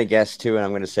 I'm just going to guess too, and I'm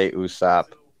going to say Usopp.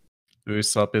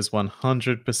 Usopp is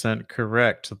 100%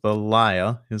 correct. The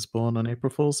liar is born on April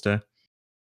Fool's Day.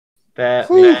 That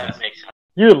makes sense.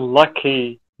 You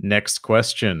lucky. Next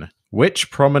question. Which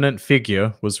prominent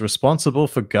figure was responsible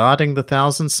for guarding the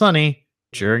Thousand Sunny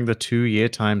during the 2-year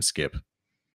time skip?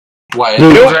 Wyatt.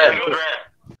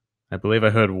 I believe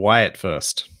I heard Wyatt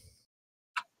first.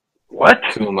 What?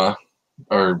 Kuma.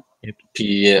 Or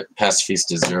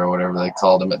Pacifista Zero, whatever they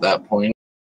called him at that point.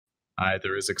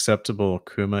 Either is acceptable.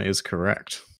 Kuma is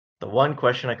correct. The one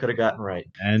question I could have gotten right.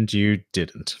 And you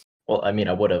didn't. Well, I mean,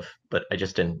 I would have, but I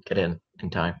just didn't get in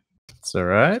time. It's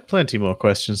alright. Plenty more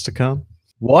questions to come.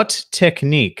 What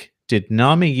technique did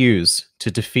Nami use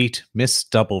to defeat Miss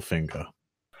Doublefinger?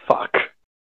 Fuck.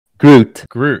 Groot.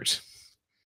 Groot.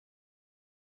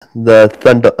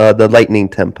 The lightning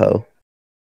tempo.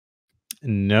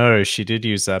 No, she did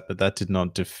use that, but that did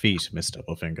not defeat Miss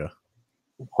Doublefinger.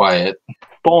 Wyatt.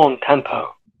 Spawn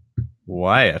tempo.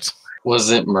 Wyatt. Was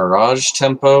it Mirage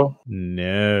Tempo?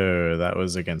 No, that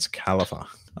was against Caliphar.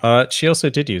 She also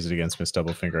did use it against Miss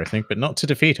Doublefinger, I think, but not to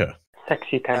defeat her.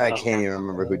 Sexy tempo. I can't even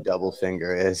remember who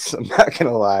Doublefinger is. I'm not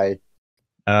gonna lie.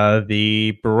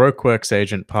 The Baroque Works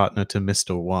agent partner to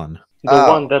Mr. One. The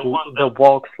one that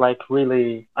walks like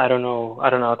really, I don't know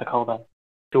how to call that.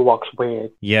 Who walks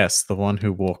weird. Yes, the one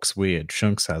who walks weird.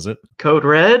 Shunks has it. Code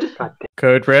Red?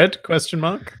 Code Red? Question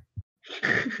mark?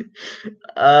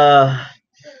 I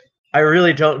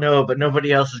really don't know, but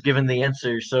nobody else has given the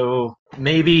answer, so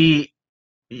maybe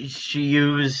she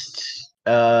used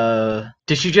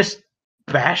did she just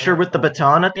bash her with the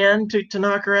baton at the end to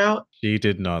knock her out? She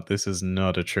did not. This is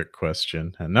not a trick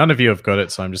question. And none of you have got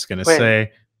it, so I'm just gonna Wait.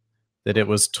 say that it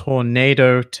was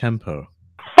Tornado Tempo.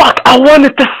 Fuck! I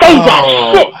wanted to say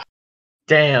that shit!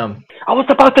 Damn. I was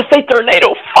about to say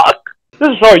tornado, fuck! This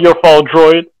is all your fault,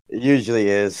 droid. It usually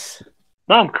is.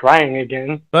 Now I'm crying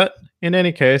again. But in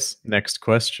any case, next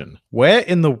question. Where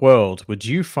in the world would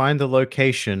you find the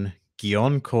location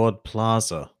Gioncord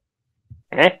Plaza?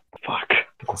 Fuck.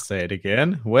 I'll say it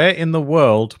again. Where in the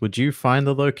world would you find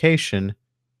the location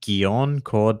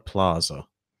Gioncord Plaza?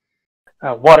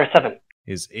 Water 7.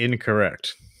 Is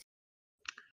incorrect.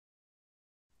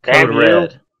 Code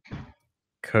Red.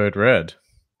 Code Red.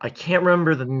 I can't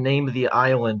remember the name of the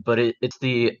island, but it's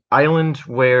the island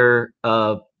where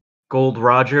Gold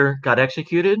Roger got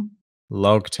executed.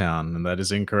 Logtown, and that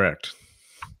is incorrect.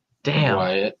 Damn.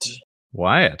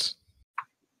 Wyatt.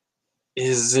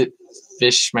 Is it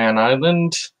Fishman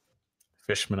Island?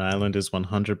 Fishman Island is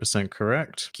 100%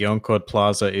 correct. Gioncord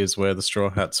Plaza is where the Straw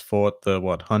Hats fought the,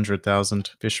 100,000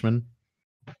 fishmen?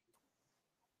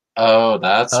 Oh,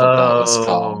 that's what that was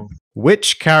called.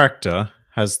 Which character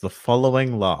has the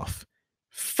following laugh?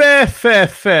 Fair, fair,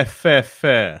 fair, fair,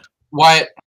 fair. Wyatt.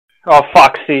 Oh,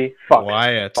 Foxy. Fuck.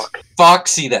 Wyatt.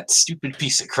 Foxy, that stupid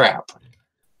piece of crap.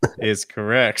 Is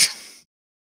correct.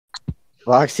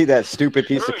 Foxy, that stupid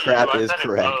piece of crap, is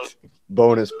correct.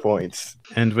 Bonus points.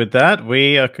 And with that,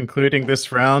 we are concluding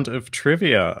this round of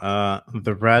trivia.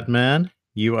 The Radman,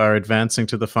 you are advancing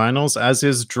to the finals, as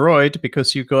is Droid,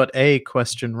 because you got a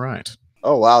question right.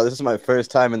 Oh, wow, this is my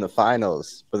first time in the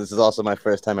finals, but this is also my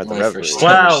first time at the Reverie.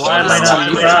 Wow, why am I not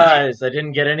surprised? I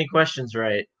didn't get any questions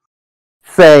right.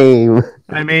 Same.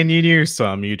 I mean, you knew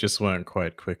some, you just weren't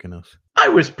quite quick enough. I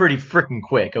was pretty freaking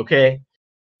quick, okay?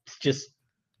 It's just...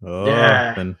 Oh,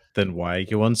 yeah. then why are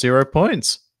you on 0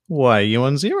 points? Why are you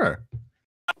on 0?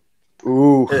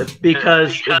 Ooh.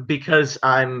 Because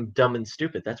I'm dumb and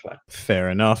stupid, that's why. Fair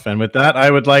enough. And with that,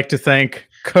 I would like to thank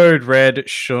Code Red,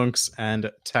 Shunks, and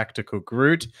Tactical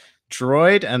Groot.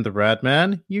 Droid and the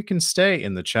Radman, you can stay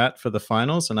in the chat for the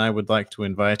finals, and I would like to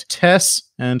invite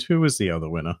Tess, and who was the other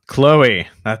winner? Chloe,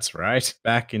 that's right,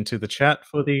 back into the chat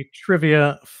for the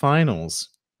trivia finals.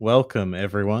 Welcome,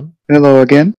 everyone. Hello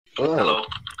again. Hello.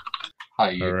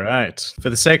 Hi. All right. For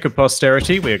the sake of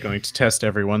posterity, we are going to test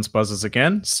everyone's buzzers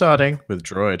again, starting with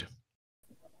Droid.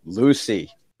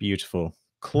 Lucy. Beautiful.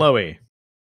 Chloe.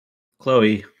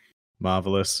 Chloe.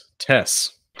 Marvelous.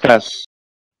 Tess. Tess.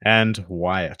 And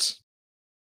Wyatt.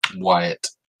 Wyatt.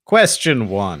 Question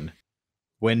 1.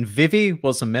 When Vivi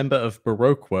was a member of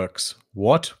Baroque Works,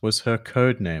 what was her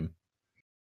code name?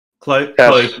 Chloe.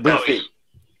 Lucy.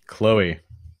 Chloe.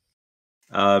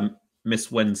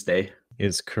 Miss Wednesday.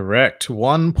 Is correct.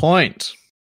 1 point.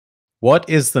 What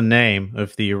is the name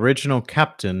of the original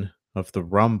captain of the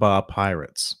Rumbar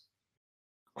Pirates?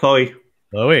 Chloe.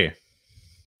 Chloe.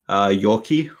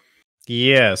 Yorkie.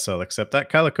 Yes, I'll accept that.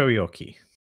 Calico Yorkie.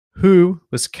 Who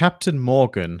was Captain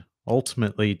Morgan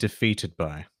ultimately defeated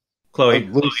by? Chloe.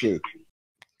 Lucy.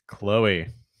 Chloe.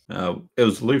 It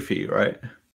was Luffy, right?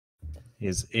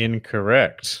 Is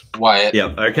incorrect. Wyatt.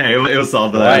 Yeah, okay, it was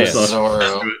all the Wyatt.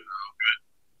 Zoro.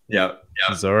 Yeah.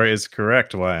 Zora is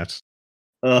correct, Wyatt.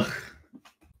 I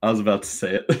was about to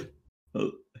say it.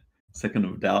 Second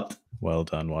of doubt. Well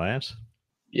done, Wyatt.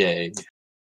 Yay.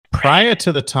 Prior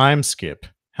to the time skip,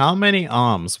 how many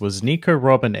arms was Nico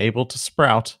Robin able to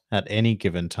sprout at any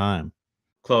given time?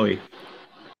 Chloe.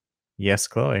 Yes,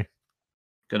 Chloe.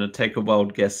 Gonna take a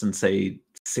wild guess and say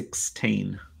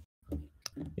 16.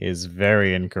 Is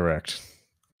very incorrect.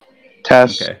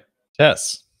 Tess. Okay.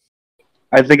 Tess.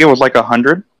 I think it was like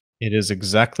 100. It is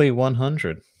exactly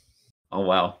 100. Oh,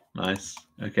 wow. Nice.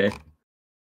 Okay.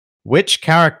 Which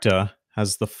character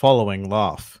has the following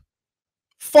laugh?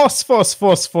 Foss, foss,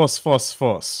 foss, foss, foss,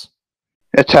 foss.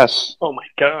 Tess. Oh my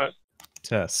god.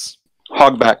 Tess.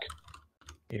 Hogback.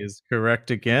 Is correct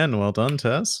again. Well done,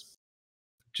 Tess.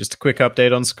 Just a quick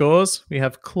update on scores. We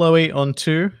have Chloe on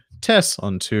 2, Tess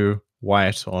on 2,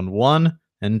 Wyatt on 1,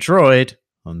 and Droid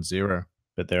on 0.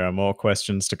 But there are more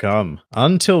questions to come.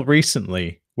 Until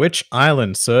recently, Which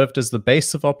island served as the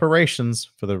base of operations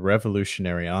for the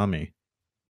Revolutionary Army?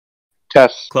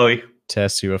 Tess. Chloe.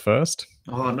 Tess, you were first.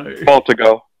 Oh no.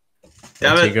 Baltigo.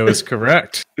 Damn it. Baltigo is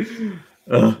correct.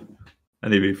 I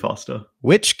need to be faster.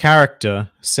 Which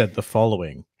character said the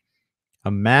following?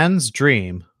 A man's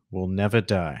dream will never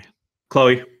die.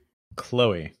 Chloe.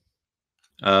 Chloe.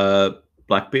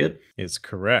 Blackbeard is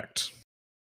correct.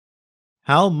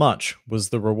 How much was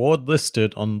the reward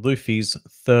listed on Luffy's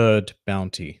third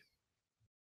bounty?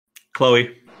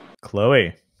 Chloe.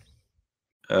 Chloe.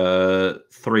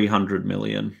 300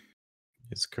 million.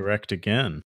 Is correct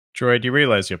again. Droid, you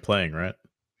realize you're playing, right?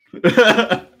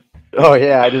 Oh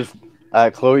yeah,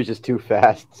 Chloe's just too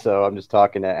fast, so I'm just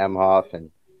talking to Emhoff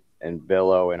and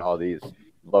Billo and all these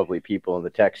lovely people in the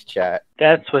text chat.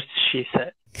 That's what she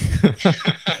said.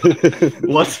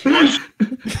 What?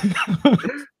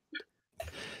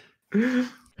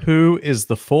 Who is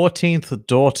the 14th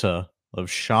daughter of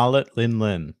Charlotte Lin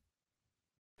Lin?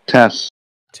 Tess.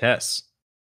 Tess.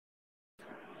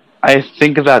 I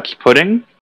think that's Pudding.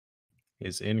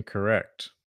 Is incorrect.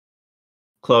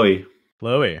 Chloe.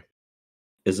 Chloe.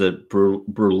 Is it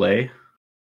Brulee?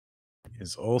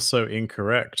 Is also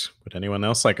incorrect. Would anyone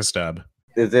else like a stab?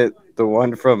 Is it the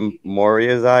one from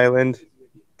Moria's Island?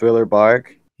 Thriller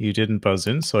Bark? You didn't buzz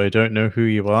in, so I don't know who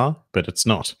you are, but it's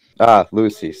not. Ah,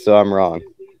 Lucy, so I'm wrong.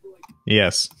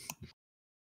 Yes.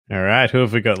 Alright, who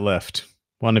have we got left?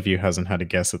 One of you hasn't had a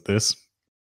guess at this.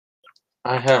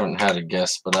 I haven't had a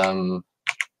guess, but I'm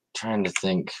trying to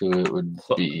think who it would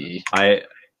be.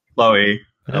 Chloe.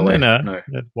 No.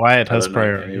 Wyatt has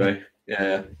priority. Anyway,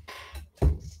 yeah.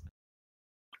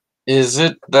 Is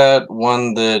it that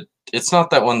one that... It's not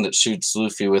that one that shoots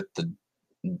Luffy with the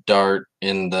dart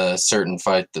in the certain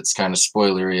fight that's kind of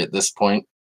spoilery at this point?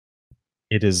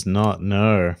 It is not,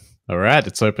 no. Alright,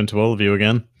 it's open to all of you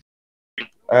again.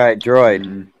 Alright,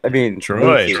 Droid. I mean,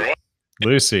 Droid.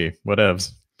 Lucy,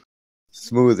 whatevs.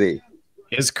 Smoothie.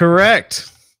 Is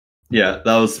correct. Yeah,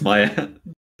 that was my...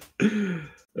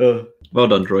 well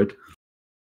done, Droid.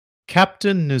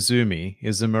 Captain Nozumi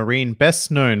is a marine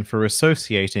best known for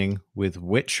associating with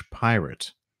which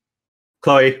pirate?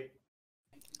 Chloe.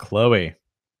 Chloe.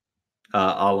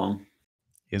 Arlong.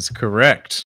 Is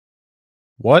correct.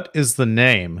 What is the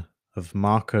name of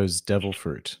Marco's devil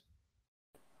fruit?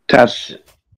 Tess.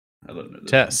 I don't know.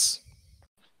 Tess.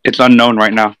 It's unknown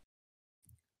right now.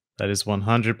 That is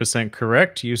 100%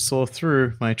 correct. You saw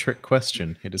through my trick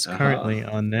question. It is currently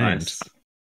unnamed. Nice.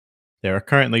 There are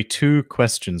currently 2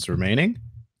 questions remaining.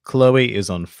 Chloe is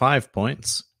on 5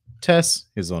 points. Tess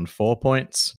is on 4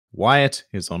 points. Wyatt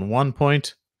is on 1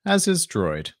 point, as is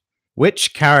Droid.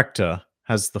 Which character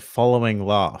has the following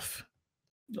laugh?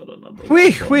 Not another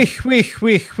Wee, one. wee, wee,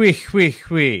 wee, wee, wee,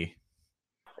 wee.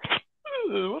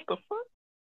 What the fuck?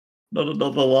 Not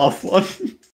another laugh one.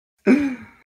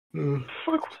 The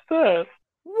fuck was that?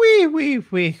 Wee, wee,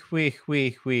 wee, wee,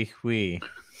 wee, wee, wee.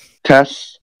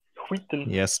 Tess. Wheaton.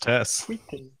 Yes, Tess.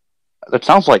 Wheaton. That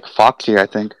sounds like Foxy, I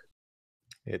think.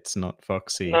 It's not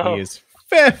Foxy. No. He is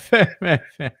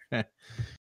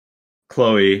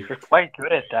Chloe. You're quite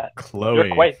good at that. Chloe.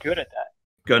 You're quite good at that.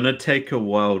 Gonna take a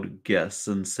wild guess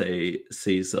and say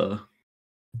Caesar.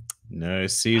 No,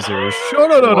 Caesar is...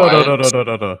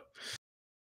 No.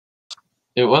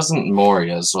 It wasn't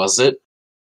Moria's, was it?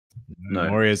 No.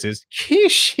 Moria's is...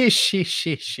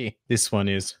 This one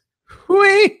is...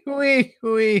 Wee, wee,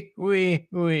 wee, wee,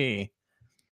 wee.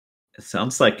 It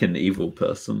sounds like an evil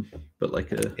person, but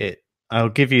like a... I'll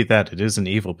give you that. It is an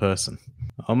evil person.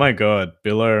 Oh my god,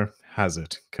 Billo has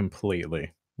it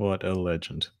completely. What a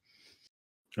legend.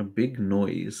 A big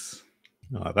noise.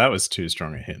 Oh, that was too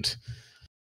strong a hint.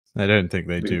 I don't think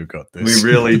they got this. We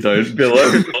really don't,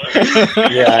 Billo.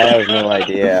 Yeah, I have no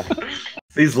idea.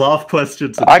 These laugh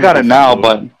questions are I got it now,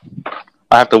 but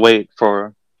I have to wait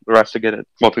for the rest to get it.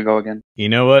 Well, to go again. You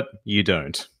know what? You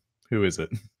don't. Who is it?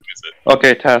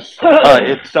 Okay, Tess.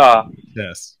 It's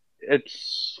Yes.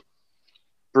 It's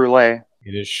Brulee.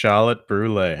 It is Charlotte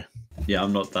Brulee. Yeah,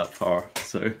 I'm not that far,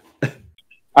 so...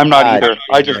 I'm not either.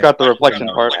 I just got the reflection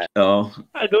part. Oh,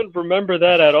 I don't remember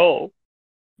that at all.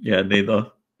 yeah,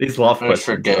 neither. These laugh I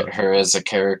questions forget are... her as a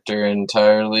character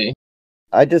entirely.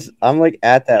 I'm like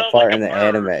at that part in the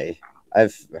anime.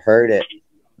 I've heard it.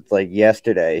 It's like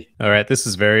yesterday. All right, this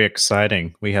is very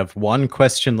exciting. We have 1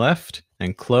 question left,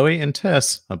 and Chloe and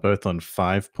Tess are both on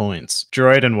 5 points.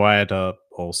 Droid and Wyatt are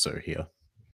also here.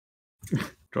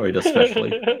 Droid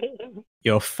especially.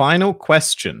 Your final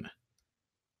question.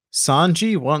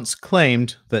 Sanji once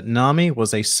claimed that Nami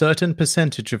was a certain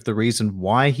percentage of the reason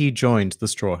why he joined the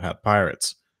Straw Hat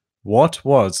Pirates. What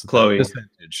was Chloe. the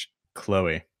percentage?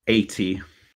 Chloe. 80.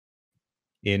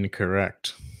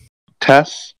 Incorrect.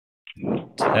 Tess?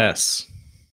 Tess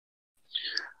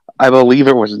I believe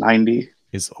it was 90.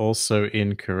 is also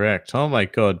incorrect. Oh my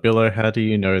god, Billo, how do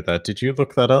you know that? Did you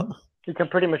look that up? You can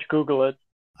pretty much Google it.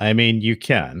 I mean, you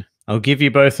can. I'll give you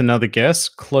both another guess.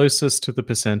 Closest to the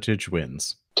percentage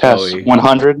wins. Tess, Chloe.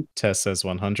 100. Tess says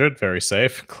 100. Very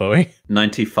safe. Chloe?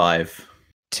 95.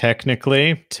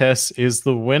 Technically, Tess is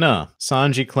the winner.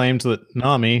 Sanji claimed that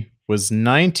Nami was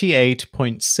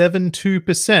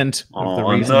 98.72% of the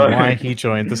reason why he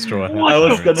joined the Straw Hat. I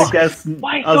was gonna guess.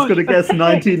 I was gonna guess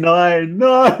 99.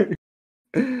 No.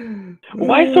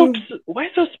 Why so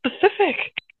specific?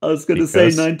 I was gonna say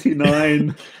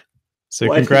 99. So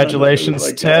Why congratulations,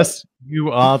 like Tess.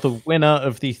 You are the winner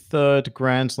of the third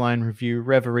Grand Line Review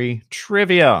Reverie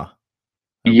Trivia.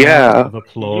 A round of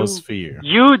applause for you.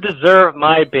 You deserve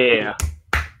my beer.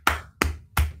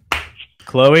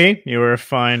 Chloe, you were a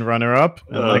fine runner-up.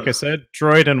 And like I said,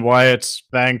 Droid and Wyatt,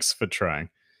 thanks for trying.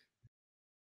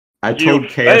 I told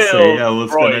KSA I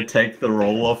was going to take the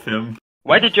role off him.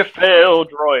 Why did you fail,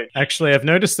 Droid? Actually, I've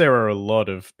noticed there are a lot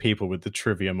of people with the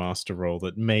Trivia Master role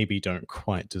that maybe don't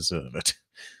quite deserve it.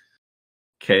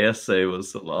 KSA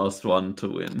was the last one to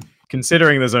win.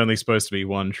 Considering there's only supposed to be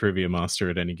one Trivia Master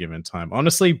at any given time.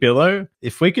 Honestly, Billo,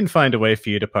 if we can find a way for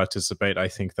you to participate, I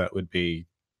think that would be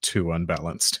too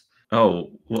unbalanced.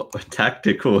 Oh, what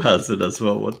tactical hazard as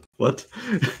well? What?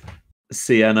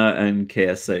 Sienna and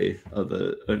KSA are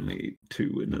the only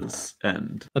two winners,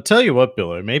 and I'll tell you what,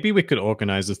 Billo, maybe we could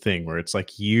organize a thing where it's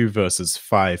like you versus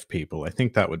 5 people. I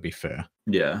think that would be fair.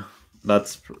 yeah,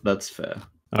 that's fair.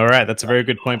 All right, that's a very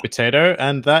good point, Potato.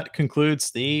 And that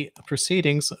concludes the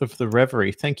proceedings of the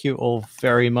Reverie. Thank you all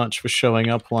very much for showing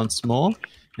up once more,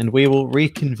 and we will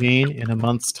reconvene in a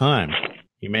month's time.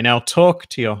 You may now talk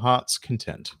to your heart's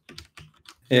content.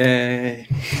 Yay.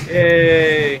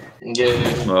 Yay!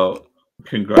 Well,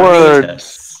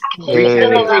 congrats. We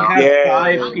can only have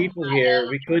 5 people here.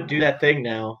 We could do that thing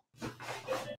now.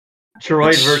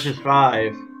 Droid versus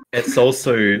 5. It's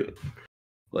also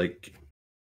like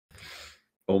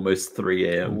almost 3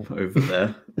 a.m. over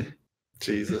there.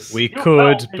 Jesus. We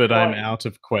could, but I'm out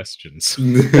of questions.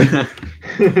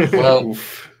 Well,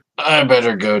 I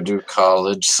better go do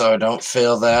college so I don't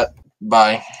fail that.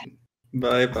 Bye.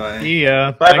 Bye-bye.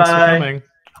 Yeah, Bye-bye. thanks for coming.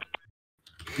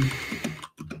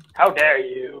 How dare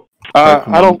you?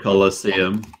 I don't.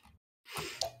 Coliseum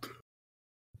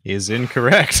is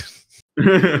incorrect.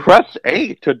 Press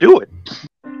A to do it.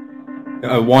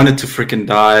 I wanted to freaking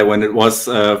die when it was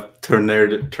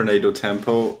tornado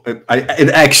tempo. I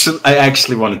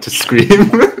actually wanted to scream.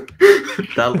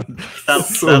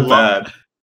 That's so bad.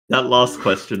 That last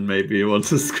question made me want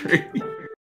to scream.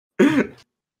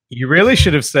 You really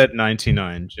should have said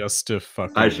 99 just to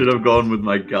fuck. I should have gone with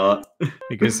my gut.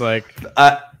 Because, like,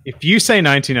 if you say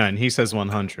 99, he says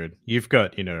 100. You've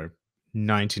got,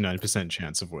 99%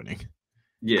 chance of winning.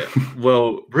 Yeah.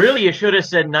 Well, really, you should have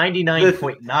said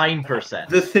 99.9%.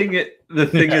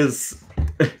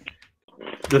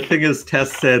 The thing is,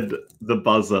 Tess said the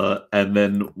buzzer and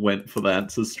then went for the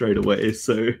answer straight away,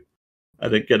 so I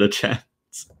didn't get a chance.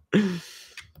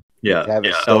 Yeah,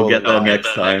 I'll get there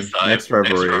next time. Next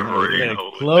Reverie. Okay,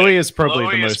 Chloe is probably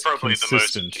the most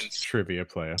consistent trivia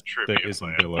player that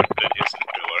isn't Billo.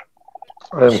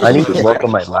 I need to work on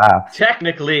my laugh.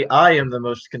 Technically, I am the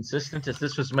most consistent, as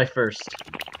this was my first.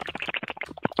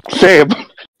 Same.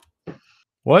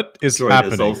 What is Droid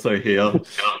happening? is also here.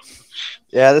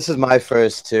 Yeah, this is my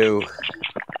first too.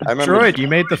 I remember. Droid, you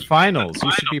made the finals.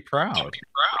 You should be proud.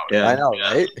 Yeah. I know,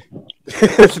 right?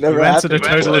 It's never You answered a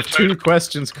happened total of before. 2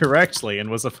 questions correctly and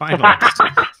was a finalist.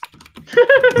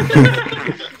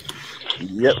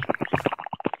 Yep.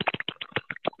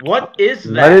 What is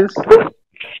that?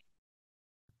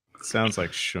 Sounds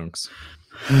like shunks.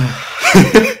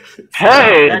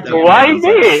 Hey, why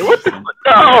me? What the?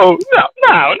 No,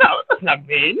 that's not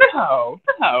me. No.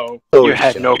 You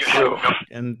had no clue.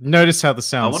 And notice how the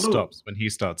sound wonder- stops when he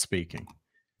starts speaking.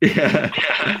 Yeah.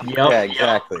 Yeah,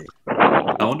 exactly.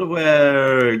 I wonder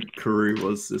where Karu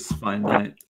was this fine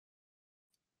night.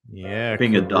 Yeah,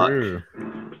 Being a duck. Karu.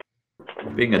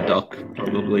 Being a duck,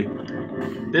 probably.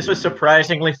 This was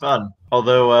surprisingly fun.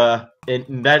 Although,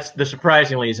 that's the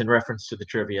surprisingly is in reference to the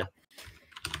trivia.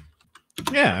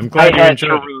 Yeah, I'm glad I you had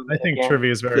enjoyed it. Karu I think again.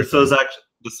 trivia is very This fun.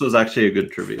 was actually a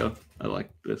good trivia. I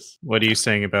like this. What are you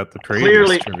saying about the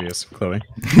Clearly- previous trivias, Chloe?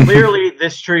 Clearly,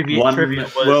 this trivia was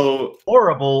well,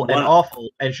 horrible and one- awful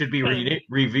and should be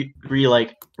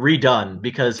redone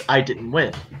because I didn't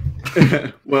win.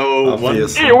 well,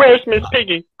 Obviously. Hey, where's Miss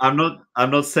Piggy? I'm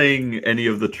not saying any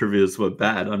of the trivias were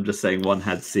bad. I'm just saying one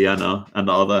had Sienna and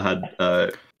the other had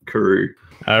Karu.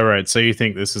 All right, so you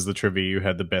think this is the trivia you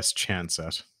had the best chance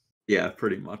at? Yeah,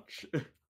 pretty much.